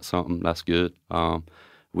T-shirt, a hat, something. That's good. You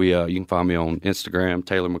can find me on Instagram,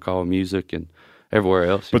 Taylor McCall Music, and everywhere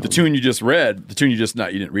else. But the tune you just read, you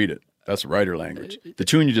didn't read it. That's writer language. The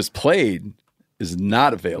tune you just played is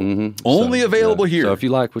not available. Mm-hmm. Only available here. So if you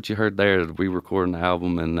like what you heard there, we recording the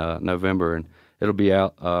album in November, and it'll be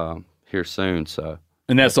out here soon. So,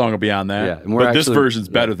 and that song will be on that. Yeah, but this version's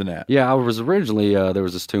better than that. Yeah, I was originally there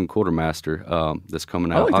was this tune Quartermaster that's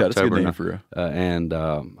coming out October. That's a good name for you. And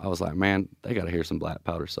I was like, man, they got to hear some Black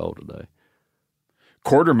Powder Soul today.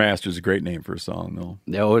 Quartermaster's a great name for a song, though.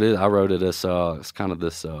 Yeah, it is. I wrote it as it's kind of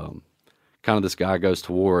this guy goes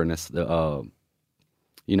to war, and it's the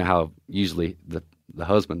how usually the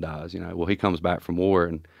husband dies. Well, he comes back from war,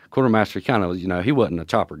 and Quartermaster kind of he wasn't a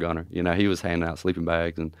chopper gunner. He was handing out sleeping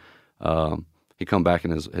bags, and he come back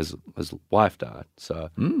and his wife died. So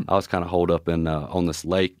I was kind of holed up in on this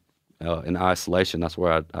lake in isolation. That's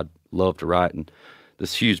where I'd love to write. And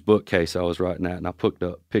this huge bookcase I was writing at, and I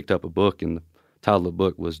picked up a book, and the title of the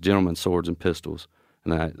book was Gentlemen, Swords, and Pistols.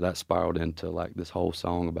 And that spiraled into like this whole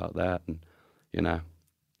song about that. And,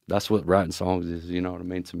 that's what writing songs is, you know what I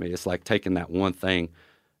mean, to me. It's like taking that one thing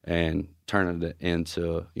and turning it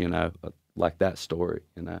into, like that story,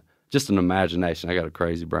 Just an imagination. I got a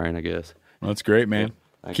crazy brain, I guess. Well, that's great, man.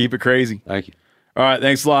 Yeah, Keep it crazy. Thank you. All right,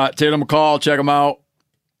 thanks a lot. Taylor McCall, check him out.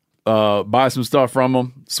 Buy some stuff from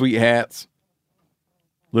him. Sweet hats.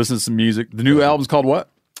 Listen to some music. The new album's called what?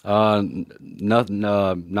 Nothing.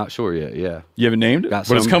 Not sure yet. Yeah, you haven't named it,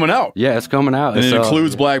 but it's coming out. Yeah, it's coming out, and it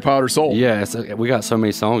includes Black Powder Soul. Yeah, we got so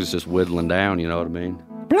many songs, it's just whittling down. You know what I mean?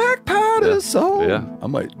 Black Powder that is so. Yeah. I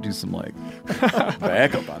might do some like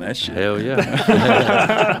backup on that shit. Hell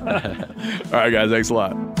yeah. All right, guys. Thanks a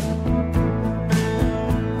lot.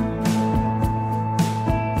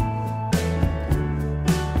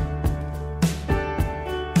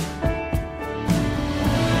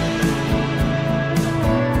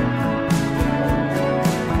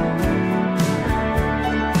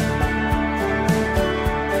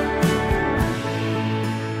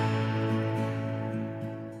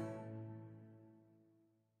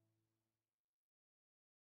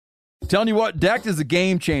 Telling you what, Decked is a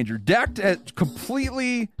game changer. Decked has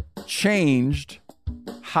completely changed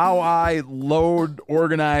how I load,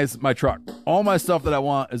 organize my truck. All my stuff that I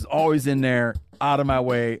want is always in there, out of my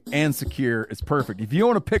way, and secure. It's perfect. If you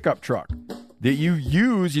own a pickup truck that you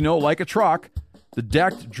use, like a truck, the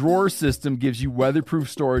Decked drawer system gives you weatherproof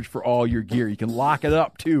storage for all your gear. You can lock it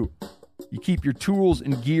up, too. You keep your tools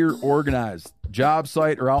and gear organized, job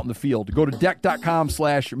site or out in the field. Go to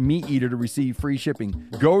deck.com/meateater to receive free shipping.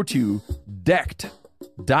 Go to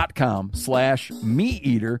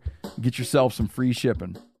deck.com/meateater. Get yourself some free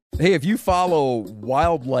shipping. Hey, if you follow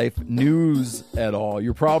wildlife news at all,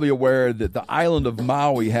 you're probably aware that the island of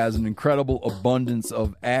Maui has an incredible abundance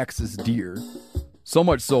of axis deer. So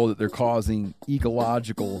much so that they're causing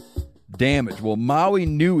ecological damage. Well, Maui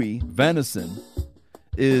Nui venison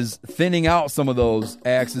is thinning out some of those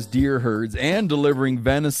axis deer herds and delivering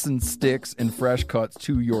venison sticks and fresh cuts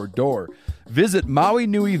to your door. Visit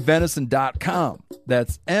MauiNuiVenison.com.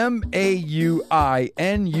 That's MAUINUI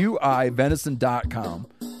venison.com.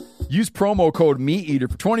 Use promo code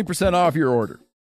MeatEater for 20% off your order.